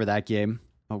you remember that game.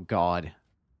 Oh, God.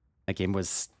 That game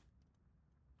was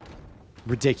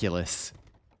ridiculous.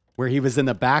 Where he was in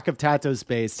the back of Tato's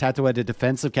base. Tato had a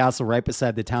defensive castle right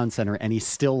beside the town center, and he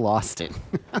still lost it.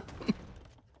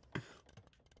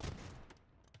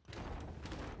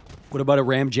 What about a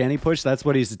Ram Janny push? That's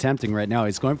what he's attempting right now.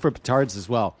 He's going for petards as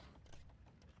well.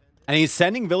 And he's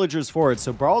sending villagers forward.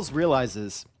 So Brawls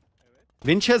realizes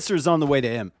Winchester's on the way to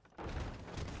him.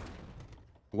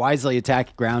 Wisely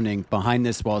attack grounding behind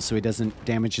this wall so he doesn't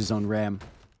damage his own Ram.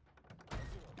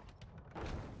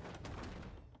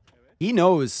 He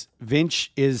knows Vinch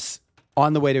is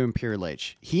on the way to Imperial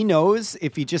Age. He knows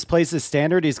if he just plays his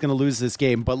standard, he's going to lose this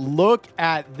game. But look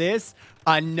at this.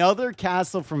 Another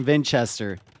castle from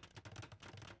Winchester.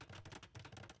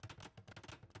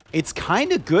 It's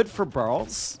kind of good for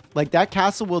Brawls. Like, that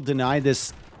castle will deny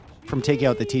this from taking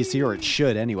out the TC, or it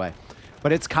should anyway.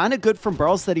 But it's kind of good for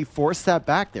Brawls that he forced that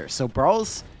back there. So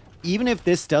Brawls, even if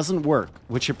this doesn't work,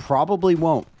 which it probably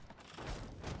won't,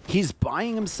 he's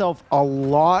buying himself a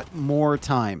lot more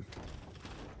time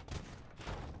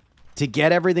to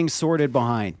get everything sorted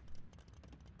behind.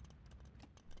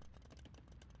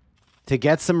 To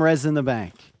get some res in the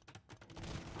bank.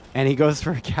 And he goes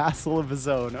for a castle of his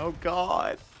own. Oh,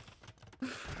 God.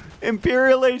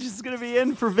 Imperial Age is going to be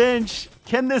in for Vinch.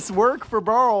 Can this work for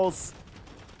Brawls?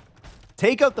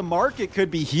 Take out the market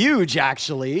could be huge,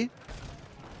 actually.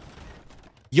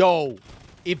 Yo,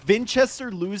 if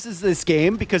Winchester loses this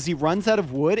game because he runs out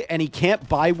of wood and he can't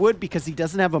buy wood because he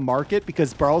doesn't have a market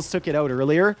because Brawls took it out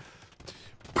earlier,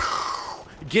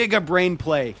 Giga brain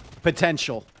play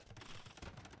potential.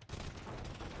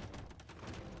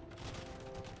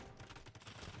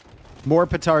 More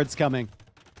petards coming.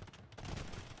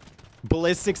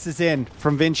 Ballistics is in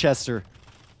from Winchester.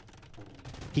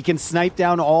 He can snipe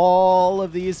down all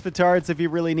of these petards if he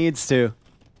really needs to.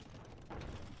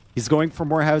 He's going for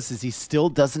more houses. He still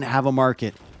doesn't have a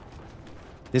market.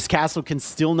 This castle can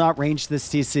still not range this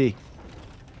TC.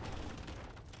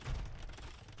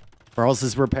 Brawls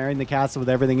is repairing the castle with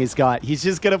everything he's got. He's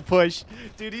just going to push.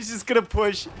 Dude, he's just going to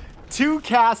push 2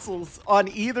 castles on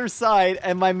either side.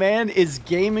 And my man is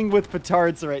gaming with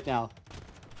petards right now.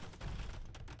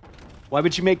 Why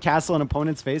would you make castle an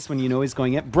opponent's face when you know he's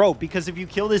going in? Bro, because if you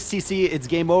kill this TC, it's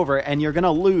game over. And you're going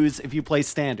to lose if you play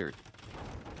standard.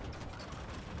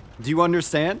 Do you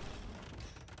understand?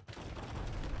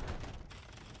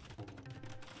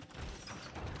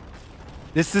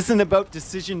 This isn't about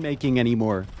decision making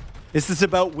anymore. This is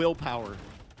about willpower.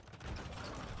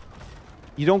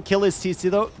 You don't kill his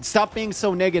TC though. Stop being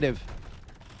so negative.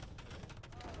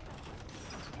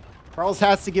 Charles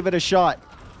has to give it a shot.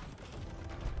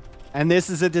 And this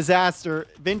is a disaster.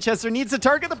 Winchester needs to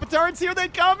target the petards. Here they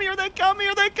come, here they come,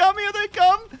 here they come, here they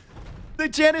come. The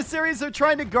Janissaries are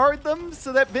trying to guard them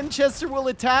so that Winchester will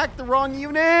attack the wrong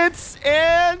units.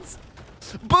 And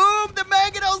boom, the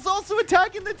Mangonel's also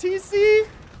attacking the TC.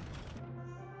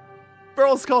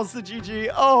 Burles calls the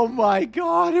GG. Oh my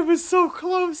God, it was so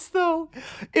close though.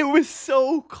 It was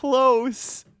so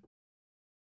close.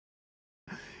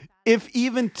 If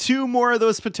even 2 more of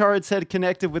those petards had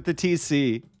connected with the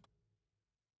TC,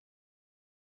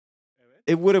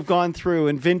 it would have gone through,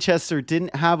 and Winchester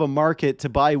didn't have a market to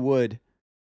buy wood.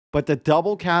 But the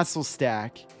double castle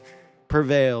stack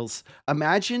prevails.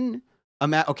 Imagine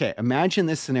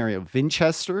this scenario.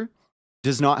 Winchester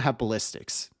does not have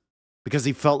ballistics because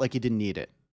he felt like he didn't need it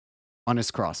on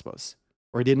his crossbows,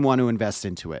 or he didn't want to invest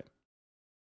into it.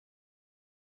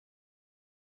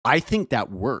 I think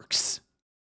that works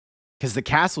because the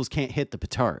castles can't hit the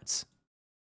petards.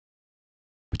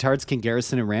 Petards can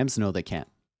garrison and rams? No, they can't.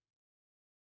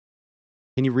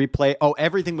 Can you replay? Oh,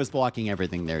 everything was blocking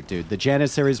everything there, dude. The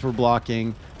Janissaries were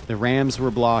blocking. The Rams were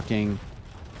blocking.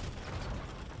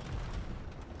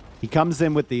 He comes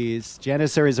in with these.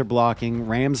 Janissaries are blocking.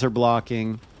 Rams are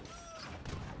blocking.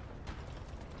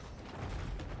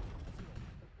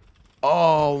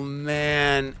 Oh,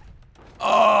 man.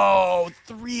 Oh,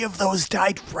 3 of those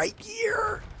died right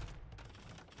here.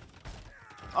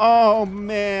 Oh,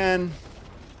 man.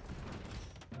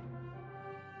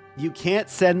 You can't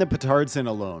send the petards in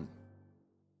alone.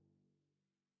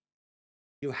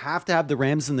 You have to have the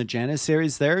Rams and the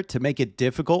Janissaries there to make it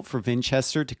difficult for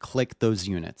Winchester to click those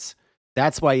units.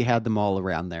 That's why he had them all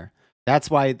around there. That's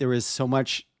why there is so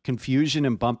much confusion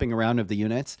and bumping around of the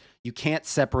units. You can't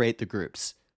separate the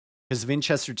groups because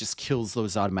Winchester just kills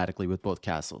those automatically with both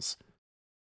castles.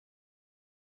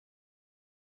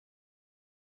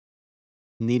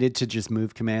 Needed to just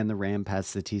move command the ram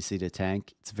past the TC to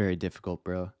tank. It's very difficult,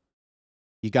 bro.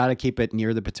 You got to keep it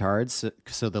near the petards.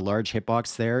 So the large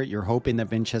hitbox there, you're hoping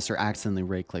that Winchester accidentally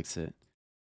right clicks it.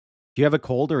 Do you have a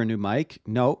cold or a new mic?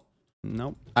 No.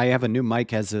 Nope. I have a new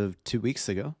mic as of 2 weeks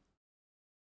ago.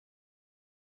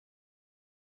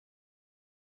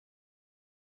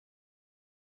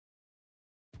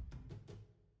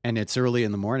 And it's early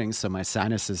in the morning, so my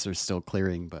sinuses are still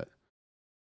clearing, but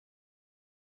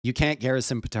you can't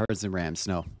garrison petards and rams,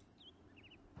 no.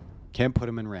 Can't put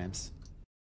them in rams.